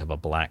equivalent of a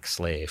black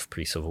slave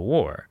pre-Civil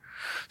War.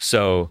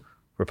 So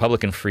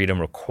Republican freedom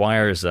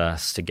requires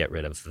us to get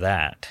rid of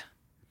that.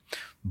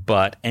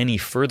 But any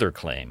further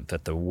claim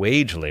that the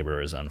wage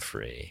laborer is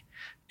unfree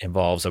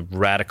involves a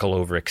radical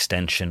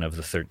overextension of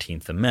the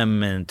 13th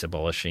Amendment,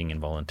 abolishing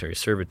involuntary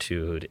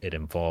servitude. It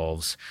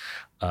involves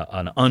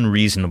an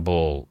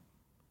unreasonable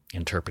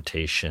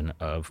interpretation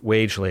of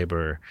wage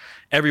labor.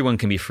 Everyone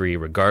can be free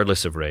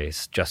regardless of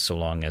race, just so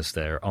long as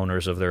they're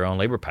owners of their own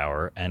labor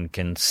power and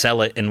can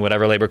sell it in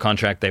whatever labor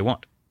contract they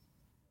want.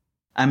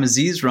 I'm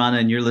Aziz Rana,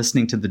 and you're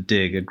listening to The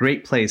Dig, a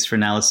great place for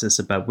analysis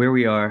about where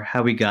we are,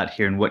 how we got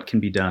here, and what can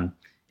be done.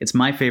 It's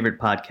my favorite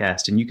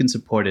podcast, and you can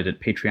support it at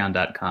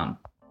patreon.com.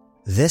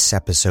 This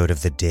episode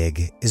of The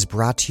Dig is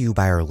brought to you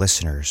by our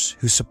listeners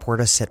who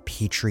support us at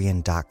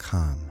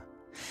patreon.com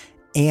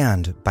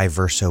and by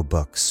Verso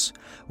Books,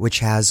 which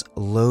has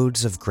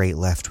loads of great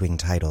left-wing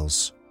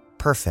titles,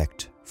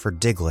 perfect for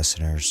Dig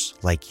listeners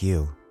like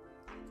you.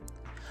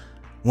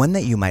 One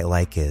that you might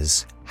like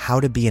is How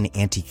to Be an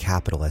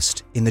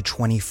Anti-Capitalist in the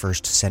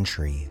 21st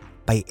Century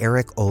by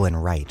Eric Olin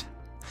Wright,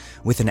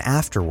 with an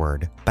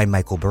afterword by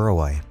Michael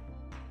Burawoy.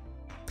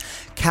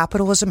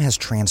 Capitalism has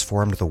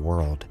transformed the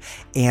world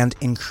and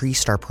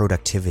increased our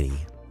productivity,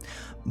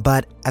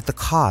 but at the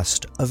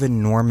cost of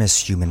enormous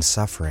human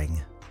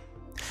suffering.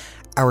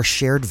 Our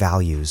shared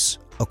values,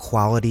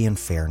 equality and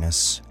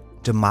fairness,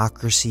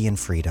 democracy and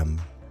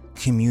freedom,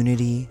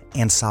 community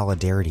and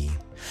solidarity,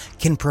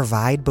 can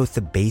provide both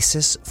the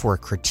basis for a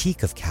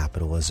critique of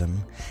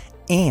capitalism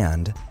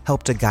and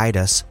help to guide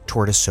us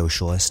toward a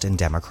socialist and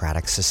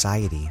democratic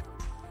society.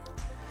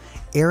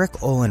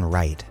 Eric Olin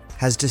Wright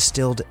has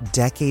distilled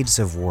decades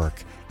of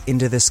work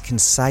into this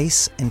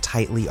concise and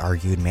tightly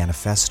argued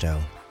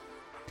manifesto,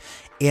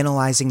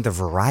 analyzing the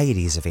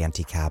varieties of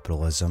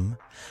anti-capitalism,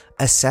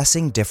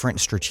 assessing different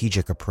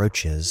strategic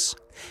approaches,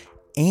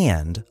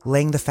 and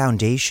laying the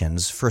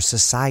foundations for a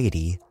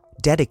society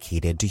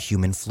dedicated to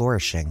human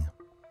flourishing.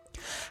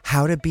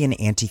 How to Be an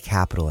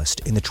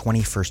Anti-Capitalist in the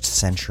 21st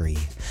Century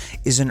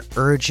is an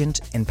urgent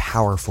and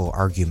powerful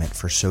argument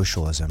for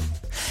socialism,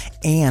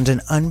 and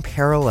an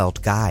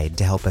unparalleled guide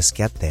to help us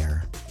get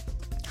there.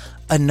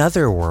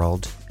 Another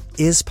world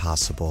is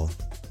possible.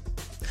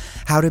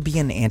 How to Be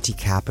an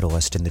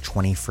Anti-Capitalist in the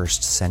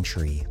 21st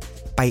Century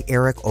by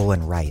Eric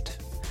Olin Wright,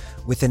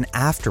 with an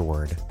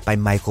afterword by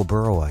Michael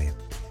Burawoy.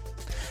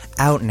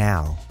 Out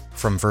now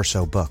from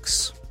Verso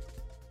Books.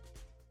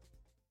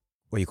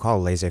 What you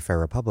call laissez-faire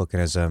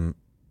republicanism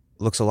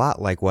looks a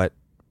lot like what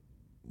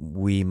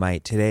we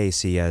might today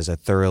see as a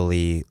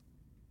thoroughly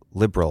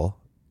liberal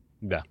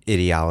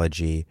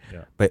ideology.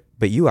 Yeah. But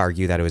you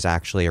argue that it was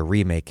actually a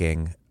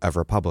remaking of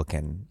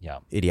Republican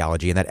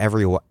ideology, and that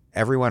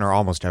everyone or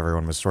almost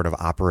everyone was sort of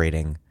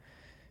operating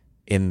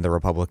in the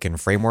Republican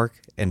framework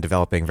and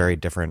developing very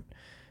different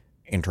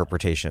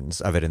interpretations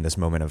of it in this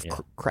moment of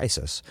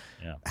crisis.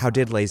 Yeah. How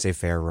did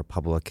laissez-faire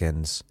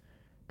Republicans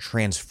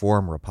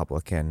transform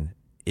Republican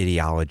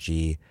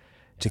ideology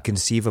to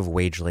conceive of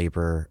wage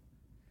labor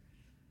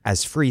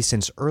as free,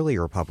 since early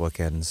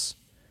Republicans,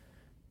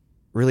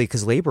 really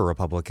because labor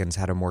Republicans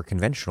had a more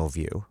conventional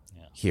view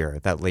here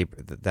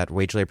that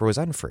wage labor was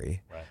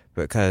unfree, right?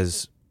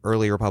 Because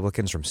early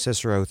Republicans from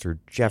Cicero through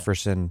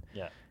Jefferson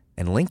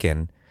and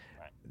Lincoln,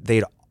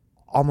 they'd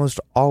almost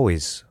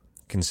always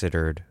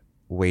considered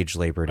wage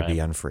labor to be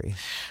unfree.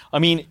 I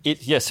mean,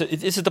 this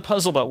is the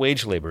puzzle about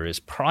wage labor is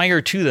prior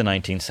to the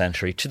 19th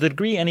century, to the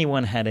degree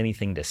anyone had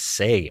anything to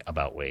say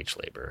about wage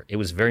labor, it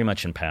was very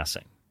much in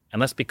passing.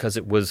 And that's because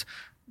it was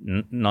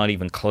not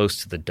even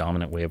close to the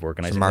dominant way of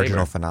organizing labor. It's a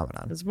marginal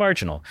phenomenon. It's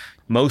marginal.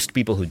 Most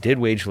people who did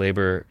wage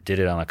labor did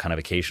it on a kind of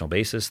occasional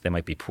basis. They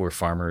might be poor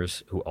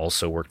farmers who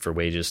also worked for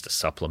wages to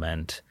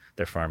supplement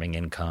their farming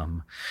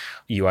income.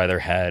 You either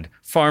had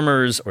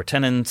farmers or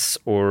tenants,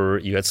 or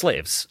you had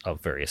slaves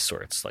of various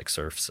sorts, like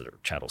serfs or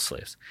chattel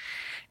slaves.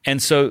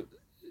 And so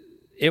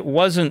it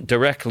wasn't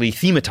directly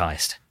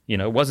thematized.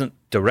 It wasn't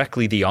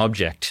directly the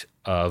object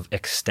of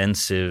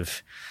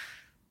extensive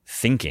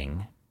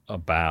thinking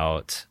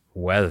about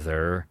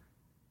whether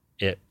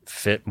it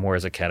fit more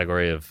as a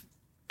category of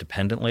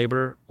dependent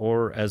labor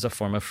or as a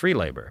form of free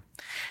labor.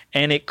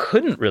 And it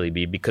couldn't really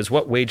be, because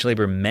what wage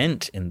labor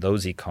meant in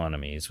those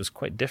economies was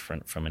quite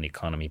different from an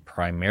economy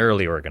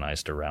primarily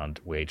organized around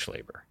wage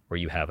labor, where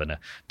you have a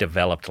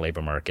developed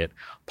labor market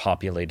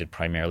populated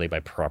primarily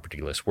by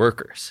propertyless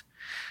workers.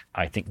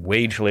 I think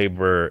wage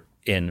labor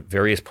in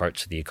various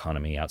parts of the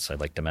economy outside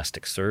like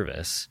domestic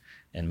service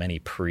and many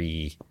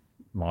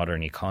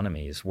pre-modern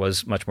economies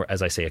was much more,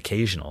 as I say,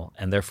 occasional,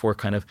 and therefore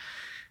kind of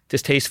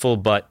distasteful,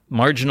 but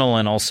marginal,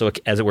 and also,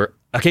 as it were,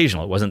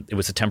 occasional. It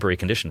was a temporary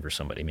condition for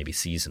somebody, maybe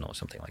seasonal or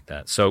something like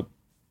that. So,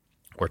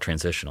 or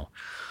transitional.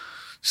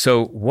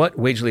 So what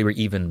wage labor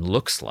even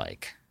looks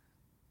like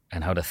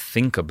and how to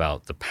think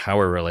about the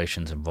power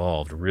relations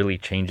involved really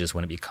changes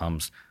when it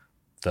becomes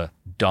the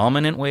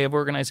dominant way of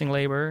organizing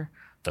labor,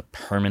 the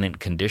permanent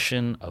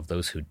condition of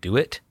those who do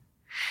it,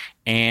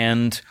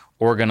 and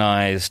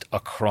organized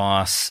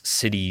across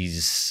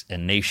cities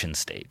and nation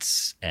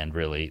states, and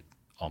really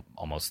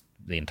almost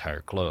the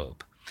entire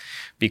globe.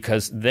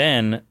 Because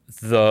then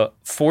the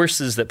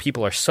forces that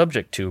people are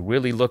subject to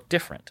really look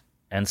different.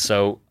 And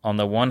so on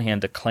the one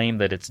hand, to claim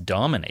that it's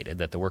dominated,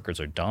 that the workers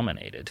are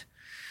dominated,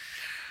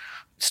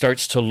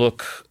 starts to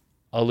look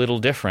a little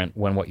different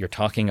when what you're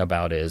talking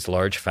about is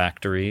large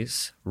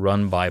factories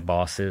run by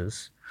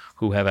bosses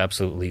who have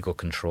absolute legal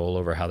control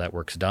over how that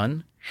work's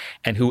done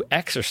and who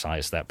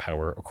exercise that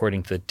power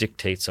according to the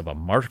dictates of a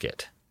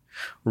market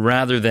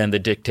rather than the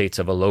dictates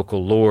of a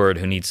local lord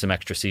who needs some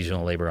extra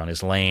seasonal labor on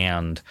his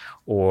land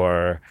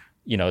or,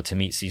 to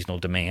meet seasonal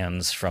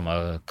demands from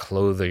a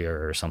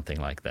clothier or something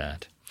like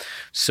that.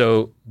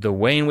 So the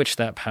way in which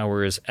that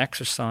power is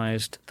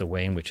exercised, the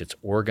way in which it's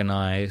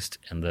organized,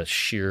 and the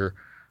sheer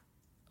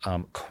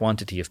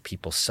quantity of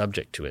people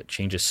subject to it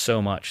changes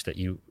so much that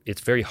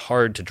it's very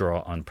hard to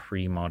draw on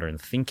pre-modern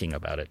thinking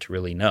about it to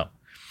really know.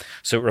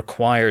 So it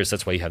requires,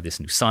 that's why you have this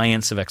new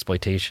science of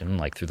exploitation,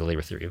 like through the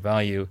labor theory of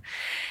value.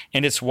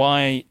 And it's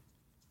why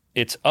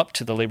it's up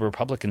to the labor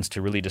Republicans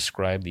to really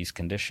describe these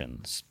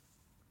conditions.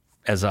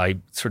 As I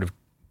sort of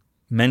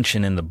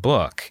mention in the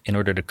book, in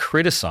order to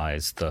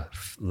criticize the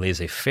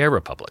laissez-faire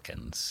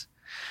Republicans,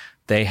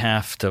 they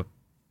have to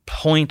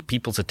point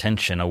people's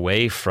attention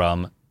away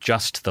from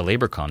just the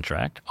labor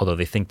contract, although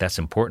they think that's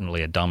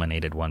importantly a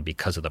dominated one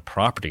because of the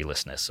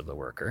propertylessness of the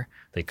worker.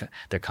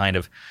 They're kind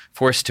of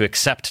forced to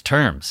accept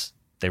terms.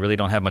 They really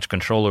don't have much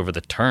control over the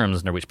terms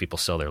under which people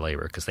sell their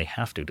labor because they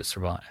have to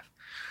survive.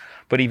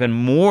 But even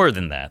more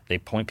than that, they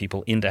point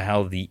people into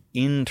how the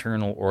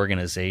internal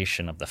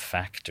organization of the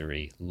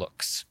factory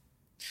looks,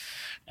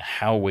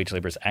 how wage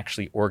labor is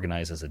actually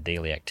organized as a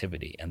daily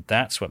activity. And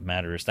that's what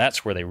matters.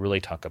 That's where they really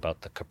talk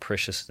about the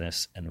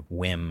capriciousness and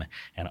whim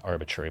and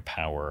arbitrary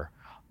power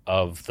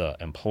of the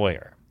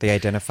employer. They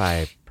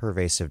identify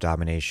pervasive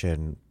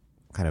domination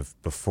kind of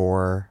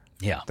before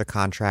the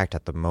contract,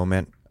 at the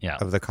moment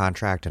of the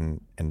contract,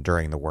 and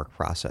during the work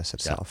process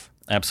itself.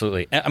 Yeah,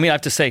 absolutely. I mean, I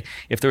have to say,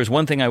 if there was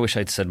one thing I wish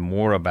I'd said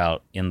more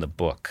about in the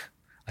book,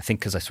 I think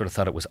because I sort of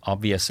thought it was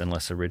obvious and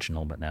less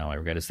original, but now I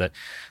regret, is that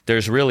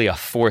there's really a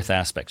fourth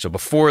aspect. So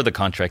before the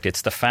contract,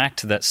 it's the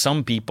fact that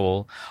some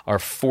people are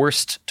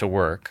forced to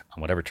work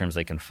on whatever terms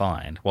they can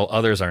find, while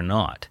others are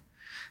not.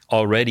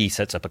 Already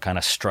sets up a kind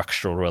of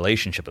structural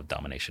relationship of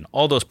domination.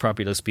 All those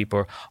propertyless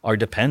people are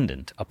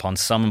dependent upon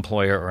some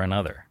employer or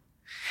another.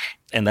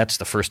 And that's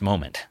the first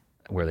moment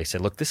where they say,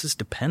 look, this is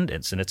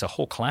dependence, and it's a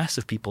whole class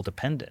of people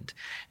dependent.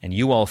 And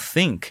you all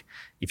think,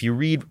 if you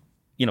read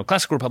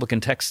classical Republican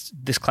texts,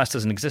 this class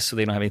doesn't exist, so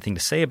they don't have anything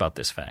to say about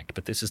this fact.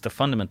 But this is the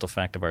fundamental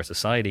fact of our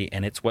society,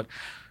 and it's what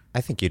I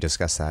think you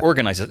discuss that.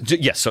 Organizes.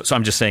 Yes, so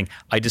I'm just saying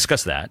I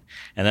discuss that,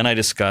 and then I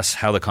discuss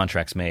how the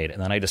contract's made,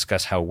 and then I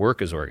discuss how work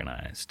is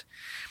organized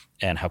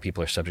and how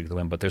people are subject to the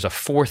whim. But there's a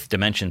fourth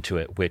dimension to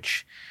it,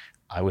 which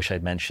I wish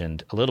I'd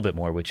mentioned a little bit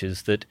more, which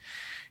is that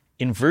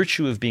in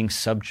virtue of being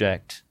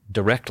subject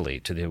directly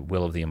to the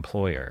will of the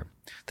employer,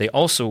 they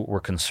also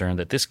were concerned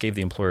that this gave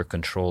the employer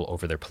control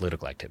over their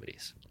political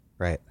activities.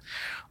 Right.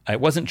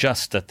 It wasn't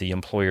just that the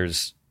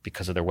employers,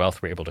 because of their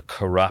wealth, were able to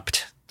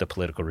corrupt the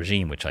political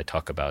regime, which I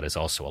talk about as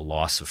also a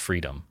loss of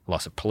freedom,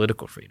 loss of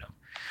political freedom,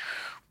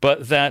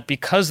 but that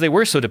because they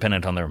were so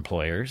dependent on their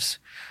employers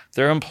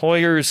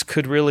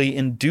could really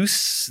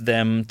induce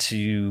them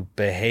to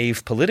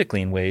behave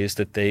politically in ways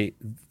that they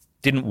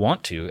didn't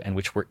want to and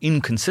which were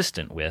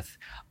inconsistent with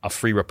a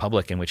free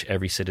republic in which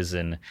every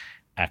citizen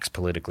acts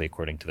politically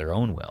according to their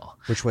own will.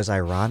 Which was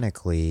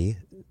ironically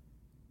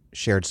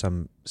shared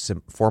some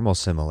formal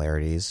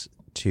similarities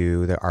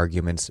to the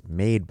arguments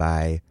made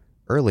by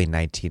early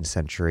 19th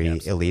century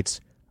elites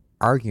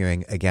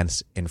arguing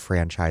against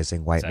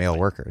enfranchising white male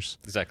workers.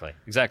 Exactly.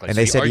 And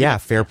they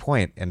said, fair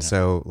point. And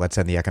so let's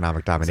end the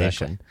economic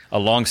domination. Exactly. A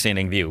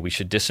long-standing view. We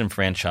should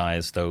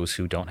disenfranchise those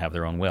who don't have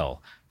their own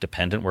will.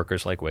 Dependent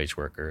workers like wage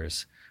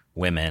workers,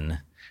 women,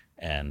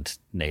 and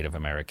Native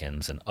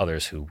Americans, and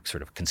others who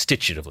sort of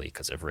constitutively,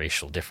 because of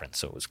racial difference,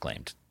 so it was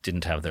claimed,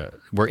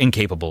 were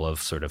incapable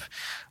of sort of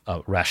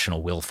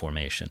rational will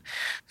formation.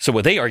 So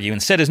what they argue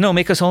instead is, no,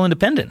 make us all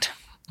independent.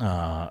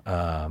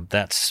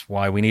 That's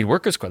why we need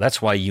workers' co.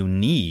 That's why you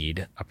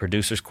need a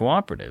producers'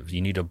 cooperative.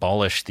 You need to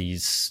abolish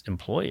these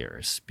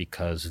employers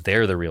because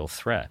they're the real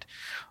threat.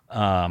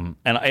 And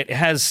it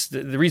has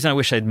the reason I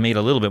wish I'd made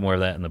a little bit more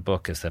of that in the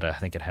book is that I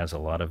think it has a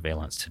lot of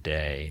valence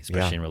today,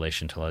 especially in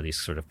relation to a lot of these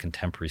sort of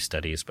contemporary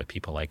studies by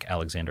people like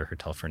Alexander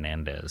Hertel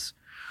Fernandez,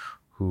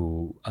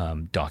 who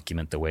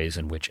document the ways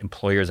in which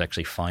employers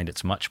actually find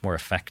it's much more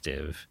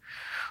effective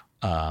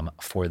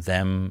for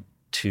them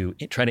to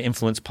try to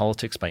influence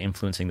politics by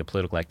influencing the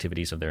political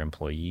activities of their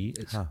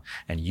employees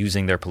and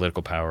using their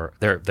political power,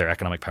 their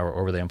economic power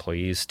over the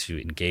employees to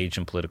engage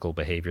in political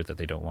behavior that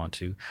they don't want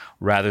to,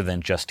 rather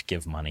than just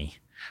give money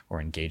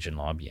or engage in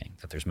lobbying,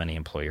 that there's many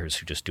employers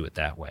who just do it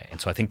that way. And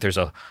so I think there's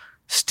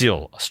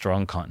still a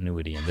strong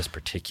continuity in this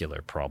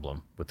particular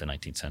problem with the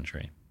 19th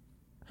century.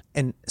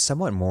 And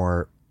somewhat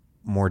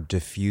more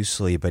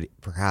diffusely, but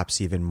perhaps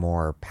even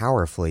more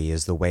powerfully,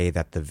 is the way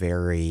that the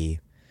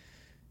very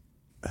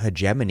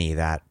hegemony,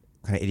 that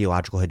kind of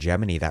ideological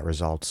hegemony that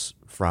results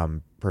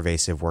from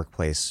pervasive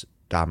workplace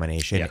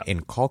domination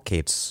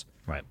inculcates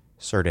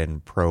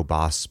certain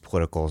pro-boss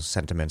political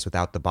sentiments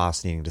without the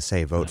boss needing to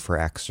say vote for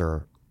X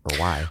or or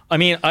why? I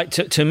mean,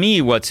 to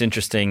me, what's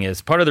interesting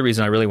is part of the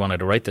reason I really wanted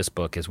to write this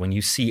book is when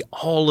you see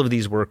all of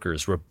these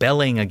workers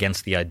rebelling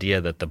against the idea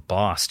that the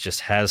boss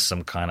just has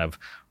some kind of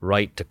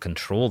right to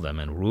control them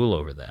and rule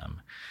over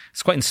them.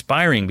 It's quite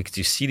inspiring because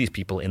you see these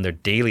people in their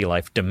daily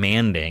life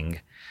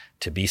demanding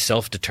to be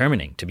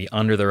self-determining, to be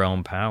under their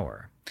own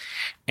power.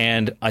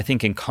 And I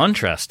think in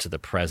contrast to the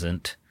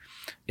present,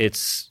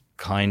 it's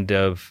kind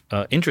of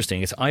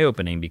interesting. It's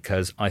eye-opening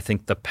because I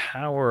think the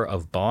power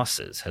of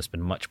bosses has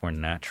been much more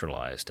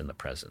naturalized in the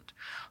present.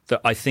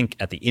 I think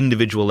at the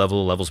individual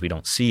levels we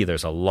don't see,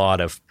 there's a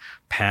lot of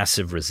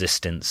passive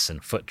resistance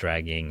and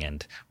foot-dragging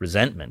and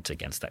resentment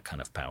against that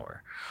kind of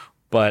power.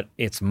 But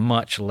it's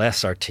much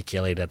less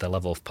articulated at the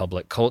level of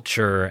public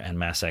culture and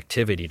mass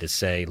activity to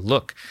say,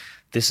 look,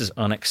 this is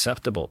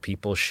unacceptable.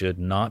 People should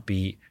not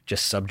be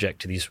just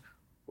subject to these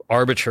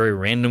arbitrary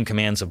random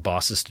commands of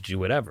bosses to do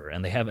whatever.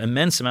 And they have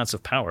immense amounts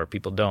of power.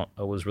 People don't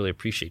always really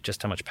appreciate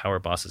just how much power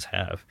bosses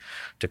have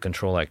to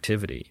control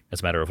activity as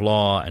a matter of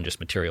law and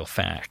just material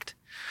fact.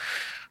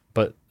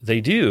 But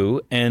they do,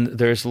 and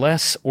there's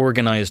less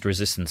organized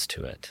resistance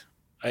to it.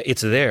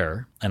 It's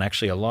there, and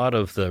actually a lot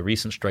of the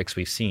recent strikes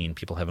we've seen,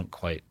 people haven't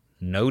quite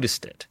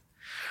noticed it.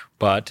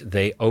 But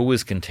they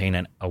always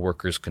contain a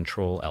workers'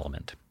 control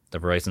element. The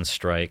Verizon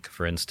strike,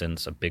 for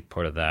instance, a big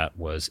part of that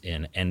was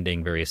in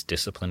ending various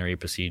disciplinary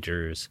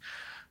procedures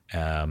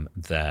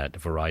that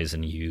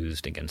Verizon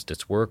used against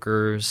its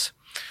workers.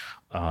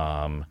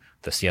 The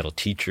Seattle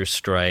teachers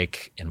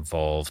strike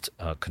involved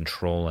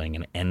controlling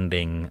and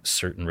ending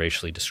certain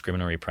racially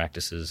discriminatory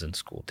practices in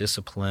school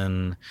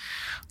discipline.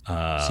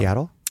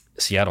 Seattle.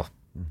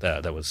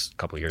 That was a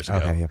couple of years ago.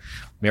 Okay, yeah.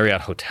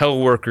 Marriott hotel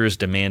workers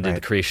demanded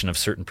the creation of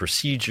certain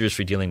procedures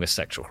for dealing with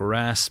sexual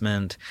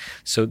harassment.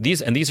 So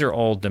these are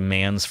all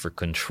demands for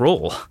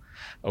control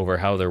over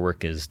how their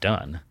work is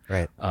done.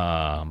 Right.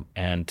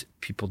 And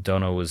people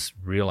don't always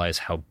realize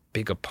how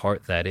big a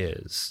part that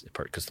is, in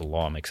part because the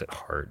law makes it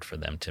hard for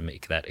them to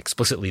make that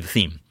explicitly the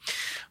theme.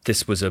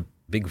 This was a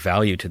big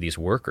value to these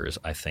workers,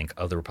 I think,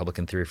 of the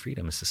Republican theory of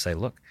freedom, is to say,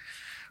 look,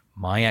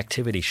 my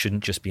activity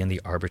shouldn't just be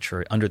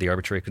under the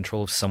arbitrary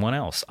control of someone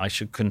else. I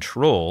should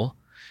control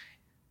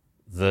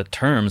the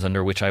terms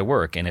under which I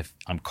work. And if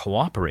I'm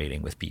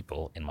cooperating with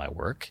people in my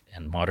work,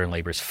 and modern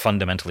labor is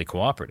fundamentally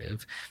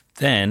cooperative,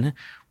 then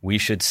we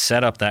should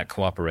set up that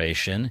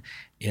cooperation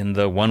in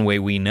the one way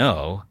we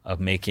know of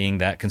making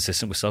that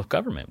consistent with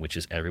self-government, which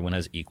is everyone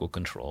has equal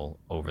control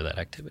over that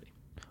activity.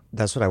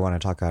 That's what I want to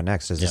talk about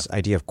next, is this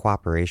idea of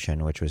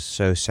cooperation, which was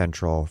so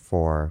central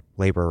for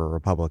labor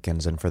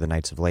Republicans and for the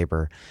Knights of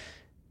Labor.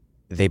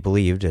 They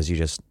believed, as you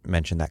just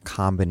mentioned, that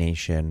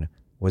combination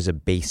was a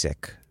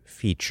basic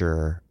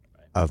feature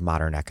of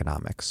modern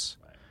economics,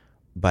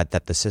 but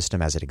that the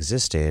system as it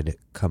existed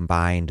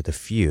combined the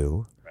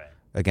few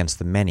against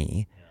the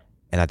many,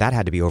 and that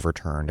had to be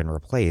overturned and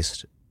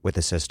replaced with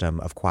a system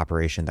of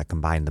cooperation that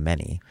combined the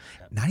many.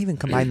 Not even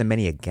combine the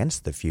many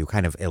against the few,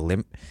 kind of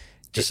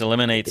just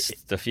eliminates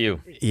the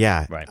few.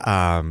 Yeah. Right.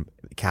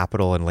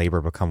 Capital and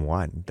labor become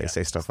one. They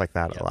say stuff like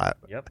that a lot.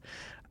 Yep.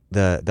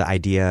 The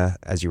idea,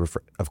 as you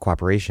refer, of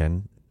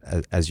cooperation,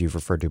 as you've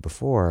referred to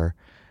before,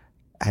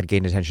 had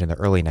gained attention in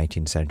the early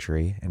 19th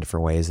century in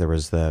different ways. There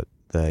was the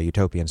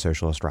utopian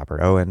socialist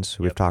Robert Owens,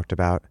 who we've talked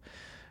about.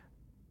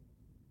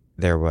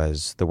 There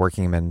was the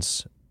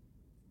Workingmen's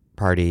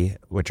Party,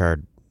 which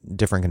are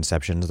different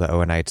conceptions. The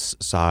Owenites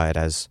saw it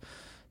as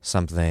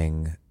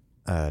something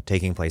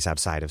taking place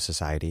outside of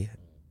society.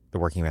 The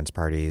working men's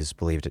parties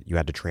believed that you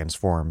had to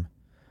transform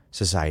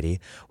society.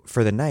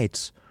 For the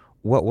Knights,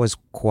 what was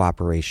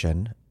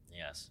cooperation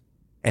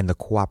and the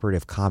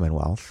cooperative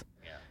commonwealth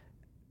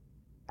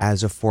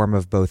as a form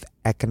of both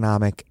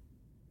economic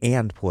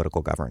and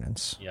political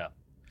governance?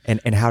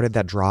 And how did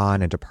that draw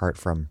on and depart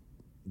from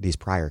these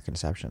prior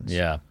conceptions?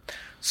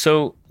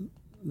 So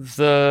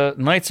the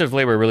Knights of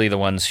Labor are really the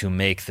ones who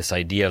make this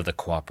idea of the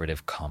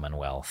cooperative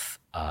commonwealth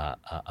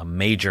a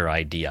major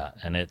idea,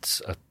 and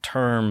it's a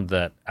term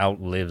that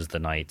outlives the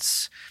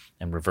Knights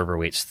and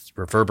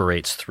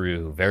reverberates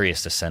through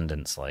various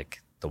descendants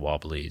like the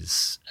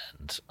Wobblies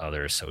and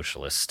other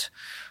socialist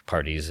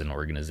parties and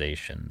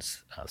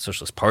organizations.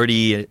 Socialist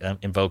Party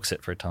invokes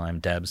it for a time,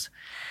 Debs.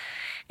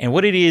 And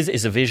what it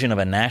is a vision of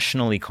a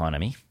national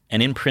economy,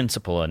 and in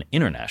principle an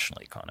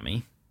international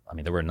economy. I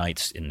mean, there were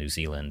Knights in New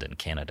Zealand and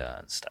Canada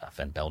and stuff,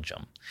 and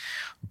Belgium.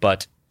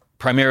 But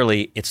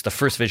primarily, it's the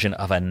first vision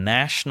of a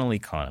national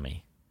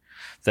economy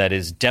that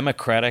is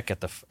democratic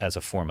as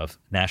a form of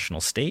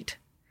national state,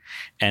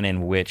 and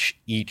in which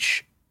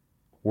each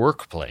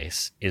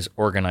workplace is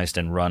organized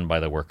and run by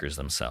the workers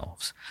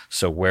themselves.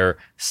 So where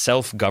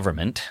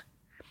self-government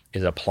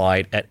is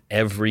applied at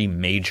every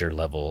major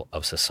level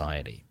of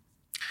society.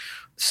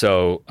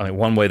 So, I mean,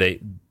 one way they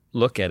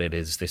look at it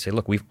is they say,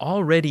 look, we've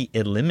already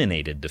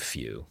eliminated the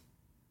few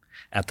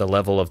at the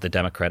level of the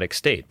democratic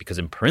state, because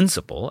in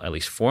principle, at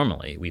least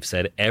formally, we've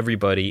said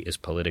everybody is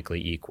politically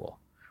equal.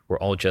 We're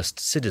all just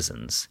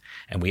citizens,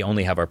 and we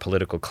only have our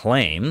political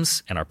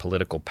claims and our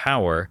political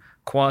power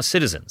qua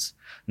citizens,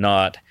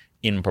 not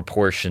in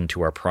proportion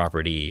to our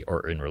property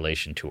or in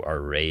relation to our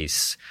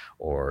race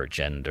or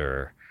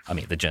gender. I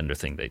mean, the gender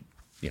thing,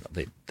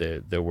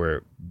 there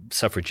were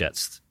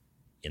suffragettes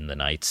in the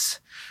Knights.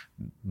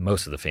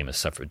 Most of the famous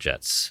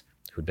suffragettes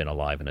who'd been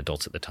alive and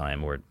adults at the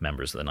time were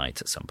members of the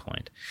Knights at some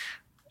point.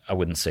 I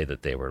wouldn't say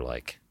that they were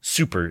like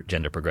super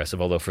gender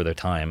progressive, although for their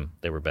time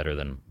they were better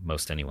than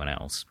most anyone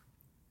else.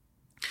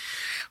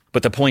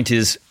 But the point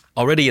is,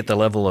 already at the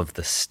level of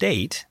the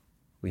state,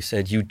 we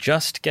said you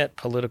just get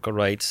political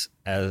rights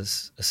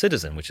as a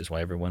citizen, which is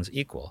why everyone's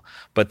equal.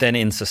 But then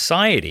in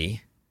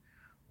society,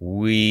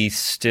 we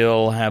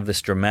still have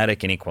this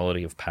dramatic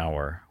inequality of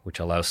power, which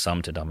allows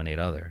some to dominate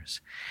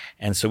others.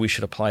 And so we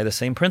should apply the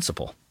same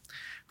principle.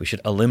 We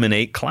should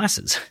eliminate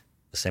classes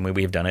the same way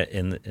we've done it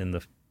in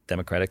the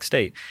democratic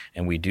state.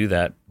 And we do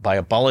that by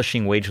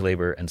abolishing wage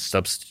labor and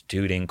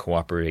substituting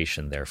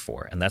cooperation,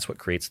 therefore. And that's what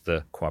creates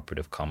the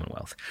cooperative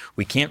commonwealth.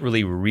 We can't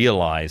really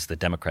realize the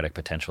democratic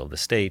potential of the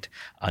state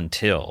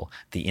until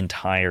the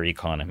entire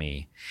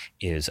economy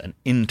is an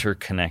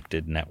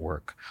interconnected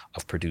network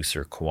of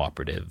producer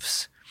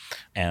cooperatives.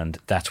 And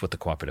that's what the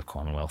cooperative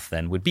commonwealth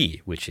then would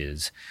be, which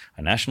is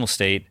a national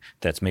state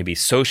that's maybe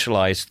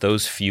socialized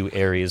those few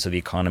areas of the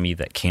economy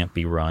that can't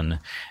be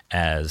run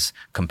as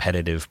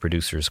competitive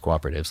producers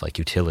cooperatives like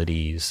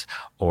utilities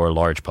or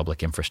large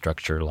public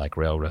infrastructure like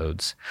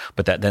railroads,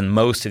 but that then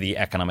most of the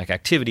economic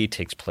activity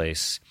takes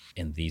place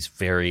in these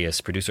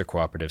various producer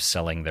cooperatives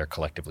selling their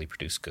collectively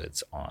produced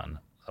goods on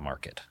the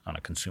market, on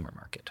a consumer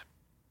market.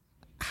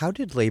 How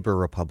did labor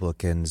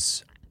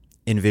Republicans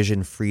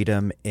envision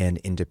freedom and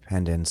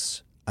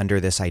independence under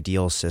this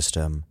ideal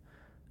system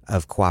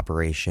of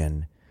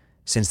cooperation,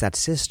 since that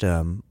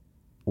system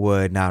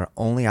would not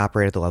only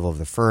operate at the level of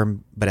the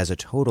firm, but as a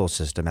total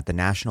system at the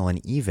national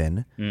and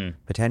even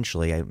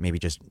potentially, maybe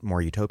just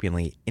more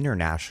utopianly,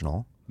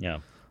 international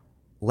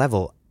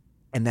level,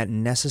 and that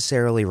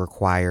necessarily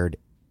required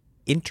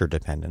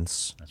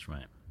interdependence. That's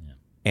right. Yeah.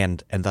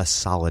 And thus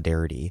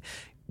solidarity.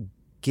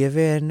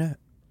 Given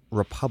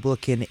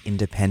Republican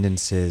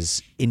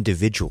independence's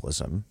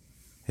individualism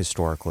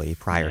historically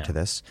prior to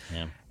this,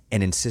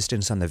 and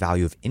insistence on the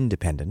value of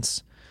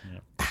independence,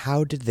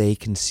 how did they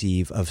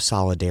conceive of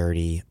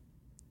solidarity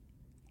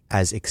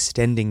as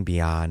extending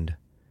beyond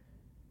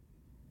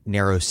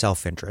narrow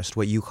self-interest,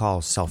 what you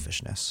call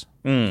selfishness?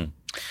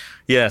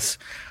 Yes.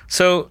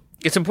 So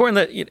it's important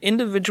that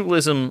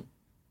individualism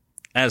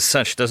as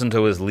such doesn't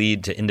always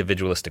lead to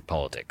individualistic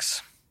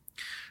politics.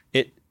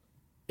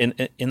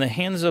 In the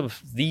hands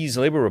of these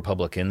labor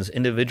Republicans,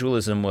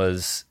 individualism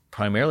was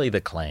primarily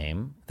the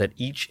claim that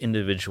each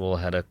individual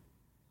had a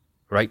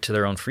right to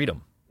their own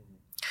freedom,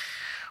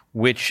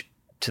 which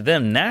to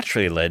them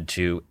naturally led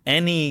to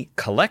any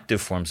collective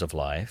forms of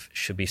life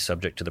should be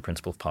subject to the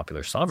principle of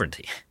popular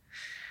sovereignty.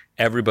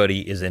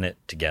 Everybody is in it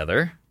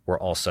together. We're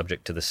all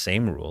subject to the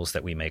same rules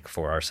that we make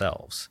for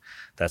ourselves.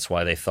 That's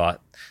why they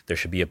thought there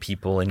should be a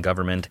people in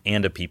government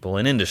and a people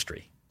in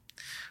industry.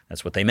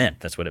 That's what they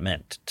meant. That's what it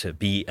meant. To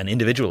be an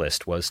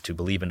individualist was to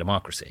believe in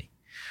democracy.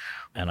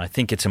 And I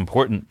think it's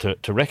important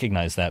to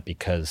recognize that,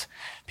 because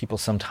people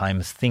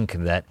sometimes think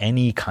that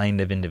any kind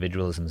of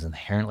individualism is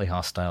inherently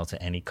hostile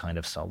to any kind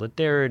of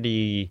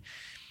solidarity,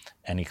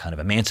 any kind of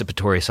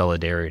emancipatory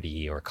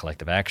solidarity or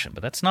collective action.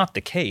 But that's not the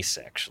case,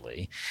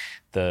 actually.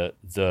 The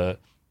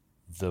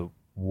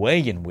way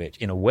in which,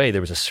 in a way,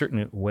 there was a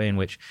certain way in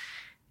which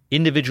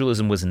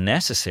individualism was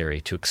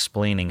necessary to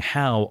explaining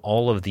how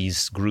all of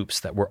these groups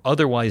that were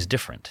otherwise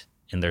different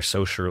in their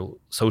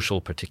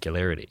social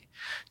particularity,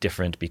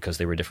 different because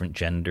they were different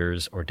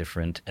genders or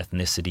different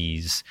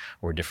ethnicities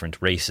or different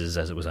races,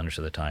 as it was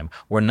understood at the time,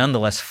 were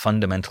nonetheless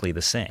fundamentally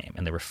the same.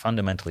 And they were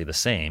fundamentally the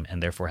same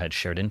and therefore had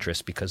shared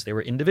interests because they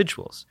were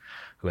individuals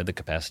who had the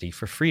capacity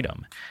for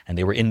freedom. And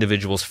they were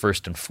individuals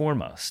first and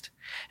foremost.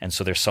 And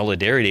so their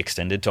solidarity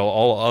extended to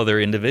all other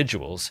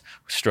individuals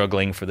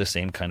struggling for the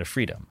same kind of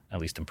freedom,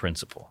 at least in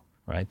principle,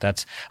 right?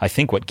 That's, I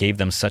think, what gave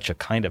them such a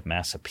kind of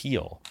mass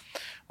appeal,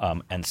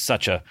 and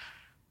such a,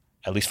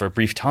 at least for a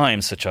brief time,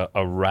 such a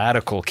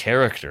radical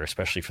character,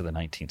 especially for the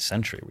 19th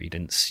century, where you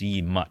didn't see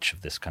much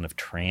of this kind of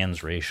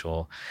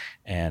transracial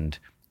and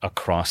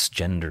across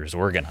genders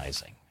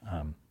organizing.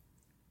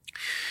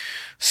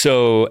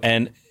 So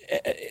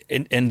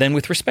then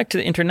with respect to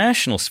the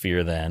international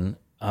sphere then,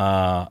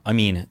 I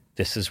mean,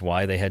 this is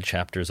why they had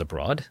chapters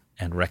abroad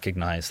and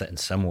recognized that in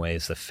some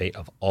ways the fate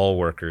of all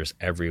workers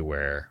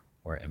everywhere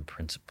were in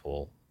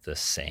principle the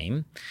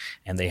same,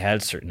 and they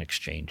had certain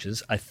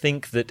exchanges. I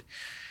think that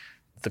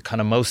the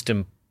kind of most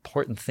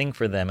important thing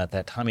for them at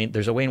that time, I mean,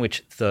 there's a way in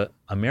which the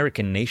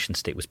American nation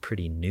state was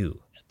pretty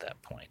new at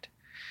that point.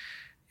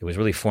 It was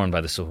really formed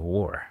by the Civil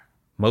War.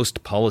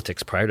 Most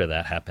politics prior to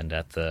that happened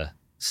at the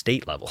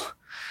state level.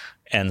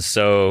 And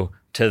so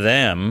to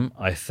them,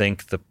 I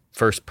think the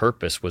first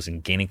purpose was in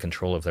gaining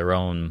control of their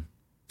own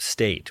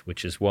state,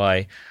 which is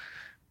why,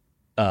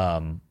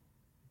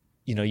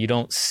 you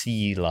don't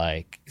see,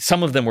 like,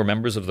 some of them were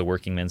members of the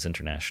Working Men's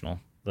International,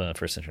 the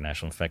First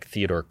International. In fact,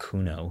 Theodore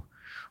Cuno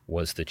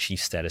was the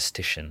chief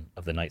statistician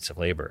of the Knights of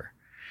Labor.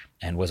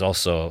 and was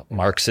also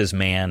Marx's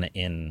man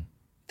in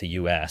the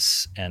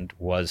U.S. and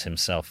was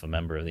himself a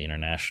member of the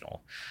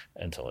International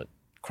until it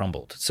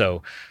crumbled.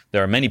 So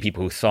there are many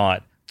people who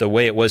thought the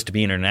way it was to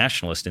be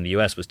internationalist in the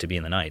U.S. was to be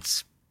in the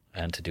Knights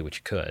and to do what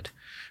you could.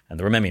 And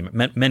there were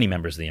many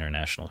members of the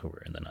International who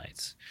were in the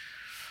Knights.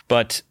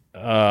 But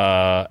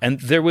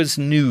and there was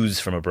news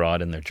from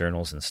abroad in their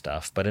journals and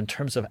stuff. But in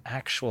terms of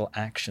actual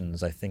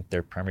actions, I think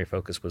their primary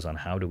focus was on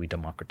how do we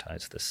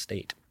democratize the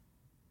state.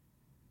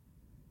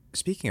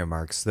 Speaking of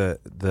Marx, the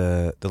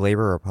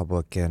Labor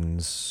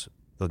Republicans,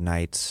 the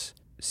Knights,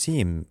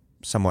 seem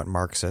somewhat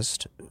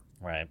Marxist,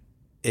 right,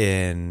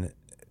 in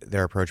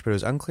their approach. But it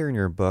was unclear in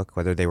your book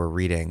whether they were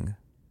reading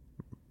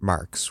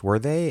Marx. Were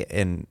they?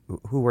 And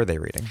who were they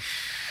reading?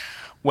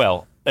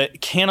 Well,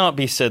 it cannot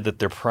be said that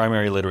their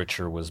primary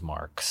literature was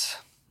Marx.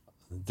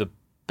 The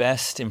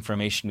best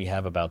information we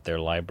have about their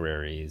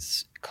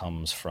libraries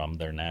comes from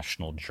their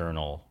national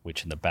journal,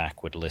 which in the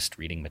back would list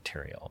reading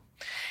material.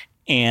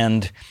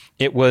 And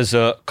it was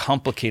a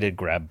complicated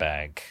grab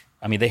bag.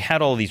 I mean, they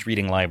had all these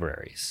reading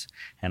libraries,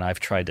 and I've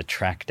tried to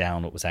track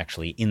down what was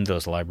actually in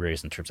those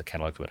libraries in terms of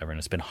catalogs, whatever, and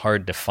it's been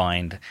hard to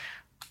find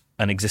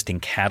an existing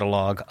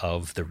catalog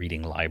of the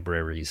reading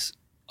libraries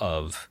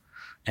of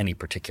any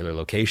particular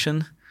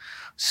location.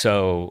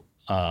 So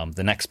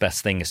the next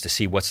best thing is to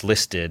see what's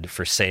listed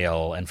for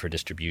sale and for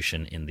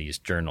distribution in these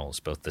journals,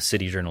 both the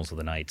city journals of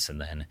the Knights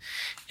and then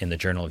in the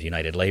Journal of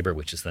United Labor,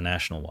 which is the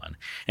national one.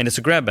 And it's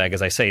a grab bag,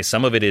 as I say.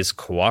 Some of it is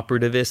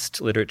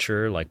cooperativist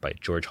literature, like by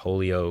George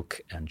Holyoake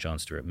and John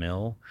Stuart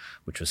Mill,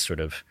 which was sort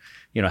of,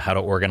 how to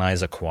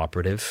organize a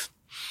cooperative,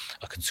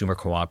 a consumer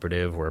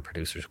cooperative or a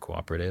producer's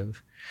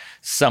cooperative.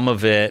 Some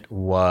of it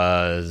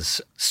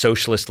was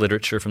socialist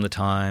literature from the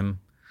time.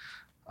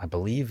 I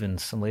believe in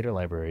some later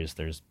libraries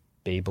there's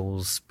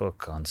Babel's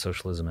book on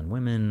socialism and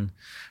women.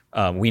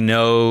 We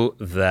know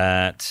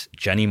that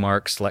Jenny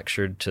Marx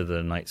lectured to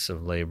the Knights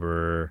of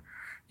Labor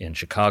in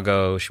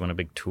Chicago. She went a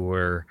big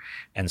tour.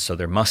 And so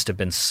there must have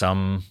been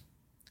some,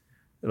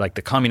 like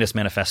the Communist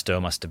Manifesto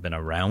must have been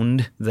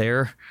around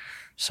there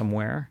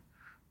somewhere.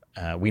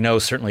 We know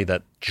certainly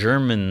that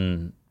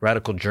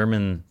radical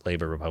German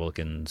labor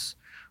Republicans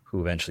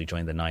who eventually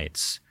joined the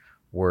Knights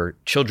were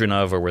children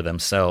of or were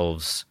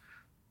themselves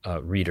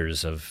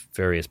readers of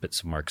various bits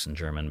of Marx in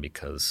German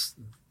because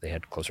they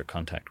had closer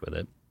contact with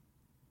it.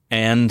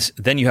 And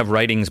then you have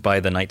writings by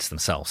the Knights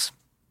themselves,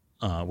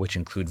 which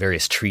include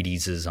various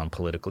treatises on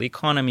political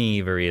economy,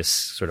 various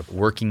sort of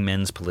working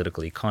men's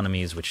political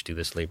economies, which do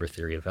this labor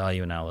theory of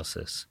value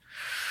analysis.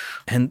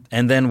 And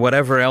then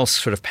whatever else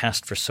sort of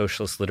passed for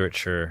socialist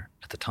literature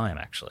at the time,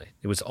 actually.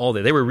 It was all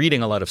there. They were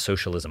reading a lot of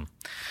socialism.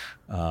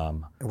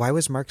 Why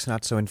was Marx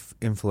not so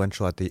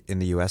influential in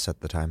the U.S. at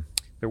the time?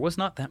 There was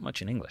not that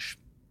much in English.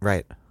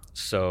 Right.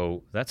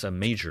 So that's a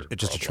major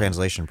It's just problem. a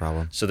translation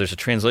problem. So there's a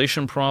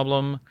translation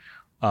problem.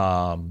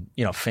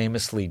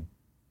 Famously,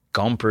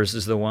 Gompers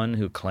is the one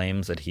who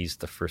claims that he's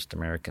the first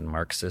American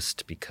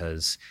Marxist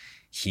because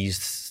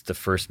he's the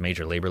first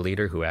major labor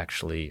leader who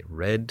actually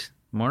read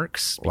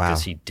Marx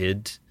because he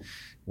did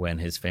when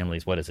his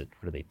family's, what are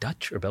they,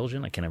 Dutch or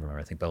Belgian? I can't even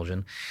remember. I think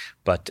Belgian.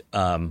 But,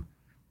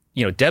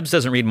 Debs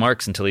doesn't read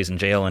Marx until he's in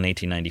jail in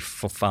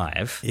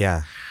 1895.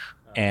 Yeah.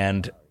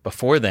 And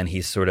before then,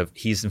 he's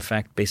in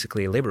fact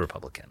basically a labor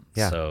Republican.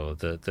 Yeah. So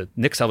the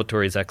Nick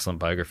Salvatore's excellent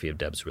biography of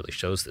Debs really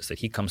shows this, that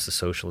he comes to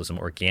socialism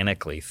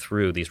organically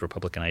through these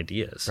Republican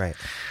ideas. Right.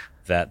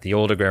 That the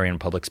old agrarian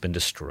republic's been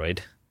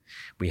destroyed.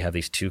 We have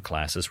these two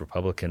classes.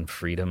 Republican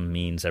freedom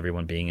means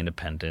everyone being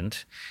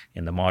independent.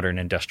 In the modern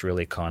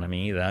industrial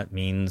economy, that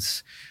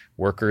means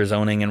workers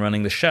owning and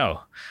running the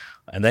show.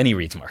 And then he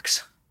reads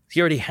Marx. He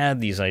already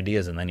had these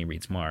ideas, and then he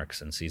reads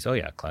Marx and sees,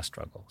 class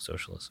struggle,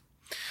 socialism.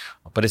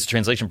 But it's a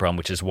translation problem,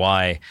 which is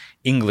why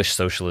English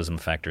socialism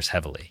factors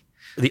heavily.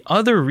 The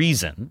other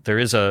reason, there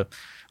is a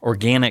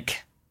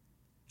organic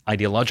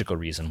ideological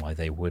reason why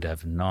they would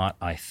have not,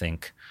 I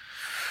think,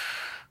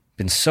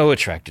 been so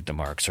attracted to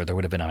Marx, or there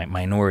would have been a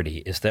minority,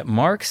 is that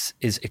Marx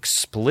is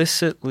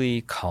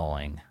explicitly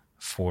calling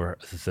for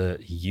the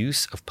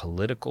use of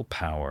political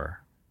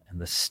power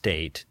and the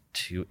state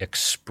to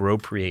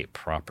expropriate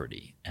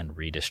property and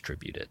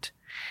redistribute it,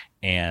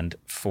 and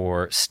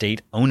for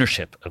state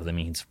ownership of the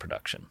means of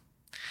production.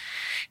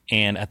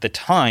 And at the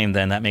time,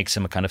 then, that makes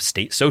him a kind of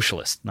state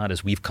socialist, not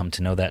as we've come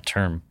to know that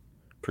term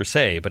per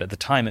se, but at the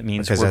time it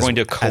means we're going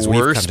to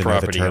coerce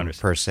property owners.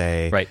 Per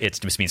se. Right,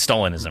 it just means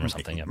Stalinism or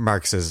something. Yeah.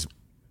 Marx is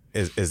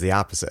the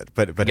opposite,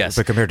 but Yes.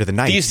 but compared to the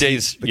Knights, These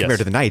days, compared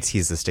to the Knights,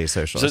 he's the state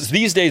socialist. So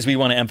these days we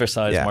want to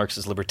emphasize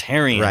Marx's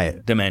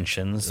libertarian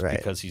dimensions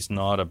because he's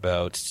not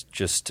about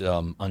just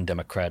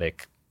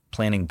undemocratic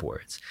planning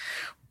boards.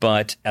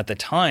 But at the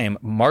time,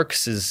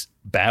 Marx's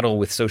battle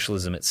with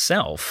socialism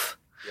itself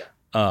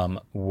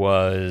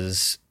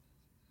was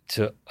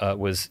to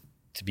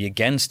be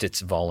against its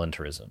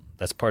voluntarism.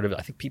 That's part of it.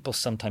 I think people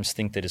sometimes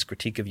think that his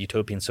critique of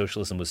utopian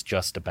socialism was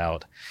just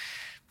about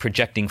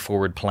projecting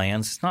forward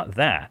plans. It's not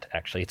that,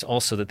 actually. It's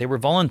also that they were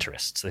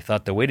voluntarists. They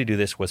thought the way to do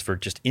this was for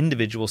just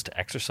individuals to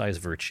exercise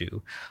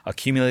virtue,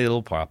 accumulate a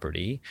little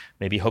property,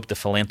 maybe hope the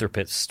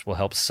philanthropists will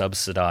help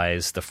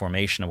subsidize the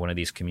formation of one of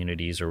these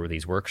communities or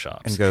these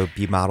workshops. And go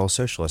be model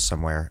socialists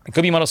somewhere.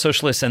 Go be model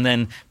socialists and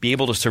then be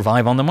able to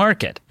survive on the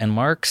market. And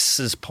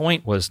Marx's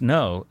point was,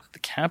 no, the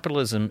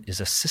capitalism is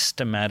a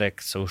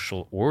systematic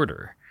social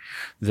order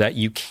that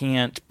you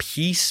can't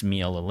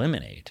piecemeal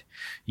eliminate.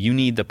 You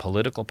need the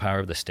political power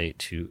of the state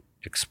to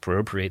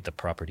expropriate the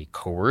property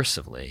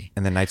coercively.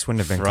 And the Knights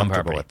wouldn't have been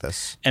comfortable with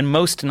this. And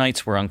most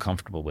Knights were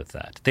uncomfortable with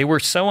that. They were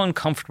so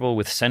uncomfortable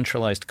with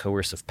centralized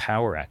coercive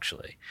power,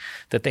 actually,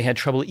 that they had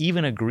trouble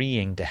even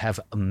agreeing to have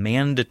a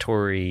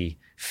mandatory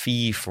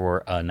fee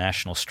for a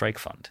national strike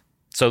fund.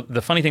 So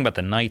the funny thing about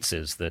the Knights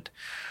is that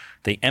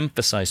they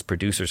emphasized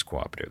producers'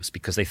 cooperatives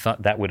because they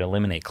thought that would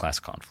eliminate class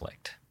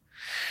conflict.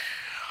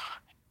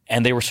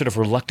 And they were sort of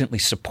reluctantly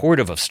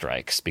supportive of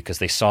strikes because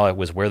they saw it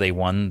was where they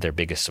won their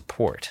biggest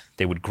support.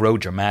 They would grow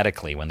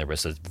dramatically when there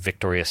was a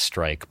victorious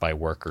strike by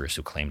workers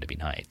who claimed to be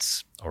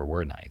Knights or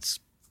were Knights.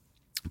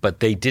 But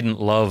they didn't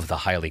love the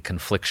highly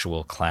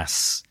conflictual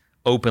class,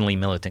 openly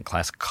militant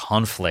class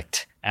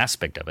conflict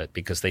aspect of it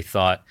because they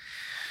thought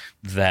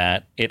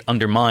that it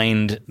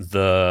undermined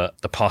the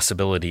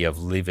possibility of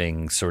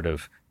living sort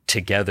of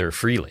together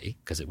freely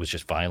because it was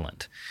just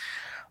violent.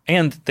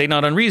 And they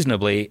not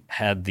unreasonably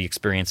had the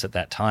experience at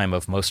that time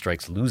of most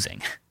strikes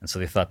losing. And so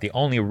they thought the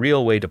only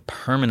real way to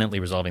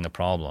permanently resolving the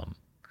problem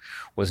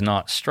was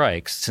not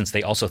strikes, since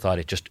they also thought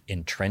it just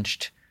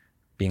entrenched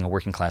being a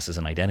working class as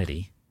an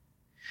identity,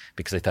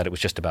 because they thought it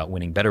was just about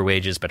winning better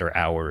wages, better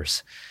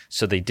hours.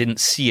 So they didn't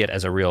see it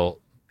as a real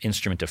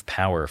instrument of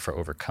power for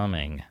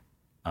overcoming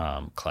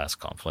class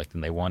conflict.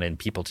 And they wanted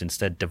people to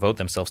instead devote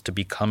themselves to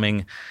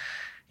becoming,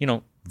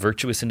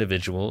 virtuous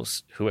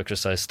individuals who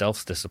exercised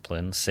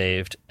self-discipline,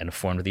 saved, and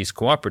formed these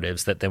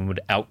cooperatives that then would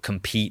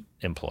outcompete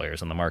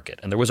employers on the market.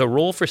 And there was a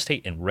role for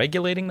state in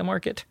regulating the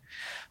market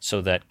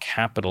so that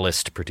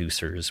capitalist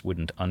producers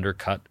wouldn't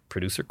undercut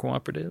producer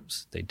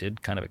cooperatives. They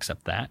did kind of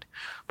accept that.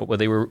 But what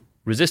they were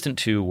resistant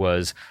to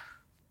was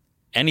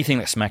anything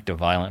that smacked of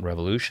violent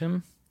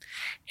revolution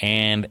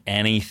and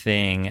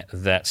anything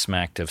that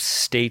smacked of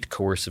state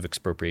coercive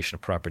expropriation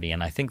of property.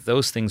 And I think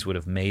those things would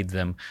have made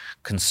them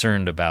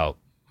concerned about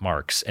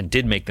Marx and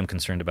did make them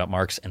concerned about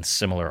Marx and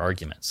similar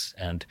arguments.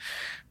 And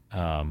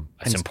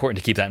it's important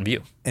to keep that in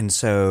view. And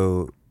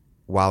so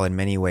while in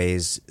many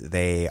ways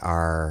they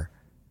are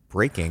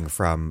breaking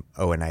from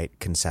Owenite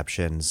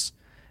conceptions,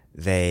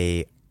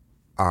 they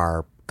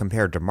are,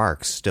 compared to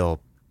Marx, still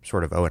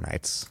sort of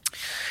Owenites.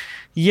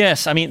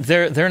 Yes, I mean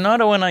they're not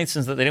Owenites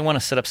in that they didn't want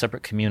to set up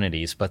separate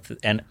communities,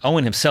 and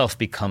Owen himself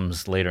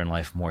becomes later in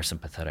life more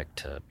sympathetic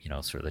to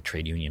sort of the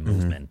trade union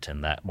movement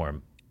and that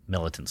more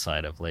militant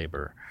side of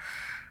labor.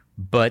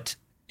 But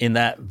in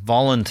that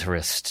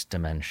voluntarist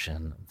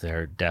dimension,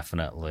 they're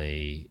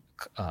definitely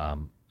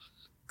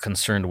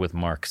concerned with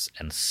Marx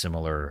and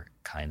similar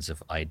kinds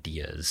of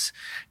ideas.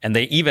 And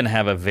they even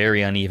have a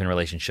very uneven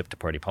relationship to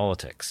party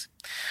politics,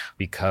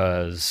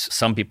 because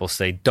some people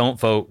say, don't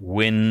vote,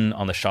 win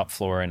on the shop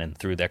floor and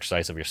through the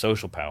exercise of your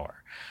social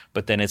power.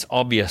 But then it's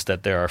obvious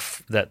that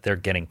they're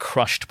getting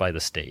crushed by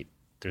the state.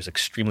 There's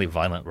extremely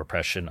violent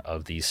repression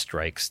of these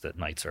strikes that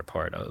Knights are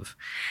part of.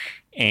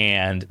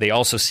 And they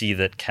also see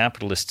that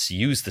capitalists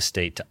use the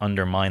state to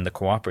undermine the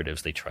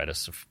cooperatives they try to.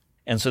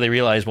 And so they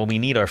realize, well, we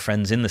need our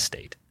friends in the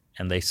state.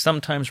 And they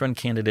sometimes run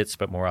candidates,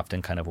 but more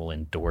often kind of will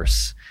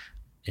endorse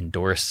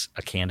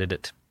a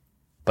candidate,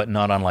 but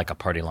not on like a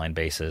party line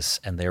basis.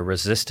 And they're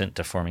resistant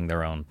to forming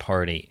their own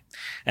party.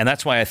 And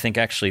that's why I think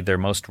actually their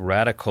most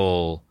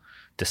radical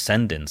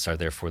descendants are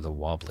therefore the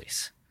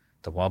Wobblies.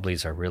 The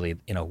Wobblies are really,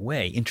 in a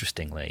way,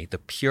 interestingly, the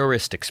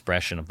purest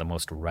expression of the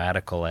most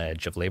radical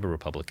edge of labor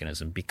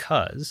republicanism,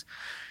 because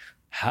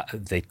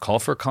they call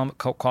for a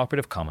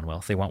cooperative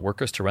commonwealth. They want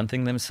workers to run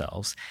things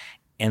themselves.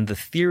 And the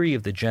theory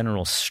of the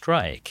general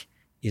strike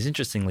is,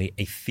 interestingly,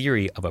 a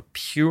theory of a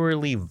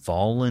purely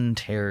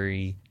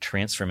voluntary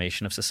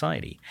transformation of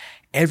society.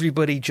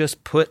 Everybody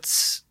just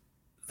puts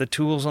the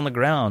tools on the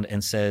ground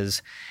and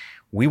says,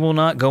 we will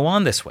not go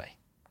on this way.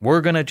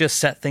 We're going to just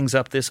set things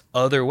up this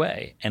other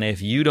way. And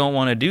if you don't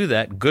want to do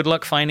that, good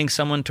luck finding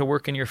someone to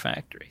work in your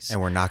factories. And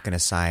we're not going to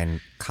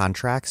sign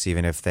contracts,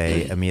 even if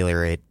they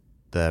ameliorate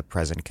the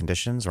present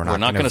conditions. We're not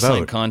going to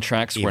sign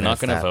contracts. We're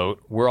not going to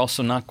vote. We're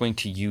also not going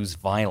to use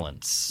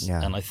violence.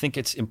 Yeah. And I think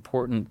it's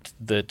important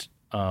that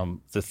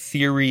the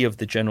theory of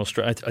the general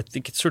strike, I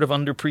think it's sort of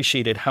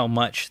underappreciated how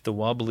much the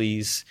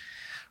Wobblies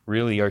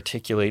really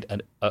articulate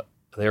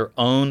their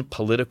own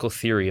political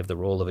theory of the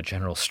role of a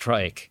general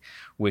strike,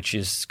 which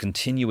is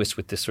continuous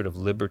with this sort of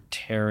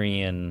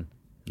libertarian,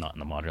 not in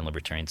the modern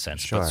libertarian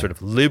sense, but sort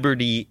of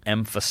liberty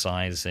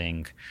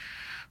emphasizing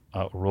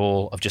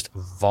role of just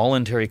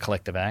voluntary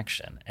collective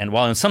action. And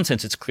while in some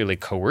sense it's clearly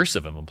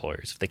coercive of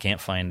employers, if they can't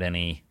find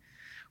any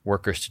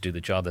workers to do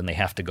the job, then they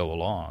have to go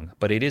along.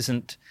 But it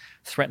isn't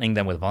threatening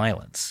them with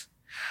violence.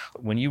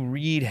 When you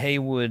read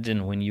Haywood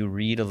and when you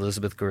read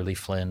Elizabeth Gurley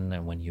Flynn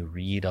and when you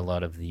read a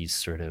lot of these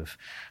sort of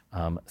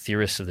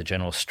theorists of the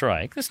general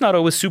strike, it's not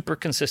always super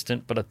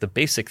consistent, but the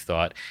basic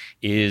thought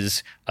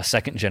is a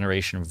second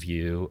generation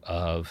view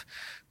of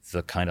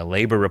the kind of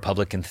labor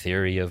Republican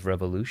theory of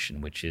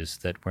revolution, which is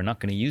that we're not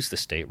going to use the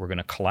state, we're going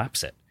to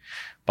collapse it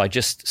by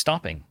just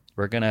stopping.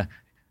 We're going to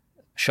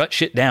shut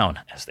shit down,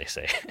 as they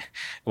say.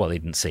 Well, they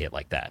didn't say it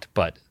like that,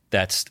 but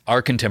that's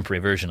our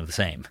contemporary version of the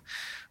same,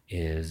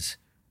 is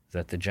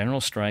that the general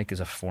strike is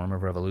a form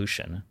of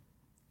revolution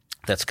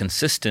that's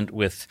consistent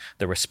with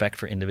the respect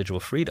for individual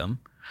freedom,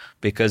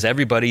 because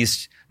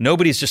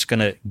nobody's just going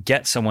to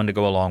get someone to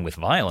go along with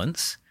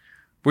violence.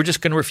 We're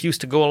just going to refuse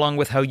to go along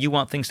with how you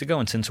want things to go.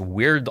 And since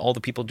we're all the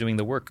people doing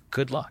the work,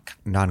 good luck.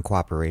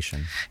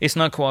 Non-cooperation. It's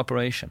not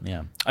cooperation,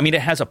 yeah. I mean,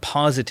 it has a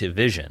positive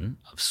vision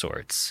of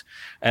sorts.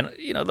 And,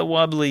 the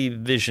wobbly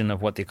vision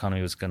of what the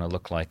economy was going to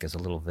look like is a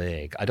little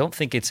vague. I don't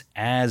think it's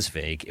as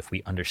vague if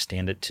we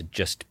understand it to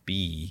just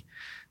be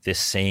this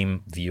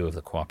same view of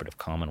the cooperative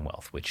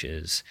commonwealth, which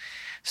is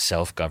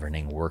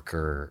self-governing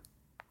worker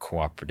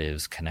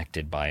cooperatives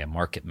connected by a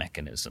market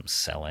mechanism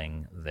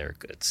selling their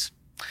goods.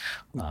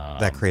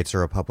 That creates a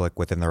republic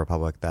within the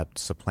republic that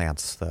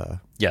supplants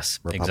the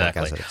republic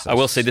exactly. as it exists. I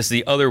will say this is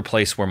the other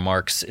place where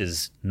Marx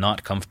is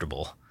not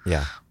comfortable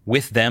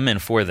with them and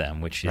for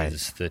them, which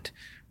is that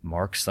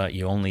Marx thought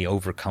you only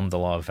overcome the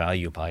law of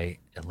value by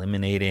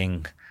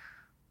eliminating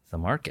the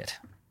market,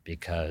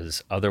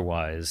 because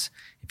otherwise,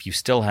 if you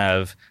still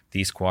have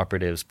these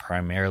cooperatives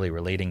primarily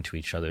relating to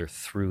each other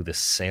through the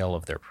sale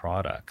of their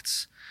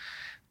products,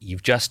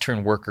 you've just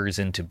turned workers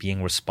into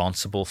being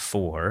responsible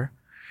for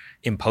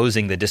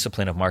imposing the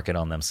discipline of market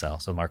on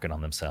themselves.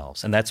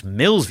 And that's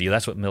Mill's view.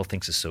 That's what Mill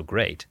thinks is so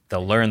great.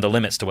 They'll learn the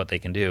limits to what they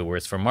can do.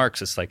 Whereas for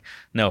Marx, it's like,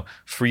 no,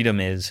 freedom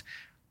is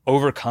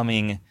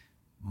overcoming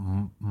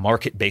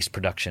market-based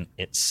production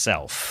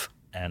itself.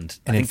 And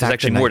I think there's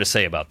actually more to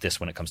say about this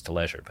when it comes to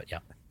leisure, but yeah.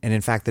 And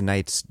in fact, the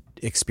Knights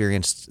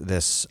experienced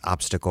this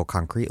obstacle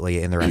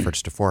concretely in their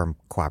efforts to form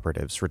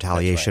cooperatives,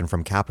 retaliation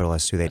from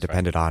capitalists who they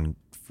depended on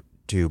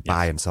to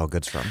buy and sell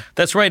goods from.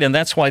 That's right. And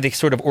that's why they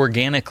sort of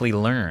organically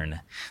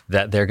learn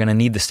that they're going to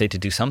need the state to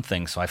do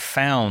something. So I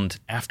found,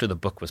 after the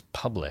book was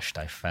published,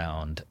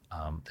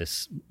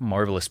 this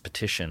marvelous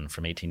petition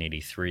from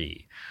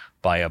 1883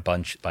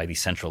 by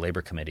these central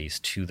labor committees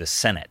to the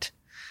Senate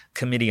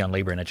Committee on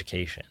Labor and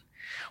Education,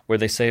 where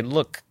they say,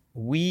 look,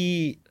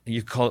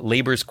 you call it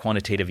labor's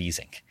quantitative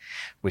easing,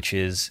 which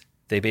is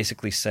they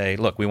basically say,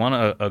 look, we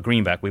want a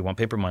greenback, we want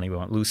paper money, we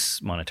want loose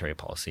monetary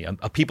policy,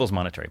 a people's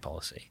monetary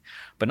policy.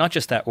 But not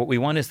just that, what we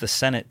want is the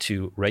Senate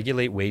to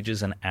regulate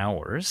wages and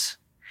hours,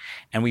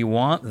 and we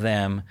want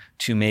them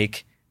to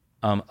make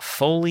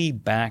fully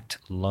backed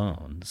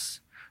loans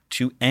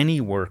to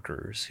any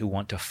workers who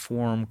want to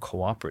form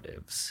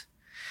cooperatives,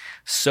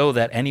 so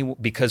that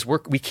because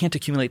we can't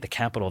accumulate the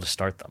capital to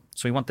start them.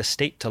 So we want the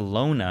state to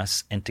loan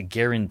us and to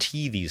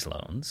guarantee these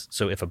loans.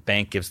 So if a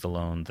bank gives the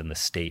loan, then the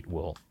state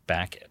will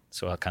back it.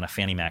 So a kind of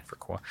Freddie Mac for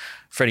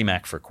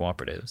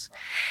cooperatives.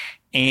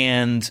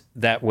 And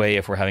that way,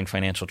 if we're having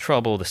financial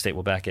trouble, the state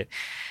will back it.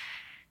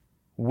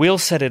 We'll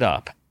set it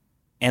up.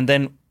 And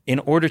then in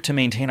order to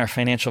maintain our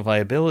financial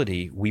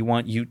viability, we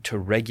want you to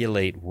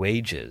regulate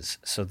wages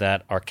so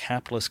that our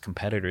capitalist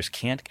competitors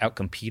can't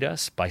outcompete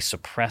us by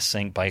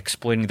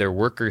exploiting their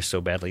workers so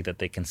badly that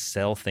they can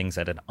sell things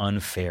at an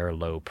unfair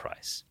low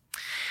price.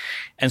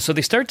 And so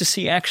they start to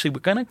see, actually, we're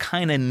going to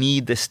kind of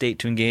need the state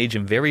to engage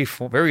in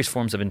various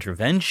forms of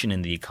intervention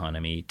in the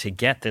economy to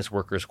get this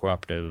workers'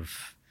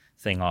 cooperative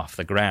thing off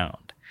the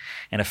ground.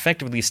 And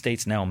effectively, the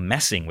state's now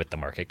messing with the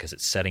market because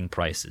it's setting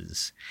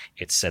prices,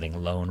 it's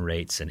setting loan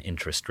rates and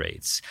interest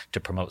rates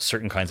to promote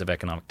certain kinds of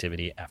economic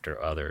activity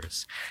after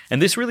others.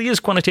 And this really is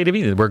quantitative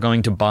easing. We're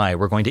going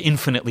to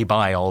infinitely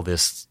buy all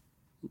this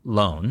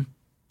loan,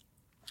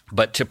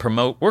 but to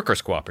promote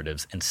workers'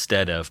 cooperatives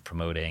instead of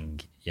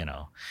promoting,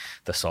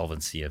 the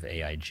solvency of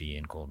AIG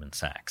and Goldman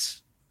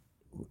Sachs.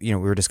 We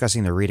were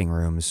discussing the reading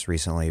rooms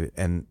recently,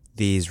 and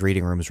these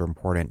reading rooms were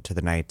important to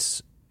the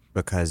Knights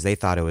because they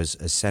thought it was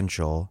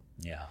essential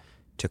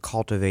to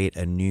cultivate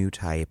a new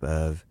type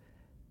of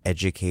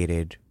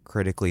educated,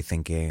 critically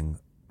thinking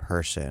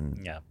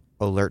person,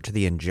 alert to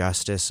the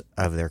injustice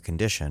of their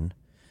condition,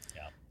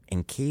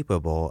 and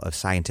capable of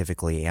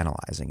scientifically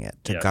analyzing it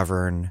to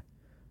govern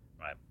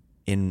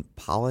in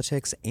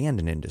politics and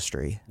in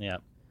industry.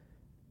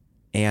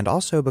 And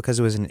also because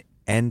it was an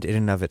end in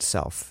and of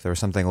itself. There was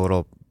something a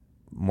little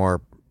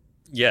more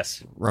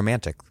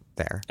romantic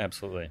there.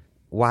 Absolutely.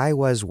 Why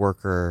was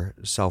worker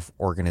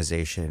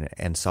self-organization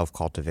and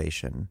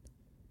self-cultivation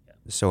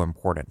so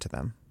important to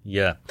them?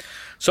 Yeah.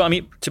 So,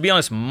 to be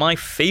honest, my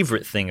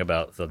favorite thing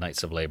about the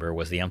Knights of Labor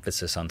was the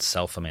emphasis on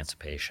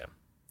self-emancipation.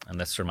 And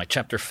that's sort of my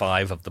chapter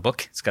 5 of the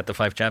book. It's got the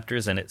 5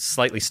 chapters, and it's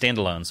slightly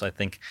standalone. So I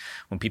think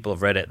when people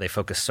have read it, they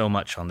focus so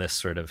much on this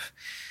sort of,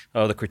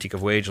 the critique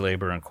of wage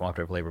labor and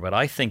cooperative labor. But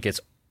I think it's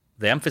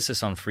the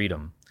emphasis on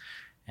freedom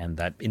and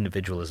that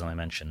individualism I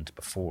mentioned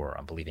before,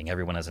 on believing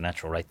everyone has a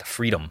natural right to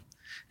freedom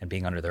and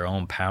being under their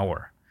own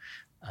power.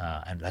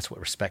 and that's what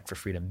respect for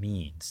freedom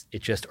means.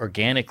 It just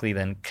organically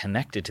then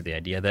connected to the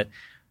idea that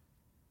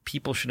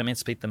people should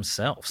emancipate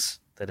themselves,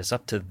 that it's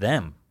up to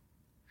them.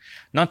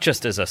 Not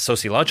just as a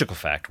sociological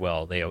fact.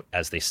 Well,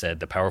 as they said,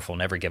 the powerful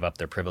never give up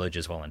their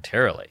privileges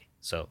voluntarily.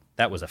 So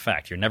that was a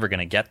fact. You're never going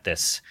to get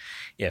this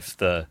if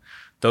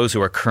those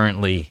who are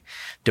currently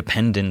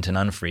dependent and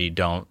unfree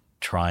don't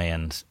try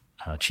and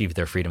achieve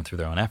their freedom through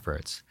their own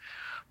efforts.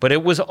 But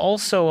it was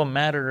also a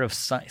matter of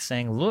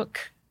saying,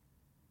 look,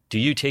 do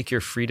you take your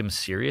freedom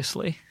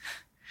seriously?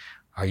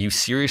 Are you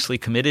seriously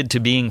committed to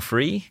being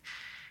free?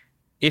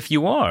 If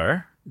you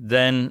are,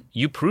 then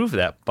you prove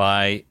that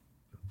by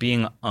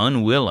being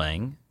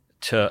unwilling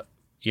to,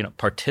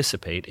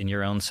 participate in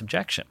your own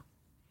subjection.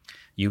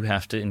 You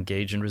have to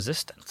engage in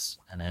resistance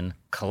and in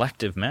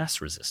collective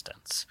mass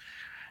resistance.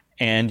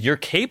 And you're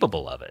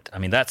capable of it. I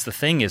mean, that's the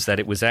thing, is that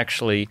it was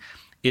actually,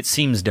 it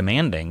seems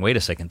demanding. Wait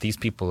a second, these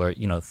people are,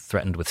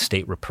 threatened with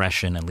state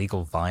repression and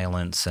legal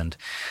violence, and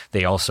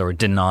they also are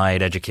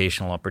denied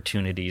educational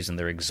opportunities, and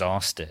they're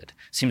exhausted.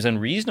 Seems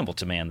unreasonable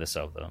to demand this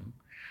of them.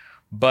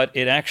 But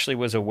it actually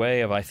was a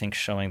way of, I think,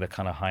 showing the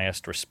kind of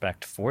highest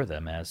respect for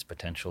them as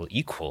potential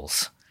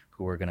equals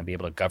who are going to be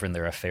able to govern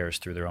their affairs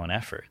through their own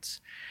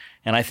efforts.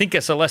 And I think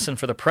it's a lesson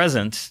for the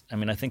present. I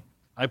mean,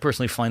 I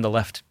personally find the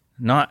left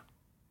not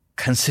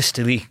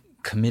consistently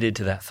committed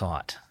to that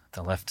thought.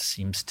 The left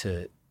seems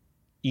to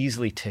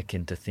easily tick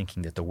into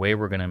thinking that the way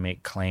we're going to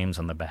make claims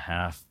on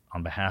behalf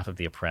of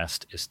the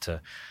oppressed is to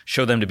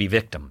show them to be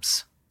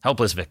victims,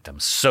 helpless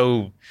victims,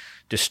 so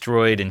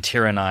destroyed and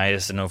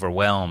tyrannized and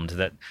overwhelmed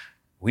that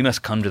we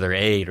must come to their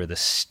aid, or the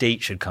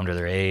state should come to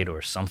their aid,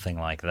 or something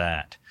like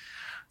that.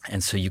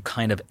 And so you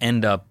kind of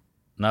end up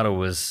not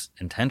always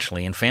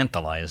intentionally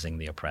infantilizing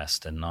the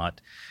oppressed and not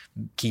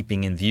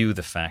keeping in view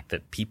the fact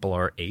that people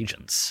are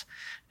agents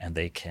and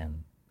they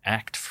can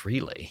act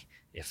freely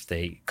if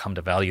they come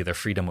to value their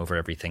freedom over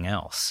everything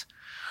else,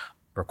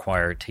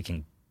 require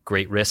taking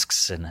great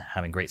risks and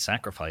having great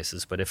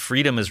sacrifices. But if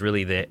freedom is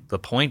really the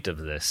point of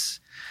this,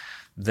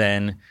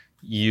 then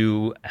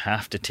you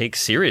have to take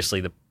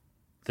seriously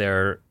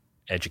their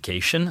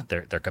education,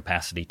 their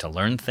capacity to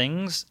learn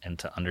things and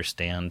to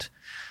understand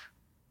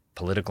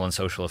political and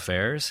social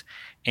affairs,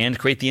 and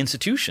create the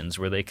institutions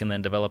where they can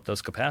then develop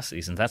those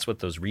capacities. And that's what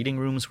those reading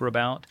rooms were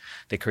about.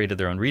 They created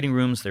their own reading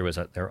rooms. There was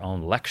their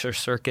own lecture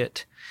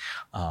circuit.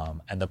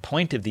 And the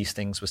point of these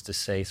things was to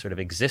say sort of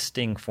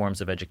existing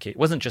forms of education. It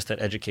wasn't just that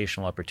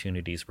educational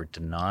opportunities were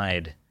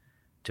denied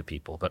to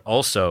people, but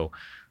also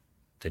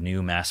the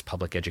new mass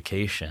public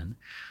education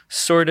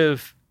sort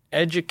of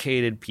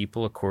educated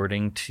people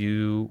according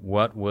to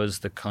what was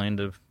the kind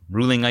of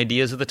ruling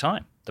ideas of the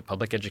time. The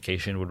public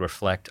education would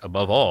reflect,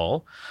 above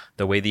all,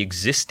 the way the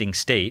existing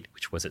state,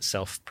 which was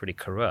itself pretty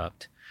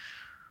corrupt,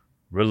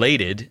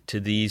 related to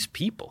these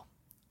people.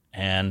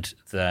 And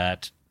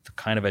that the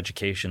kind of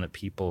education that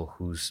people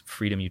whose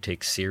freedom you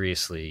take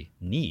seriously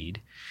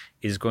need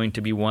is going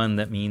to be one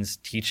that means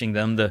teaching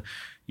them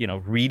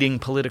reading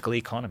political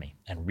economy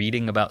and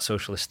reading about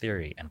socialist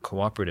theory and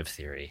cooperative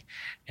theory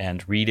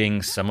and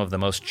reading some of the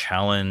most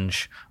challenging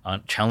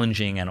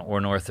and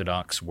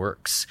unorthodox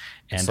works.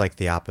 And it's like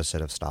the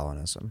opposite of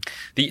Stalinism.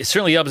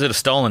 Certainly the opposite of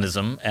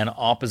Stalinism and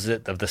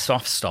opposite of the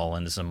soft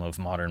Stalinism of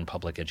modern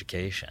public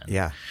education.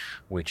 Yeah.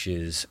 Which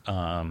is,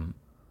 the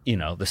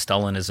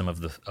Stalinism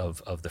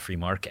of the free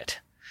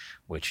market,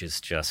 which is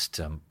just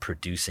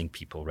producing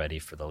people ready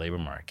for the labor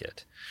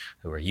market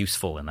who are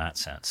useful in that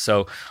sense.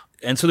 So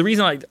the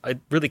reason I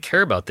really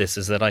care about this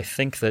is that I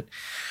think that,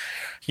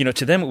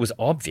 to them it was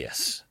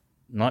obvious,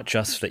 not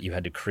just that you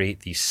had to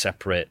create these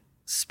separate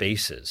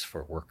spaces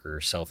for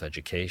worker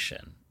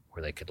self-education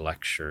where they could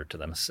lecture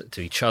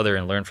to each other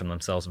and learn from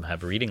themselves and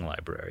have reading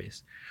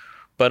libraries,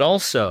 but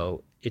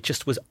also it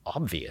just was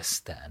obvious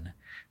then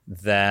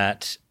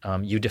that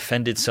you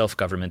defended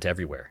self-government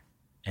everywhere.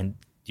 And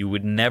you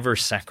would never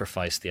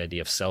sacrifice the idea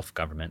of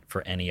self-government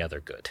for any other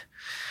good.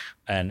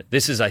 And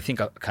this is, I think,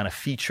 a kind of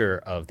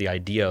feature of the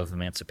idea of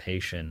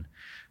emancipation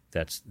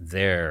that's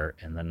there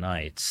in the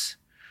Knights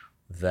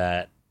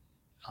that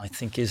I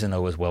think isn't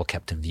always well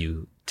kept in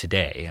view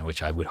today, and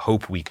which I would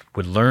hope we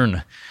would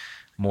learn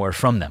more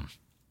from them.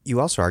 You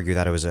also argue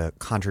that it was a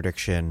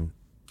contradiction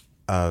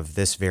of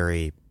this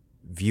very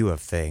view of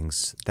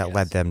things that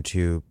led them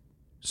to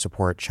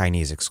support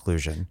Chinese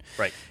exclusion.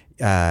 Right.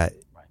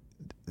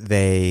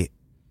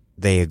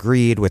 They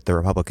agreed with the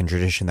Republican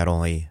tradition that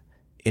only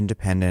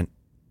independent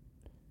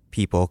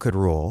people could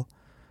rule,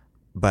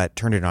 but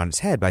turned it on its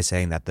head by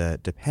saying that the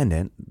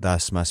dependent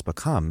thus must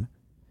become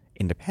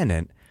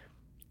independent.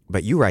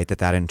 But you write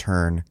that in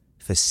turn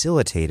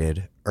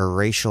facilitated a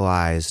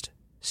racialized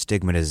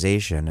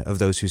stigmatization of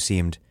those who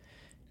seemed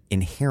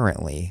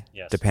inherently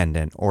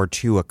dependent or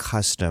too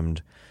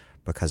accustomed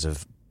because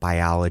of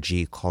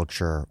biology,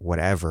 culture,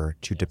 whatever,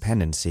 to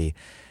dependency.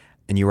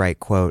 And you write,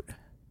 quote,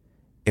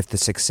 "If the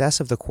success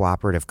of the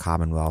cooperative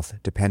commonwealth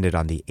depended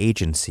on the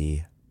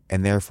agency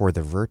and therefore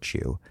the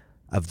virtue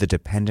of the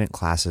dependent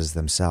classes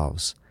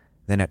themselves,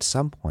 then at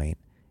some point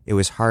it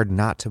was hard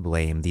not to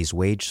blame these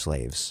wage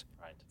slaves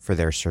for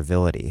their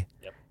servility.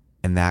 Yep.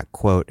 and that,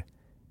 quote,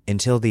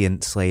 until the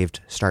enslaved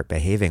start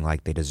behaving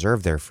like they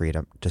deserve their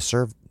freedom,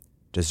 deserve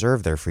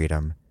their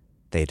freedom,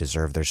 they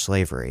deserve their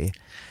slavery.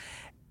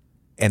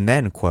 And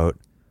then, quote,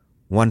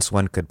 once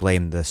one could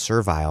blame the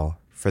servile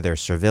for their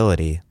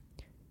servility,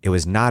 it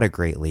was not a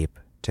great leap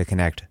to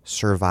connect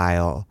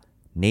servile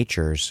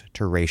natures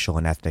to racial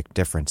and ethnic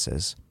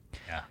differences.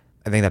 Yeah.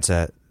 I think that's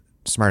a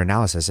smart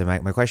analysis. And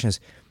my question is,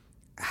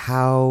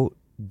 how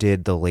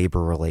did the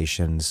labor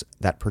relations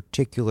that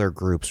particular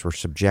groups were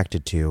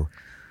subjected to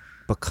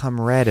become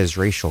read as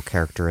racial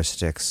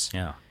characteristics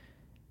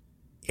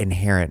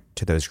inherent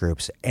to those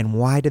groups? And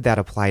why did that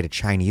apply to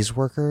Chinese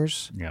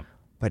workers,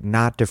 but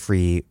not to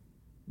free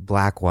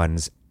black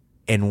ones?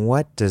 And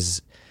what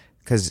does,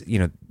 because,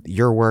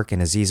 your work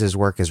and Aziz's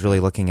work is really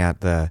looking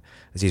at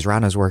Aziz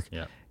Rana's work,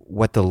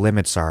 what the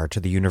limits are to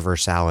the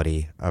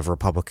universality of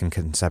Republican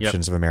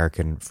conceptions of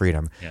American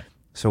freedom. Yeah.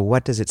 So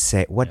what does it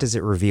say? What does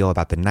it reveal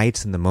about the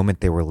Knights and the moment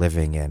they were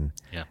living in,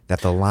 that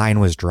the line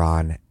was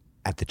drawn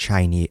at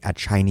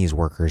Chinese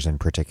workers in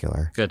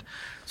particular? Good.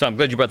 So I'm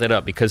glad you brought that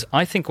up, because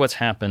I think what's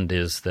happened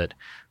is that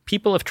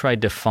people have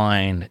tried to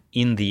find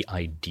in the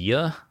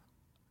idea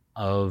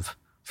of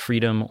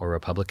freedom or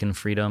Republican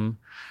freedom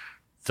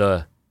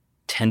the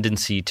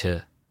tendency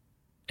to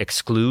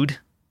exclude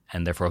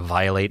and therefore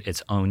violate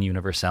its own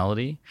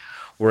universality,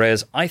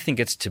 whereas I think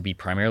it's to be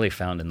primarily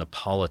found in the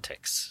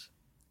politics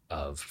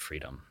of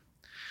freedom.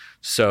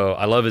 So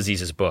I love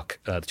Aziz's book,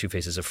 The Two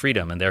Faces of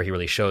Freedom, and there he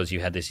really shows you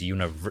had this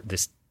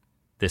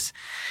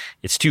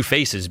it's two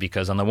faces,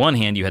 because on the one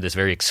hand you had this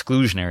very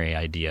exclusionary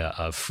idea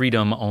of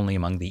freedom only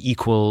among the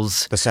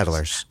equals, the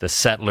settlers,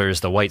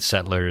 the white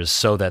settlers,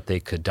 so that they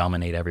could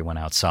dominate everyone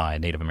outside,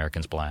 Native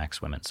Americans,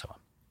 blacks, women, so on.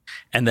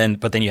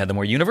 But then you had the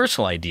more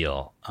universal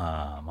ideal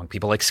among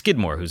people like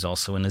Skidmore, who's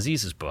also in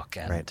Aziz's book,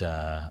 and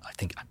I'm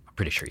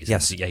pretty sure he's in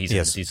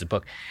Aziz's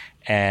book,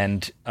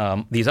 and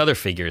these other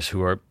figures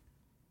who are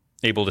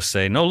able to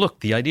say, no, look,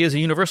 the idea is a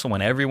universal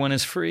one. Everyone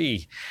is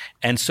free.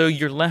 And so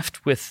you're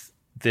left with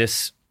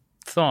this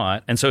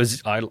thought. And so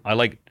I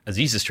like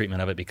Aziz's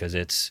treatment of it because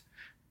it's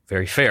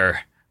very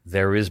fair.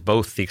 There is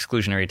both the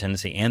exclusionary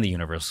tendency and the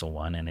universal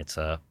one, and it's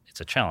a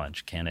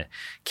challenge.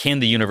 Can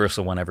the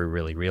universal one ever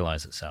really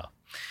realize itself?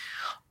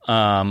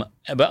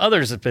 But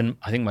others have been,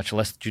 I think, much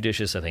less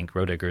judicious. I think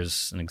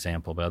Roediger's an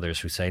example, but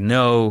others who say,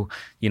 no,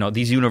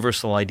 these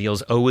universal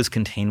ideals always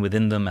contain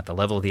within them at the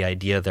level of the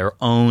idea their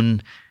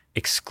own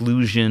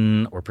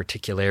exclusion or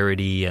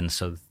particularity, and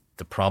so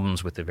the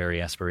problems with the very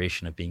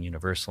aspiration of being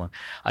universal.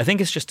 I think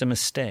it's just a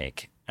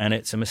mistake, and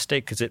it's a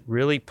mistake because it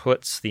really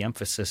puts the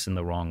emphasis in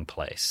the wrong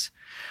place.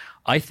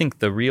 I think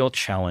the real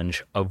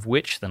challenge, of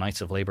which the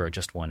Knights of Labor are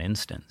just one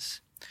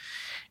instance,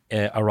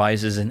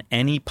 arises in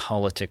any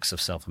politics of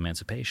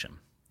self-emancipation.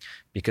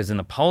 Because in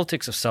the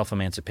politics of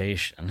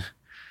self-emancipation,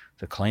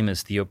 the claim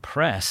is the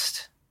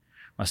oppressed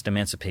must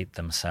emancipate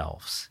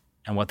themselves.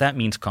 And what that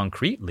means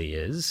concretely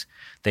is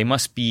they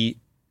must be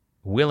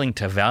willing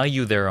to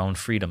value their own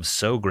freedom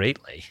so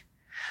greatly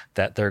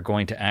that they're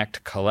going to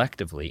act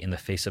collectively in the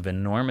face of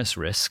enormous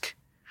risk,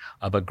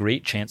 of a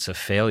great chance of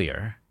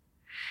failure,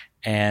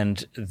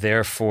 and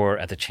therefore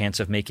at the chance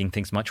of making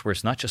things much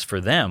worse, not just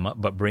for them,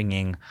 but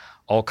bringing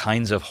all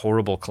kinds of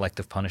horrible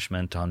collective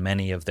punishment on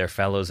many of their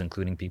fellows,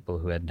 including people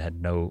who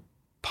had no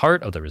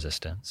part of the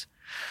resistance.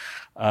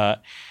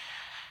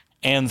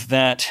 And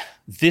that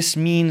this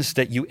means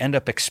that you end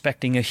up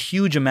expecting a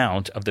huge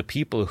amount of the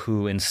people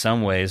who in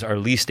some ways are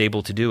least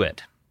able to do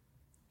it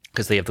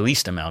because they have the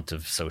least amount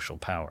of social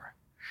power.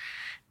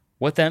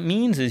 What that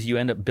means is you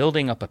end up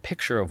building up a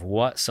picture of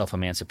what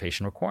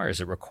self-emancipation requires.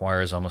 It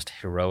requires almost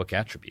heroic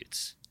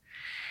attributes.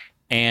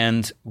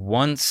 And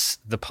once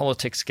the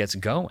politics gets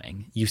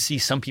going, you see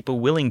some people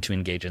willing to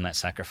engage in that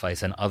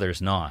sacrifice and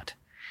others not.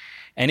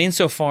 And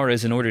insofar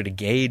as in order to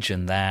gauge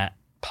in that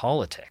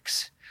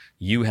politics,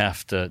 you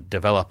have to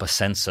develop a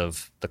sense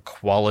of the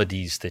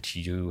qualities that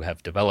you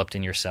have developed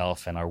in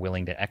yourself and are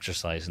willing to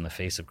exercise in the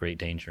face of great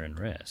danger and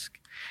risk,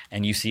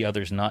 and you see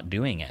others not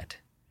doing it,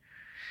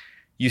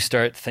 you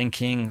start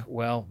thinking,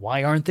 well,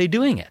 why aren't they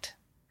doing it?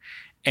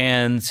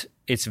 And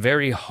it's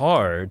very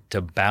hard to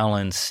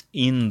balance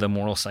in the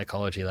moral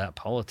psychology of that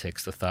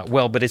politics the thought,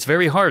 well, but it's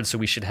very hard, so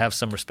we should have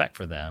some respect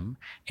for them,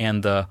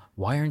 and the,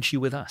 why aren't you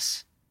with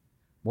us?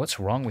 What's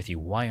wrong with you?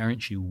 Why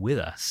aren't you with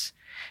us?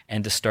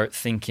 And to start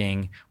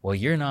thinking, well,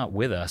 you're not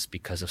with us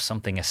because of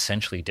something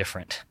essentially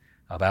different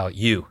about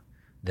you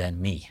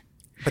than me.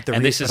 But the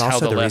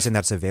reason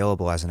that's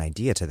available as an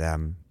idea to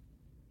them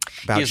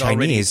about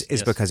Chinese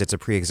is because it's a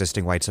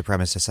pre-existing white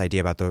supremacist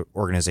idea about the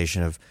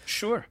organization of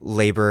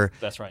labor.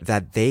 That's right.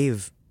 that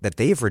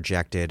they've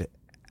rejected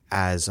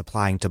as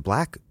applying to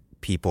black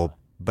people,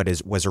 but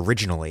was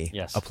originally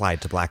applied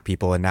to black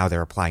people, and now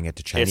they're applying it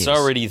to Chinese. It's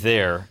already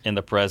there in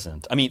the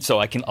present. I mean, so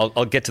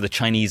I'll get to the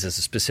Chinese as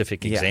a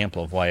specific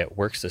example of why it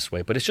works this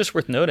way, but it's just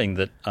worth noting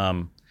that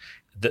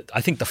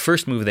I think the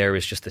first move there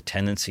is just the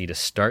tendency to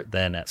start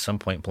then at some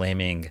point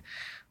blaming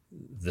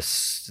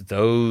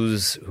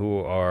those who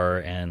are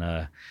in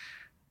a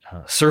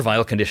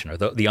servile condition, or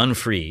the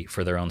unfree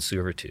for their own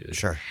servitude.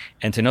 Sure.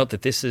 And to note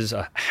that this is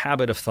a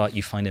habit of thought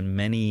you find in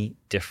many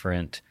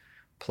different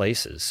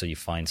places. So you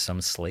find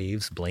some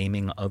slaves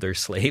blaming other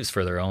slaves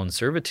for their own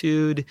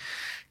servitude.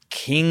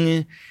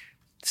 King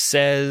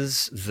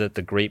says that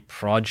the great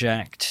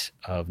project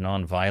of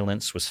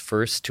nonviolence was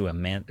first to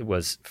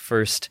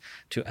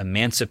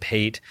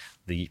emancipate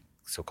the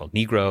so-called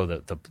Negro,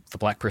 the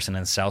black person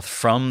in the South,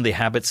 from the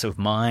habits of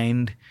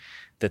mind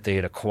that they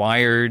had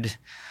acquired.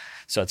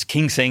 So it's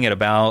King saying it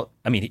about,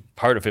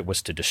 part of it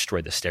was to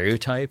destroy the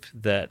stereotype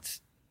that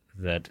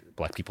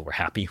black people were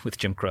happy with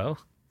Jim Crow,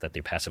 that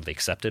they passively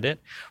accepted it.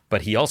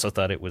 But he also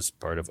thought it was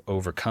part of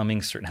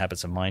overcoming certain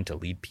habits of mind to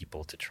lead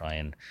people to try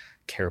and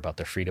care about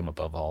their freedom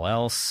above all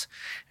else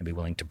and be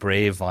willing to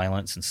brave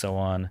violence and so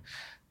on.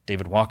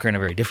 David Walker, in a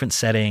very different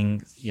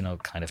setting,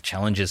 kind of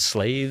challenges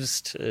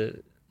slaves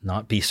to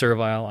not be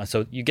servile. And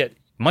so you get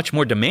much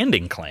more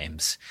demanding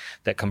claims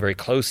that come very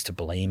close to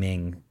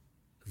blaming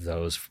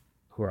those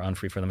who are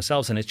unfree for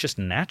themselves. And it's just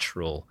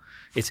natural.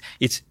 It's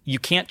you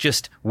can't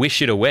just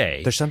wish it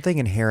away. There's something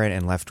inherent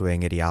in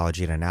left-wing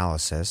ideology and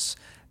analysis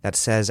that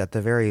says, at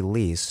the very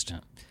least,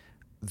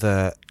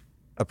 the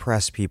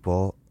oppressed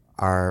people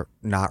are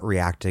not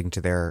reacting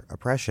to their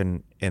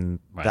oppression in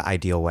the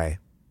ideal way.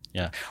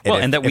 Yeah. Well,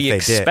 and that we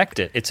expect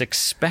it. It's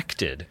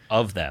expected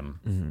of them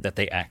that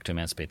they act to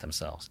emancipate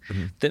themselves.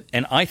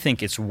 And I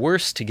think it's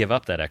worse to give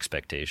up that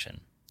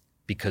expectation,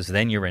 because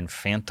then you're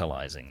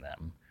infantilizing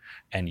them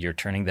and you're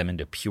turning them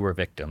into pure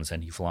victims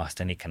and you've lost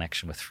any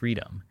connection with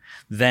freedom,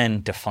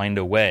 than to find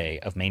a way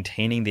of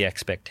maintaining the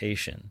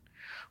expectation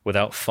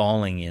without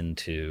falling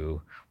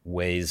into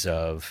ways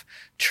of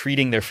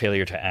treating their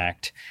failure to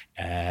act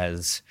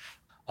as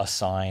a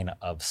sign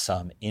of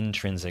some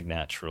intrinsic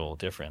natural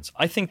difference.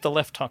 I think the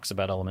left talks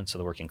about elements of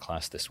the working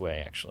class this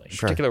way, actually. In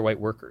particular,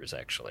 white workers,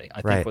 actually.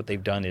 I think what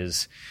they've done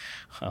is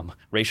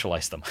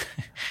racialize them.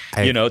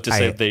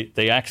 Say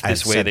they act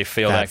this way, they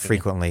fail to act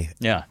frequently.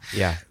 Yeah.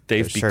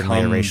 They've certainly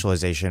a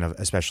racialization of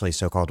especially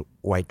so-called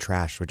white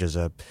trash, which is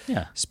a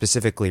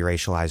specifically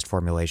racialized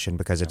formulation,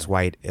 because it's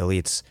white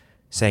elites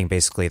saying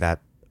basically that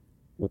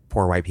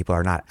poor white people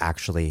are not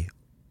actually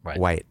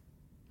white.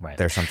 Right.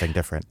 They're something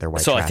different. They're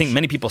white So trash. I think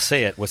many people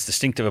say it. What's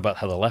distinctive about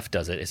how the left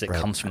does it is it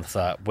comes from the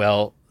thought,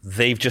 well,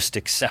 they've just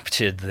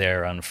accepted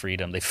their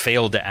unfreedom. They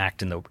failed to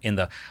act in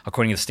the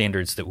according to the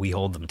standards that we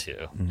hold them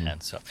to.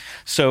 And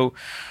so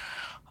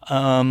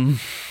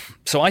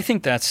I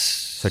think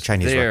that's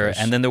Chinese there. workers.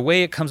 And then the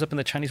way it comes up in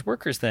the Chinese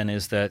workers then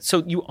is that,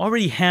 so you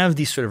already have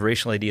these sort of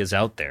racial ideas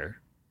out there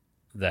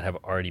that have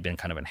already been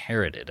kind of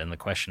inherited. And the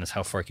question is,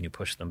 how far can you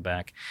push them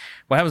back?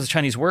 What happens with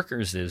Chinese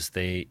workers is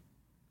they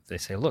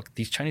say, look,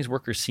 these Chinese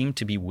workers seem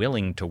to be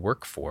willing to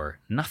work for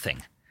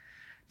nothing.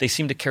 They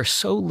seem to care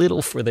so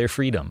little for their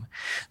freedom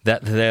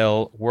that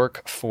they'll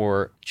work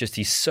for just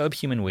these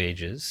subhuman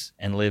wages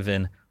and live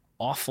in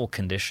awful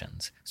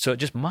conditions. So it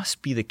just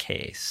must be the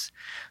case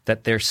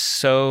that they're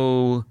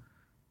so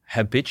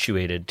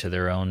habituated to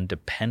their own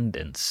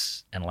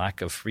dependence and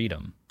lack of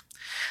freedom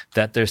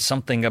that there's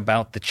something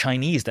about the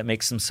Chinese that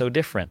makes them so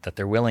different, that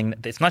they're willing.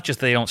 It's not just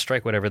they don't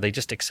strike whatever, they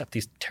just accept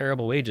these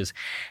terrible wages.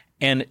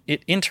 And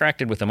it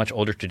interacted with a much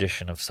older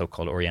tradition of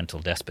so-called Oriental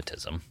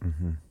despotism,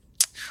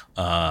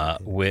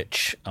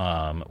 which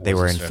they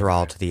were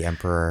enthralled to the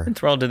emperor.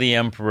 Enthralled to the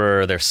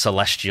emperor. They're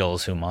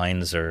celestials whose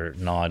minds are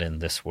not in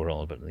this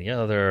world but in the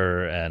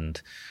other,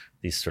 and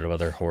these sort of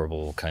other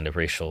horrible kind of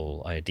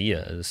racial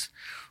ideas.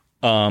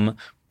 But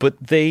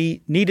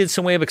they needed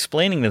some way of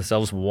explaining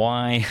themselves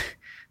why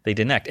they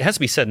didn't act. It has to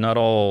be said, not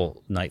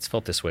all knights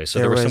felt this way. So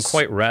there were some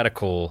quite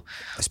radical,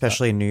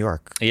 especially in New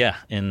York. Yeah,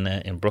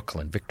 in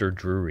Brooklyn, Victor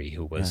Drury,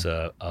 who was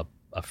a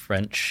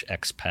French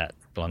expat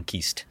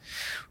blanquiste,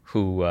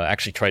 who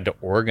actually tried to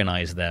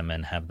organize them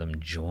and have them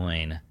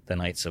join the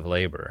Knights of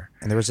Labor.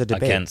 And there was a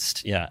debate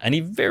and he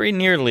very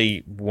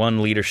nearly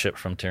won leadership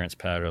from Terence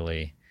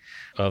Powderly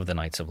of the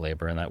Knights of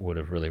Labor, and that would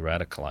have really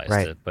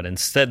radicalized it. But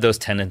instead, those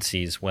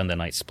tendencies, when the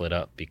Knights split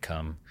up,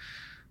 become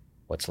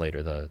what's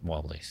later the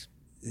Wobblies.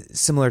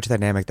 Similar to the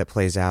dynamic that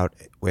plays out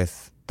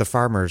with the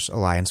Farmers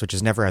Alliance, which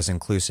is never as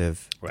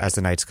inclusive as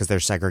the Knights because they're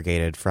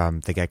segregated from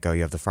the get-go.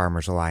 You have the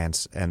Farmers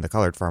Alliance and the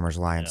Colored Farmers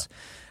Alliance. Yeah.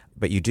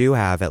 But you do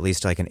have at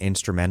least like an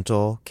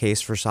instrumental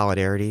case for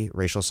solidarity,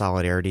 racial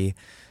solidarity,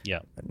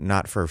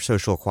 not for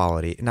social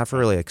equality, not for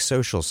really like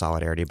social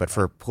solidarity, but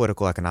for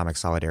political economic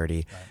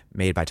solidarity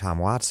made by Tom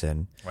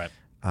Watson,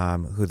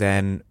 who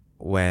then,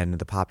 when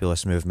the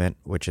populist movement,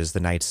 which is the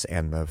Knights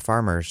and the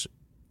Farmers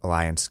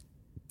Alliance,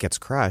 gets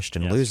crushed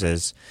and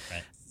loses,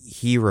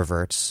 he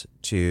reverts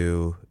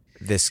to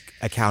this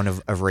account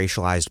of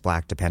racialized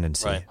black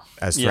dependency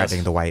as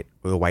threatening the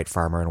white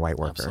farmer and white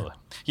worker. Absolutely.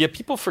 Yeah,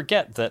 people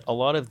forget that a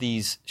lot of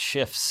these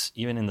shifts,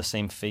 even in the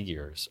same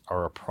figures,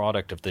 are a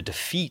product of the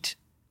defeat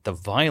the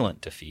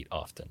violent defeat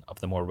often of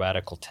the more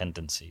radical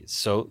tendencies.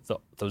 So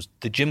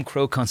the Jim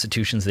Crow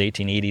constitutions of the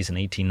 1880s and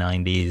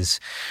 1890s,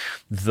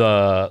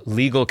 the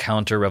legal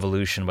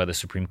counter-revolution by the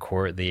Supreme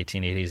Court, the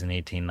 1880s and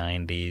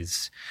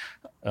 1890s,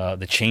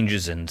 the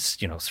changes in,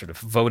 sort of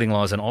voting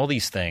laws and all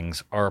these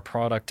things are a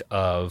product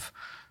of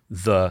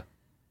the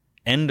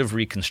end of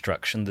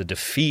Reconstruction, the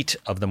defeat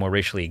of the more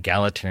racially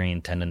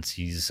egalitarian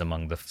tendencies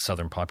among the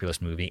Southern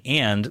populist movement,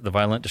 and the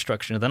violent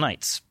destruction of the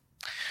Knights.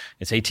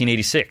 It's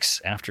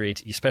 1886,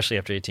 especially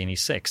after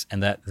 1886,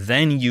 and that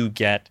then you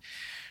get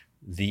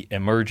the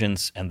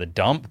emergence and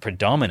the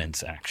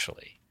predominance,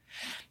 actually,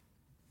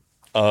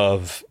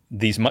 of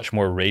these much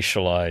more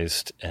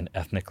racialized and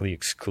ethnically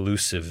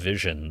exclusive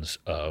visions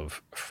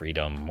of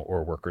freedom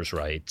or workers'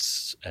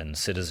 rights and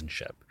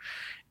citizenship.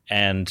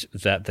 And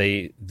that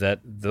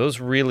those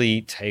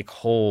really take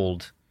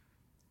hold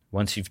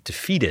once you've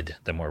defeated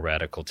the more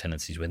radical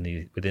tendencies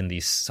within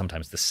these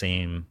sometimes the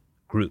same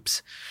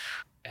groups.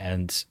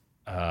 And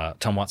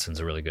Tom Watson's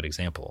a really good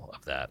example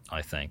of that,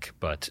 I think.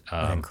 But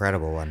an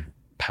incredible one.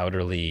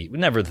 Powderly,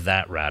 never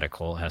that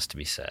radical, has to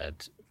be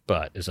said,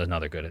 but is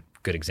another good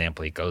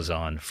example. He goes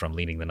on from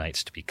leading the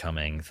Knights to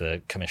becoming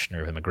the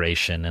Commissioner of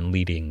Immigration and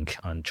leading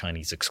on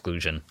Chinese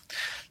exclusion.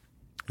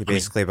 He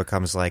basically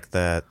becomes like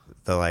the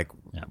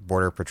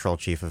border patrol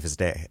chief of his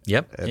day.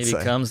 Yep, he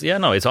becomes.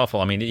 It's awful.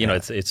 I mean,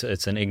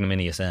 it's an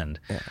ignominious end.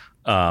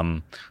 Yeah.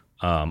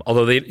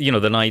 Although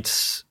the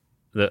Knights,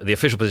 the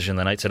official position of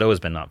the Knights had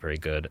always been not very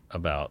good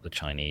about the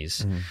Chinese.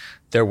 Mm-hmm.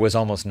 There was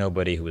almost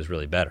nobody who was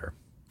really better.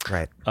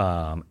 Right.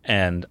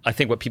 And I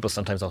think what people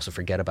sometimes also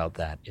forget about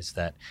that is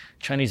that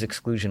Chinese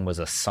exclusion was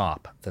a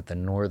sop that the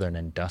Northern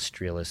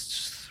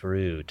industrialists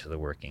threw to the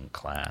working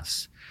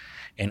class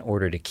in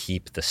order to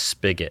keep the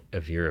spigot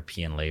of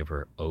European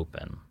labor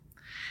open.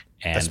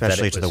 And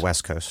especially to the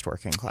West Coast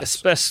working class.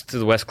 Especially to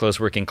the West Coast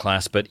working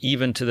class, but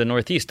even to the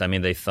Northeast. I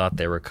mean, they thought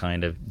they were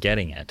kind of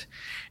getting it.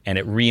 And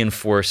it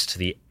reinforced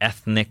the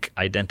ethnic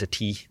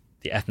identity,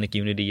 the ethnic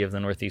unity of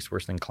the Northeast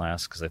working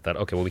class, because they thought,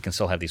 okay, well, we can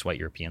still have these white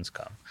Europeans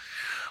come.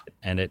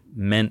 And it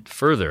meant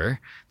further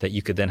that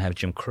you could then have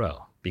Jim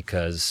Crow,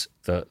 because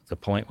the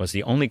point was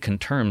the only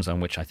terms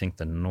on which I think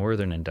the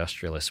Northern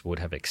industrialists would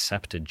have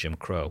accepted Jim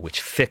Crow,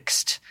 which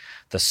fixed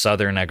the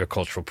Southern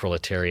agricultural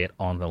proletariat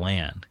on the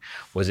land,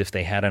 was if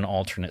they had an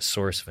alternate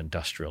source of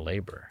industrial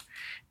labor.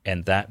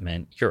 And that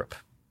meant Europe.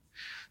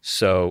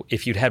 So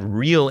if you'd had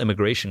real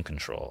immigration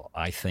control,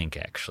 I think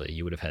actually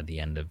you would have had the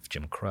end of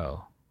Jim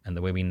Crow. And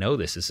the way we know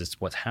this is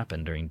what's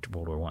happened during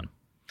World War I.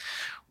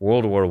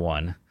 World War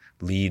I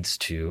leads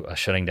to a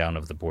shutting down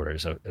of the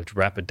borders, a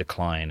rapid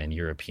decline in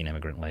European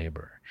immigrant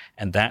labor.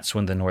 And that's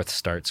when the North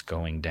starts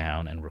going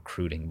down and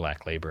recruiting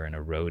black labor and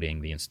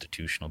eroding the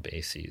institutional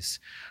bases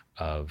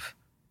of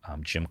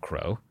Jim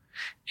Crow.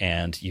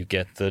 And you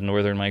get the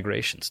Northern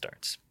migration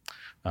starts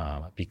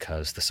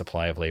because the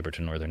supply of labor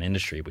to Northern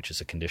industry, which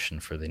is a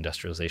condition for the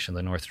industrialization of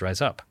the North, dries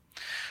up.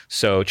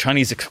 So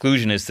Chinese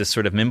exclusion is this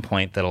sort of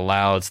midpoint that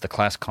allows the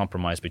class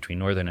compromise between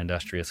Northern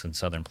industrialists and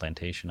Southern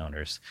plantation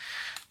owners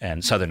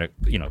and Southern,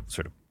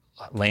 sort of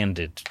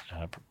landed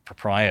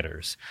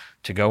proprietors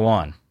to go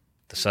on.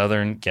 The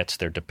Southern gets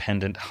their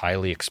dependent,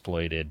 highly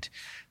exploited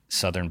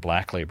Southern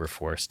black labor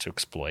force to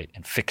exploit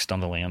and fixed on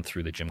the land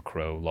through the Jim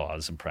Crow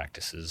laws and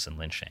practices and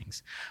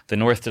lynchings. The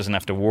North doesn't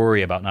have to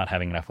worry about not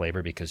having enough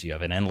labor because you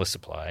have an endless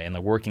supply, and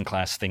the working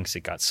class thinks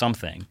it got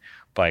something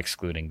by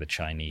excluding the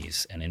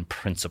Chinese and in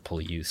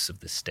principal use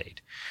of the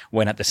state,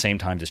 when at the same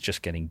time it's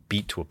just getting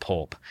beat to a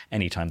pulp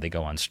anytime they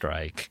go on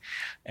strike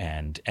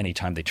and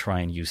anytime they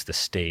try and use the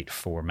state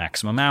for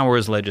maximum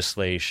hours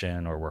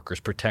legislation or workers'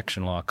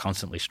 protection law,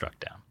 constantly struck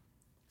down.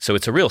 So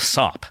it's a real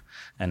sop,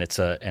 and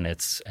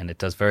it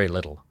does very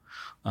little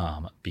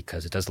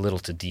because it does little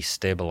to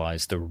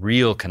destabilize the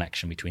real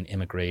connection between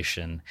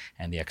immigration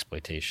and the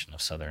exploitation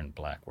of Southern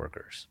black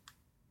workers.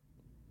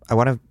 I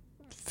want to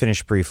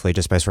finish briefly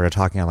just by sort of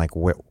talking on like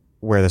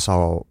where this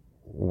all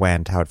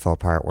went, how it fell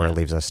apart, where it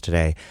leaves us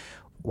today.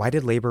 Why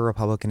did labor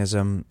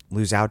republicanism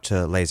lose out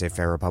to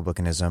laissez-faire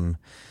republicanism,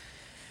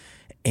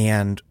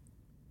 and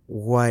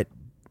what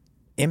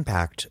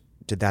impact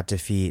did that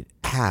defeat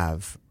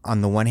have?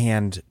 On the one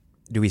hand,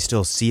 do we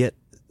still see it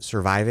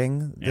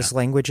surviving this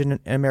language in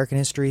American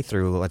history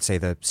through, let's say,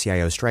 the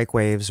CIO strike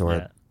waves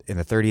or in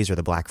the 30s or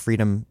the Black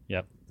freedom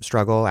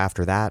struggle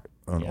after that,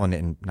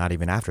 and not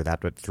even after that,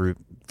 but through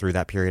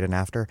that period and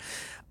after?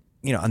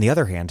 On the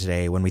other hand,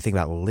 today, when we think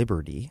about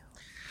liberty,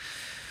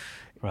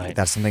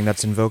 that's something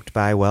that's invoked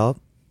by,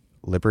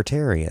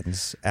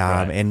 libertarians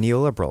and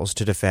neoliberals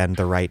to defend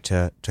the right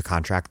to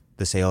contract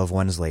the sale of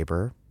one's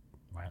labor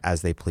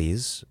as they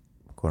please,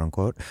 quote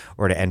unquote,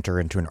 or to enter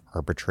into an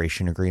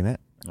arbitration agreement,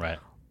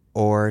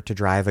 or to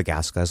drive a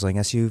gas guzzling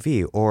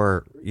SUV,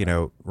 or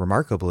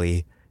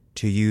remarkably,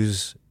 to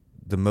use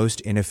the most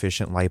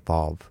inefficient light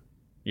bulb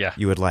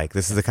you would like.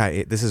 This is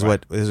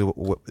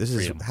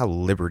how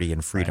liberty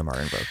and freedom are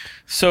invoked.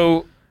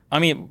 So, I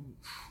mean,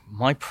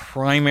 my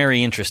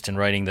primary interest in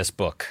writing this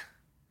book,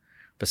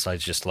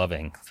 besides just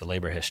loving the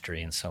labor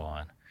history and so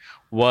on,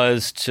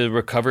 was to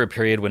recover a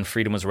period when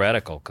freedom was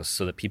radical,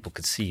 so that people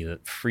could see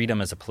that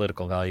freedom as a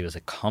political value is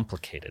a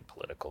complicated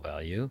political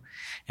value,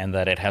 and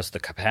that it has the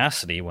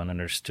capacity, when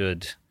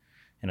understood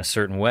in a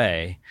certain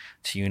way,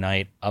 to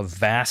unite a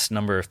vast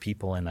number of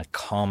people in a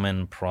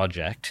common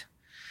project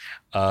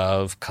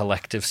of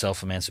collective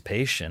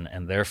self-emancipation,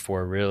 and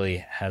therefore really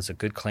has a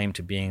good claim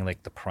to being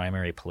like the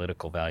primary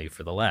political value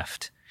for the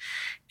left.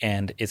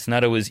 And it's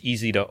not always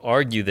easy to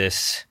argue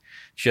this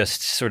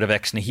just sort of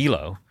ex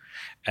nihilo.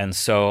 And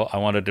so I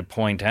wanted to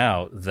point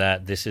out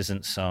that this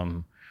isn't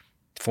some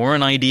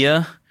foreign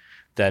idea,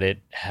 that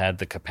it had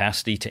the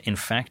capacity to in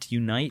fact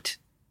unite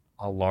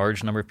a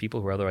large number of people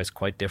who are otherwise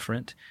quite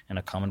different in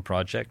a common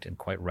project and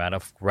quite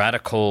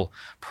radical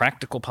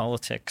practical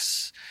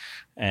politics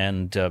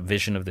and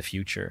vision of the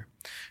future.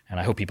 And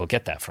I hope people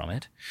get that from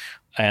it,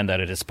 and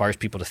that it inspires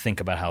people to think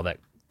about how that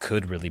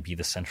could really be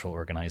the central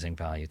organizing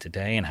value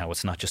today, and how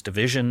it's not just a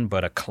vision,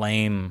 but a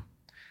claim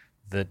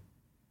that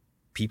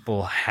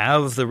people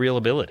have the real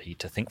ability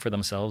to think for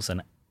themselves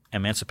and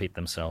emancipate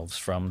themselves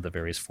from the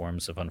various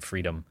forms of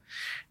unfreedom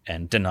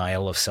and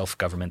denial of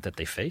self-government that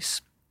they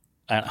face.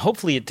 And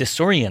hopefully it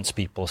disorients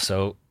people.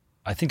 So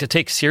I think to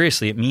take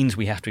seriously, it means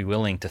we have to be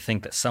willing to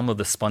think that some of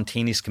the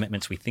spontaneous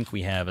commitments we think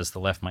we have as the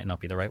left might not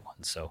be the right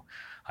ones. So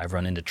I've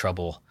run into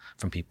trouble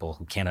from people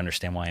who can't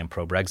understand why I'm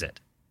pro-Brexit,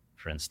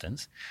 for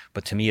instance.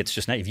 But to me, it's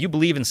just not. If you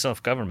believe in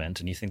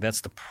self-government and you think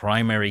that's the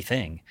primary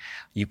thing,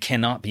 you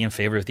cannot be in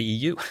favor of the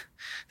EU.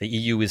 The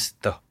EU is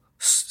the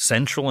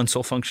central and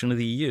sole function of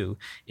the EU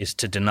is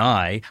to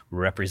deny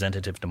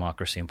representative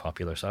democracy and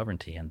popular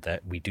sovereignty, and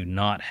that we do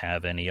not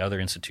have any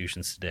other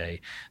institutions today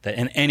that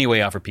in any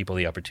way offer people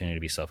the opportunity to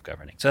be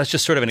self-governing. So that's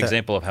just sort of an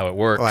example of how it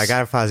works. Well, I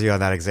got to pause you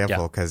on that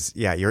example because,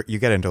 you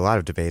get into a lot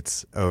of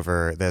debates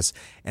over this,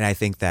 and I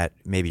think that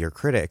maybe your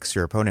critics,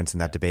 your opponents in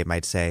that debate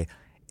might say,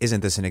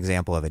 isn't this an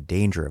example of a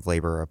danger of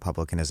labor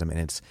republicanism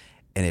in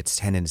its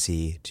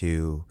tendency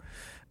to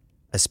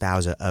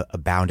espouse a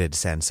bounded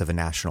sense of a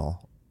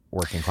national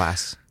working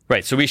class?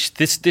 Right. So we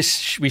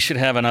should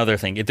have another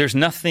thing. There's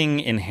nothing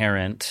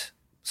inherent.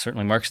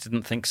 Certainly, Marx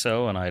didn't think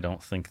so, and I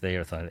don't think they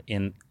are thought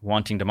in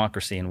wanting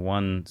democracy in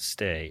one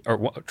state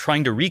or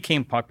trying to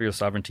reclaim popular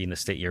sovereignty in the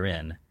state you're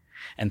in,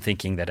 and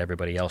thinking that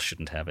everybody else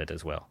shouldn't have it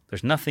as well.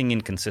 There's nothing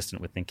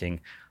inconsistent with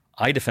thinking,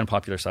 I defend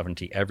popular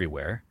sovereignty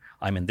everywhere.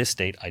 I'm in this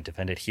state, I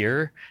defend it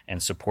here,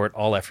 and support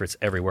all efforts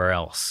everywhere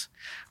else.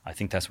 I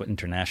think that's what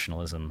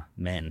internationalism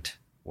meant.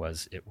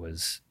 It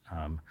was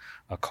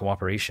a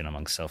cooperation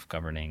among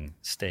self-governing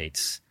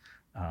states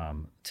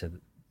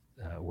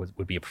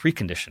would be a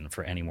precondition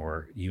for any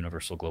more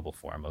universal global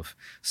form of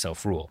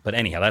self-rule. But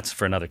anyhow, that's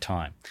for another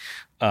time.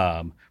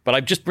 But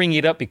I'm just bringing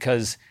it up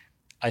because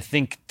I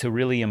think to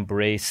really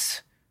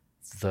embrace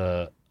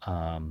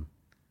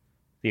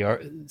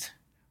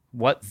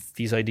what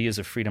these ideas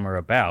of freedom are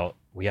about,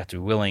 we have to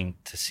be willing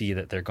to see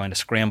that they're going to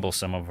scramble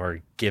some of our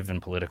given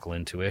political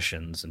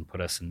intuitions and put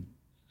us in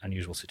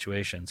unusual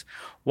situations.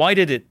 Why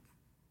did it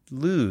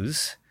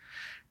lose?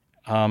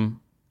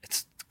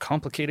 It's a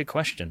complicated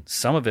question.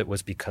 Some of it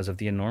was because of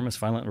the enormous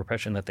violent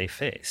repression that they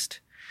faced.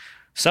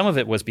 Some of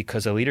it was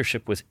because the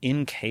leadership was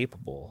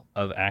incapable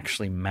of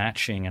actually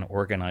matching and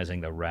organizing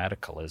the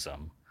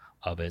radicalism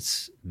of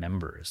its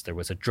members. There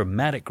was a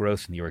dramatic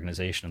growth in the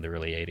organization in the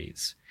early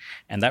 80s,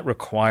 and that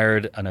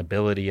required an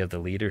ability of the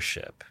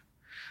leadership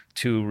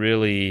to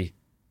really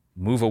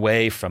move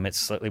away from its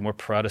slightly more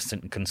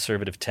Protestant and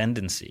conservative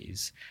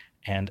tendencies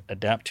and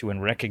adapt to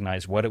and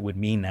recognize what it would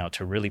mean now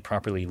to really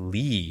properly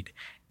lead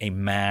a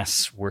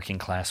mass working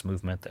class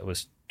movement that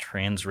was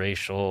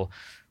transracial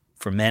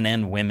for men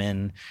and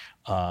women,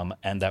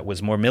 and that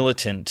was more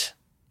militant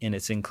in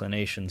its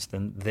inclinations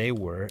than they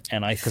were.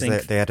 And I think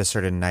because they had a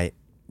certain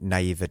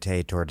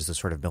naivete towards the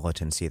sort of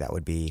militancy that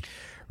would be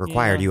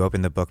required. You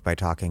open the book by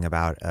talking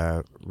about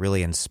a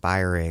really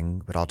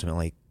inspiring but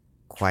ultimately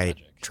quite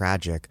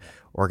tragic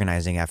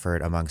organizing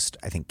effort amongst,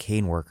 I think,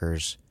 cane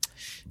workers,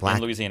 black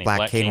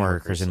cane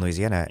workers in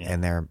Louisiana,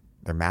 and they're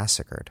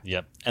massacred.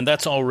 Yep, and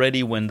that's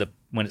already when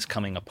it's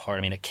coming apart.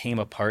 I mean, it came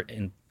apart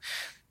in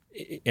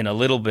a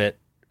little bit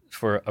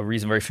for a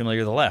reason very familiar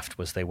to the left.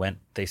 Was in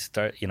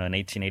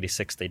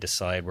 1886 they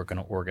decide we're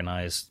going to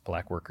organize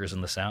black workers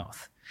in the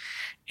South,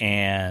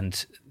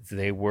 and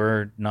they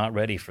were not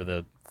ready for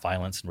the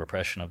violence and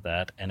repression of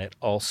that, and it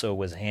also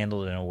was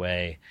handled in a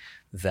way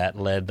that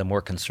led the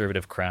more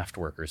conservative craft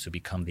workers who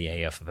become the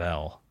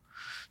AFL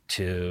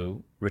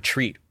to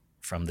retreat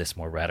from this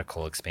more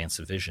radical,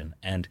 expansive vision.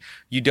 And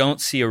you don't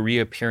see a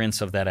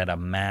reappearance of that at a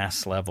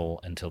mass level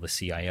until the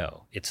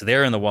CIO. It's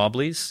there in the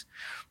Wobblies,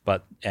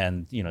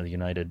 and the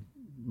United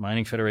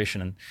Mining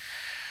Federation and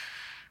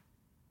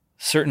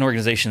certain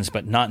organizations,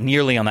 but not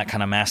nearly on that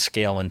kind of mass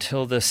scale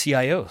until the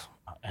CIO.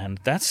 And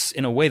that's,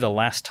 in a way, the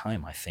last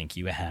time I think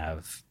you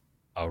have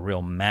a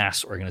real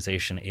mass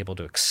organization able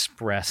to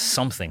express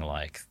something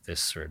like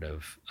this sort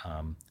of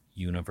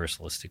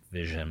universalistic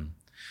vision,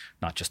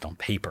 not just on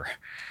paper,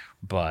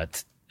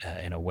 but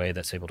in a way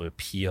that's able to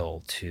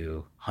appeal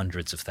to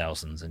hundreds of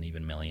thousands and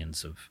even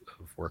millions of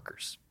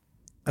workers.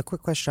 A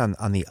quick question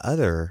on the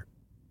other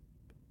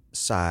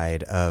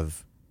side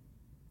of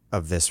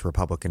this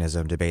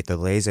republicanism debate, the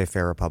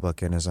laissez-faire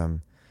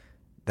republicanism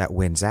that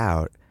wins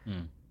out,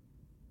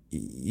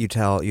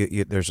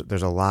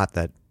 there's a lot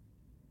that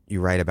you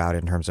write about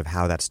in terms of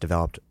how that's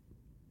developed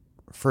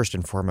first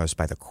and foremost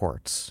by the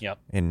courts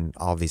in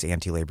all of these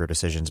anti-labor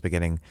decisions,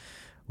 beginning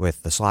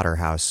with the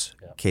slaughterhouse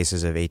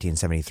cases of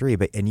 1873.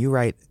 And you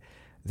write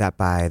that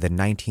by the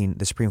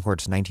Supreme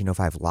Court's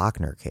 1905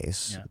 Lochner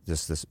case,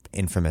 this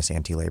infamous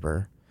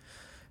anti-labor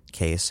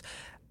case,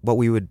 what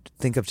we would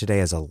think of today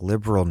as a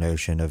liberal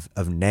notion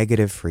of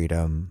negative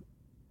freedom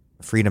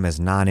as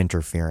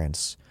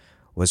non-interference,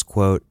 was,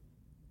 quote,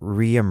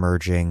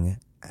 re-emerging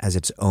as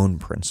its own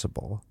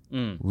principle,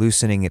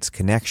 loosening its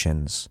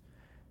connections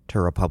to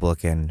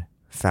Republican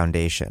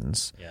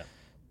foundations. Yeah.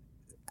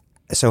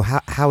 So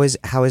how is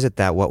it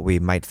that what we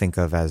might think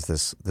of as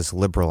this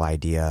liberal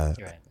idea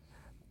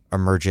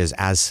emerges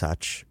as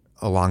such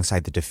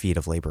alongside the defeat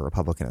of labor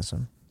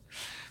republicanism?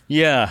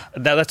 Yeah,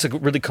 that's a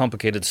really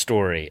complicated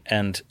story,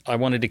 and I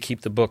wanted to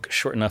keep the book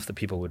short enough that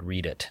people would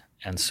read it.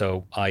 And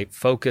so I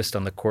focused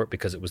on the court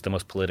because it was the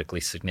most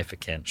politically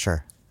significant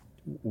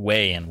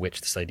way in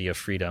which this idea of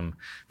freedom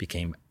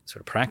became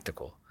sort of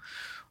practical.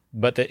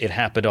 But it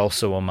happened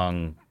also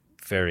among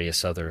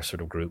various other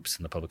sort of groups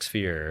in the public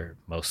sphere,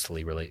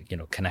 mostly really,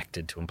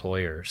 connected to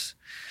employers.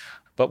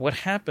 But what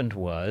happened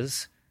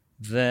was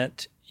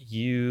that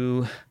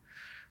you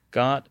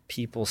got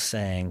people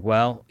saying,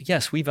 well,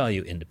 yes, we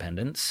value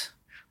independence,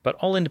 but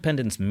all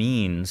independence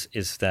means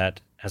is that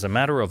as a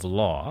matter of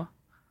law,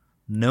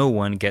 no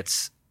one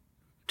gets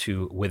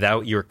to,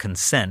 without your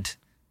consent,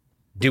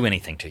 do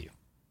anything to you.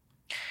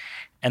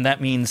 And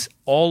that means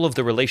all of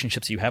the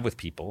relationships you have with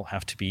people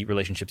have to be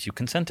relationships you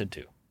consented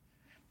to.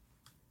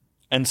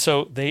 And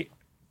so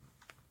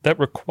that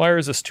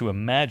requires us to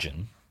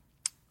imagine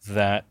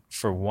that,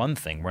 for one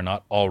thing, we're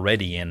not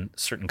already in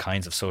certain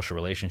kinds of social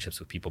relationships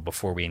with people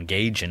before we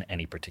engage in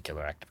any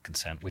particular act of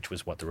consent, which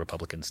was what the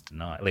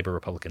labor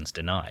Republicans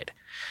denied.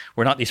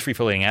 We're not these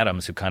free-floating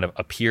atoms who kind of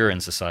appear in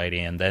society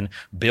and then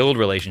build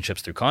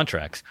relationships through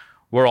contracts.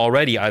 We're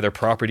already either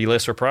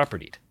propertyless or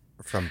propertied.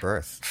 From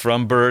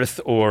birth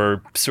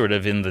or sort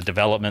of in the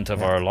development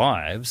of our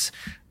lives,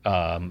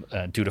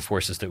 due to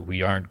forces that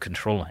we aren't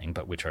controlling,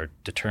 but which are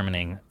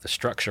determining the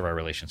structure of our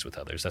relations with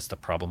others. That's the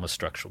problem of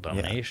structural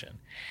domination.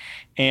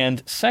 Yeah.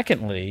 And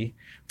secondly,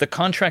 the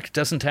contract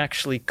doesn't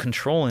actually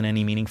control in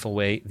any meaningful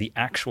way the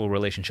actual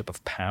relationship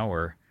of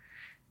power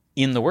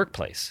in the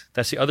workplace.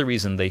 That's the other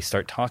reason they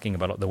start talking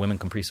about the women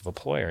caprice of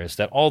employer, is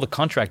that all the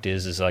contract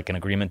is like an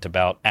agreement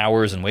about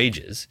hours and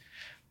wages.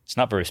 It's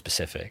not very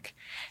specific.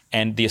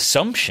 And the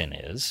assumption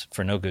is,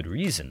 for no good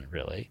reason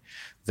really,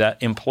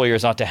 that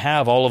employers ought to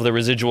have all of the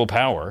residual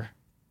power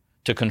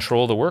to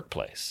control the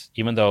workplace,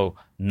 even though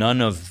none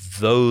of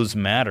those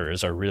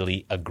matters are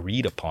really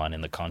agreed upon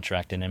in the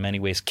contract and in many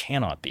ways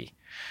cannot be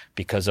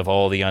because of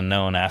all the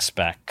unknown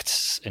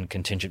aspects and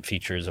contingent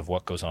features of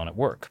what goes on at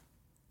work.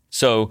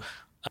 So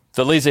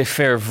the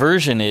laissez-faire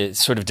version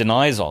sort of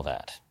denies all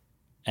that.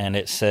 And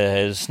it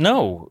says,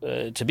 no,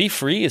 to be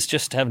free is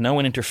just to have no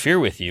one interfere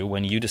with you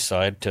when you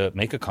decide to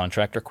make a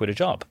contract or quit a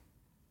job.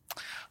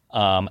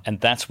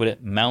 And that's what it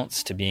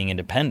amounts to being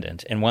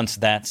independent. And once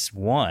that's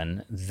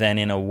won, then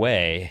in a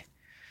way,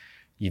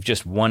 you've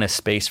just won a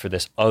space for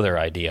this other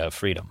idea of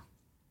freedom,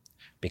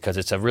 because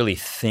it's a really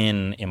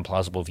thin,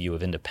 implausible view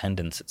of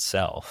independence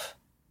itself.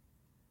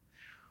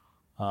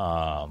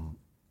 But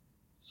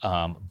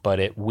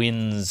it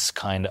wins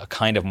a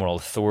kind of moral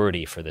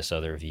authority for this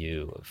other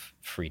view of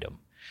freedom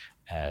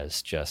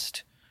as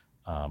just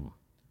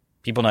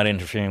people not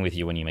interfering with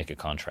you when you make a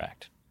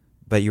contract.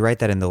 But you write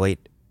that in the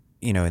late,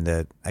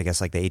 I guess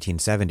like the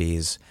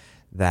 1870s,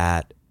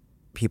 that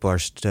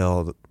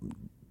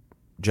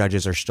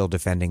judges are still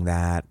defending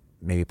that.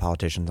 Maybe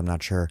politicians, I'm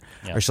not sure,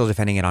 are still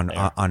defending it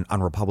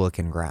on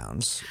Republican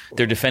grounds.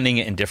 They're defending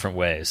it in different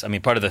ways. I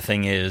mean, part of the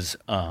thing is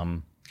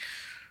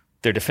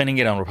they're defending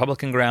it on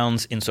Republican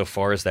grounds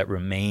insofar as that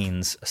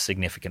remains a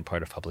significant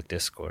part of public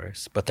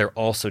discourse, but they're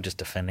also just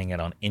defending it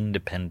on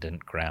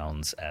independent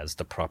grounds as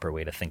the proper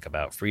way to think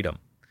about freedom.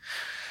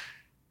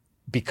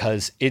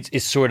 Because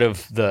it's sort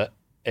of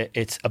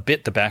it's a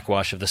bit the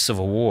backwash of the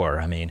Civil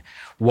War. I mean,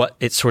 what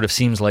it sort of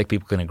seems like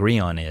people can agree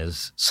on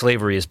is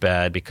slavery is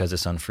bad because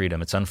it's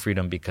unfreedom. It's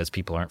unfreedom because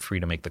people aren't free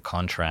to make the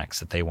contracts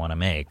that they want to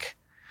make.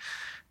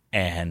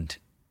 And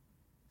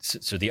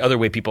so the other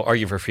way people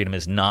argue for freedom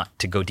is not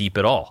to go deep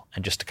at all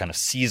and just to kind of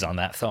seize on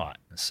that thought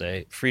and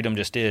say freedom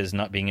just is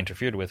not being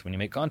interfered with when you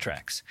make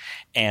contracts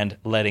and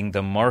letting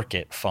the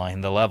market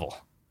find the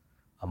level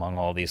among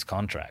all these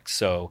contracts.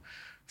 So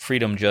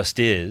freedom just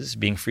is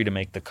being free to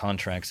make the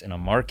contracts in a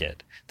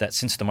market that,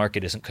 since the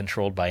market isn't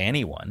controlled by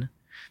anyone,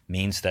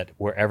 means that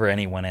wherever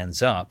anyone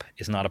ends up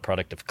is not a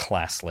product of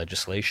class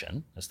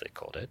legislation, as they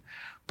called it,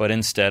 but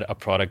instead a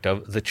product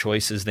of the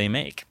choices they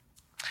make.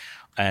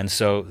 And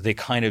so they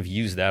kind of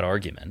use that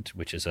argument,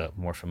 which is a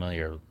more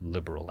familiar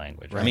liberal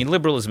language. Right. I mean,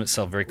 liberalism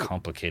itself very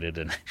complicated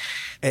and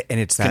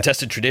it's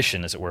contested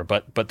tradition, as it were.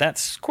 But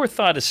that core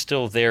thought is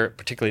still there,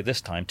 particularly at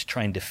this time, to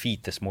try and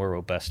defeat this more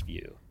robust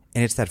view.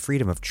 And it's that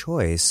freedom of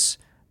choice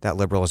that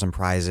liberalism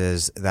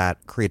prizes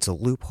that creates a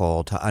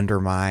loophole to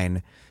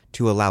undermine,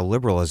 to allow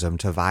liberalism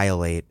to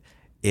violate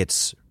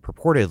its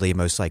purportedly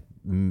most like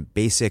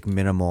basic,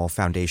 minimal,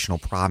 foundational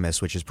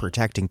promise, which is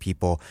protecting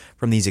people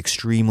from these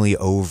extremely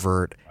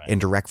overt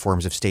and direct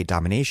forms of state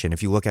domination.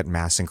 If you look at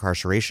mass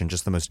incarceration,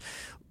 just the most,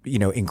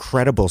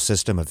 incredible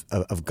system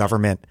of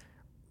government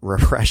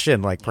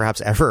repression, like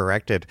perhaps ever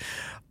erected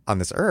on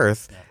this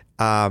earth,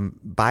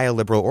 by a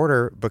liberal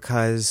order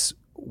because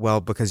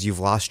you've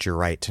lost your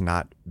right to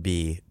not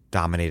be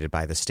dominated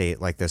by the state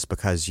like this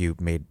because you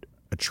made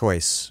a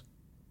choice.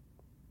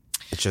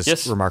 It's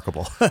just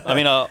remarkable. I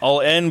mean,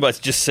 I'll end by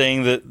just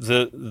saying that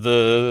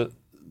the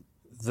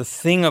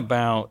thing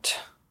about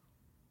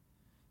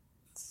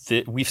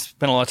we've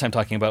spent a lot of time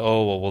talking about,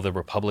 will the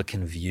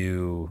Republican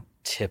view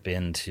tip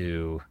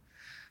into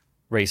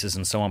races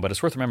and so on, but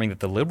it's worth remembering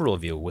that the liberal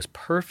view was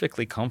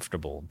perfectly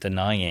comfortable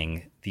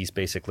denying these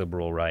basic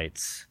liberal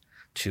rights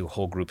to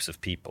whole groups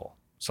of people.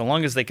 So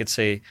long as they could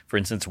say, for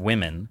instance,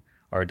 women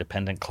are a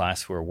dependent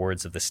class who are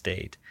wards of the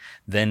state,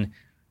 then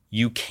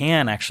you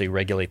can actually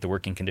regulate the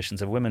working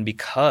conditions of women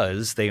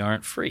because they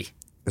aren't free.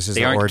 This is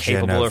they the aren't origin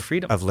capable of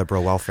freedom. Of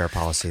liberal welfare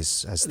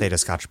policies, as Theda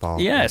Skocpol.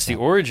 Yeah, it's the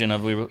origin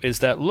of liberal, is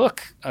that,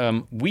 look,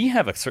 we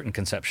have a certain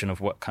conception of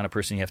what kind of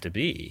person you have to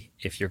be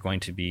if you're going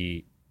to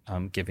be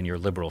given your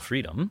liberal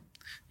freedom,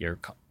 your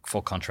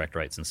full contract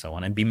rights and so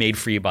on, and be made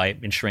free by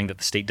ensuring that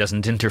the state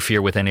doesn't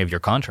interfere with any of your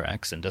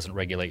contracts and doesn't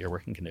regulate your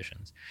working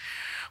conditions.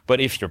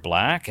 But if you're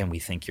black and we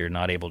think you're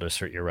not able to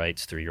assert your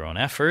rights through your own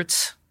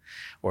efforts,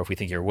 or if we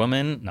think you're a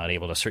woman, not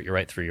able to assert your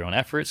right through your own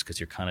efforts because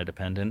you're kind of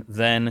dependent,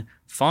 then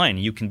fine,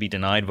 you can be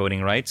denied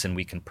voting rights and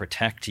we can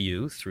protect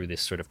you through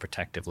this sort of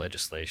protective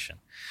legislation.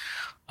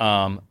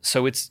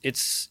 So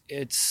it's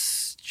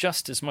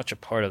just as much a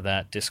part of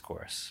that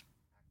discourse.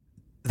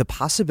 The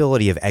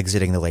possibility of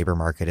exiting the labor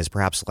market is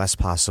perhaps less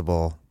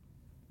possible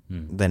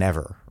than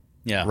ever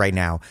right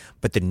now.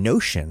 But the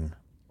notion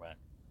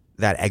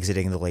that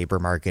exiting the labor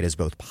market is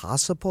both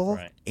possible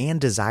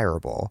and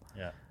desirable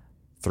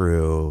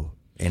through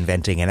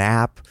inventing an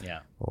app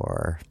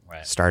or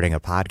starting a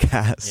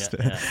podcast.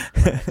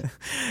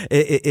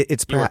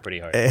 It's you work pretty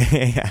hard.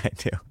 Yeah, I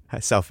do. I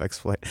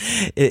self-exploit.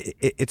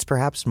 It's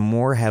perhaps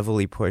more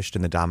heavily pushed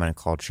in the dominant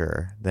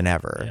culture than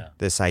ever,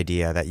 this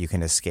idea that you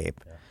can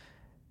escape.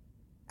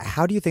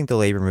 How do you think the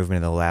labor movement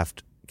and the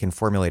left can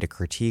formulate a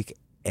critique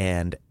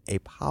and a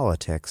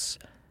politics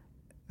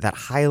that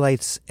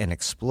highlights and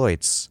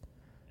exploits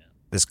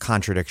this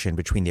contradiction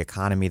between the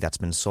economy that's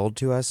been sold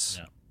to us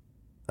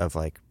of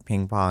like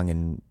ping pong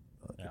and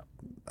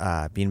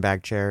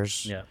beanbag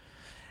chairs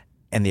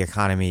and the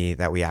economy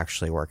that we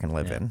actually work and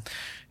live in?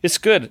 It's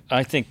good.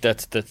 I think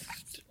that's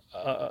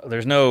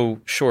there's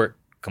no short,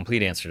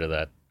 complete answer to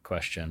that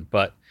question.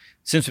 But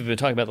since we've been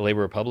talking about the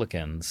labor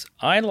Republicans,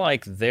 I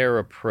like their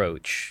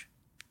approach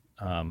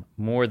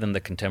more than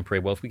the contemporary.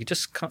 Well, if we could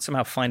just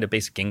somehow find a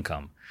basic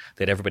income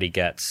that everybody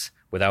gets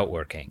without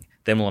working,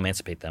 then we'll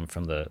emancipate them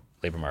from the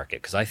labor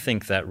market. Because I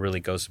think that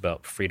really goes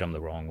about freedom the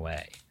wrong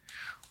way.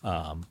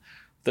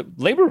 The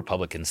labor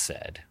Republicans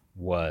said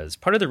was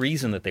part of the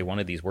reason that they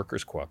wanted these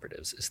workers'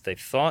 cooperatives is they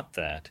thought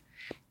that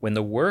when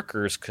the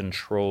workers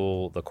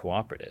control the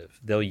cooperative,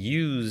 they'll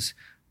use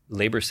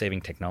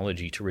labor-saving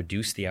technology to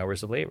reduce the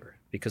hours of labor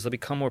because they'll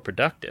become more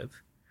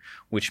productive,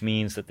 which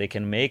means that they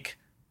can make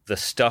the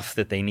stuff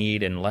that they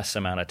need in less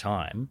amount of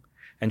time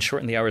and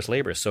shorten the hours of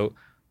labor. So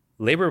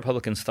labor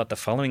Republicans thought the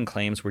following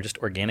claims were just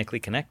organically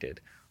connected.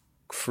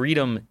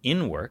 Freedom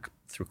in work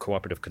through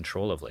cooperative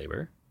control of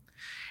labor,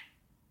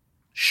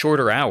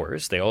 shorter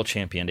hours, they all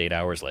championed 8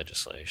 hours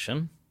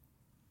legislation,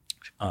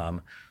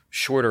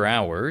 shorter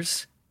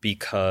hours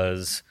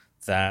because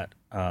that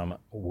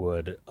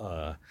would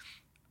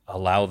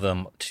allow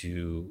them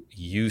to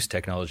use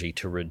technology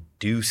to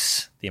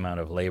reduce the amount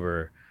of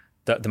labor,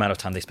 the amount of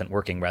time they spent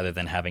working rather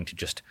than having to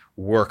just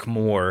work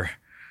more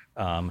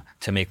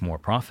to make more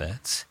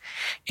profits.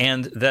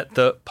 And that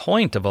the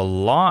point of a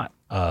lot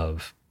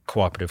of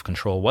cooperative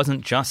control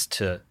wasn't just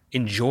to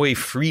enjoy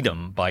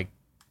freedom by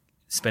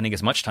spending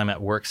as much time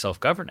at work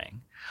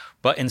self-governing,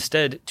 but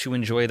instead to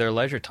enjoy their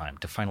leisure time,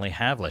 to finally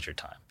have leisure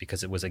time,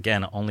 because it was,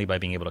 again, only by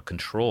being able to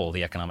control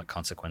the economic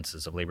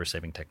consequences of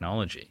labor-saving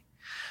technology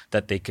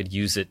that they could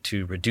use it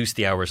to reduce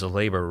the hours of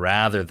labor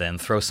rather than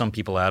throw some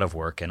people out of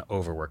work and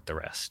overwork the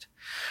rest.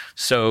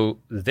 So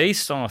they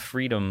saw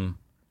freedom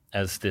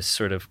as this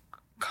sort of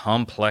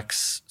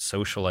complex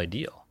social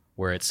ideal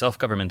where it's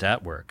self-government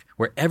at work,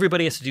 where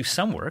everybody has to do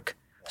some work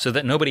so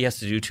that nobody has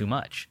to do too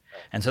much.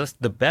 And so that's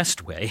the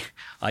best way,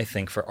 I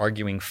think, for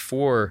arguing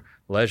for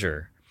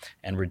leisure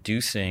and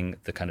reducing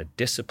the kind of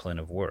discipline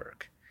of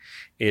work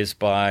is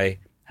by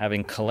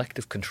having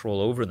collective control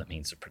over the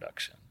means of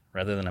production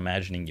rather than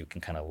imagining you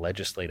can kind of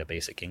legislate a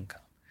basic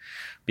income.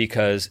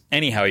 Because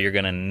anyhow, you're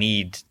going to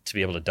need to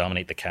be able to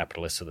dominate the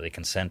capitalists so that they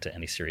consent to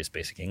any serious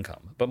basic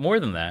income. But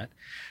more than that,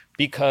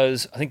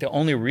 because I think the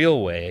only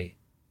real way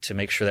to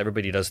make sure that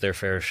everybody does their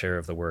fair share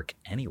of the work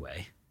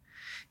anyway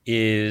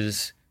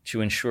is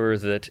to ensure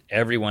that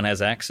everyone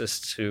has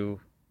access to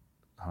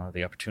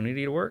the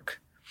opportunity to work,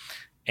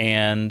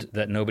 and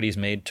that nobody's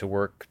made to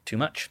work too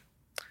much.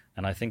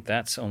 And I think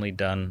that's only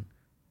done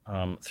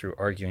through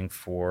arguing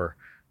for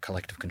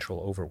collective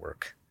control over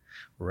work,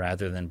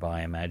 rather than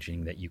by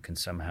imagining that you can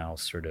somehow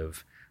sort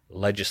of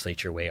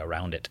legislate your way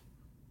around it.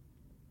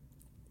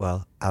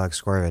 Well,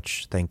 Alex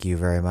Gorovich, thank you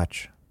very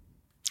much.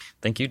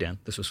 Thank you, Dan.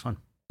 This was fun.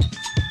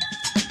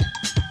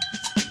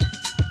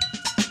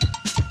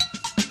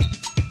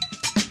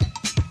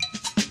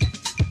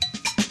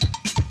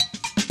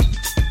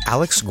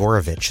 Alex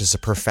Gorovich is a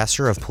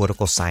professor of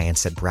political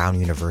science at Brown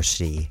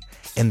University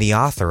and the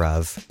author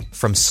of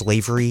From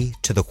Slavery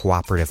to the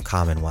Cooperative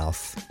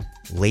Commonwealth,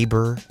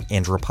 Labor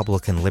and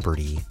Republican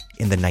Liberty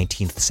in the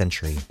 19th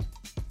Century.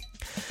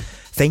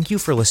 Thank you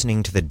for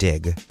listening to The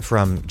Dig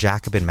from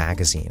Jacobin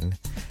Magazine.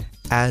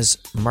 As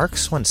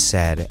Marx once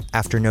said,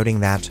 after noting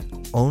that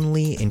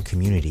only in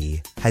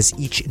community has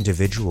each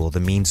individual the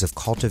means of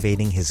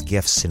cultivating his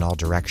gifts in all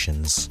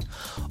directions,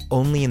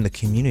 only in the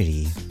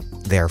community,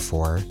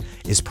 therefore,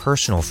 is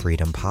personal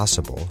freedom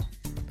possible.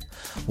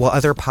 While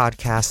other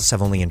podcasts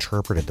have only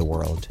interpreted the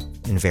world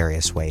in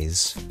various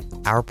ways,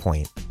 our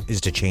point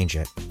is to change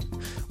it.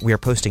 We are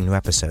posting new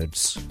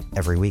episodes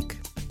every week.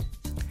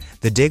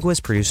 The Dig was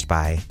produced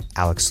by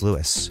Alex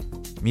Lewis.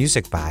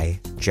 Music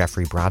by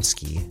Jeffrey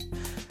Brodsky.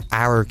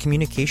 Our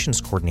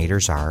communications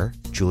coordinators are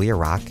Julia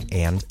Rock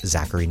and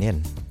Zachary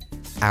Nin.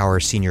 Our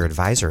senior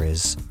advisor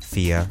is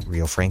Thea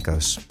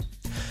Riofrancos.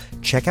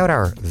 Check out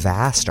our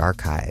vast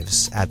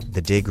archives at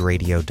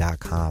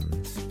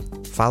thedigradio.com.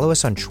 Follow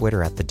us on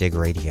Twitter at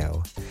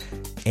thedigradio.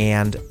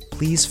 And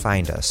please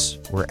find us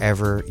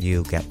wherever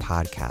you get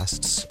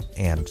podcasts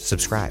and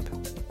subscribe.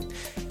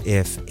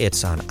 If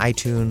it's on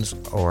iTunes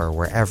or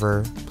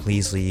wherever,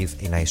 please leave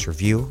a nice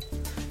review.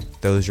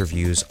 Those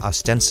reviews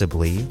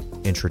ostensibly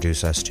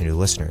introduce us to new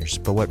listeners,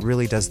 but what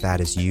really does that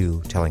is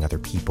you telling other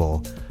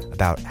people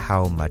about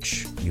how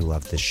much you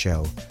love this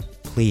show.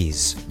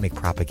 Please make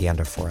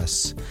propaganda for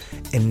us.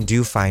 And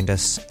do find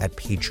us at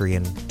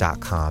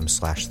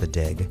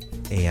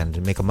patreon.com/thedig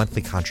and make a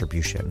monthly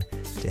contribution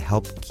to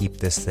help keep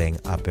this thing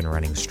up and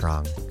running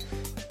strong.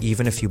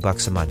 Even a few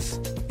bucks a month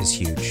is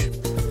huge.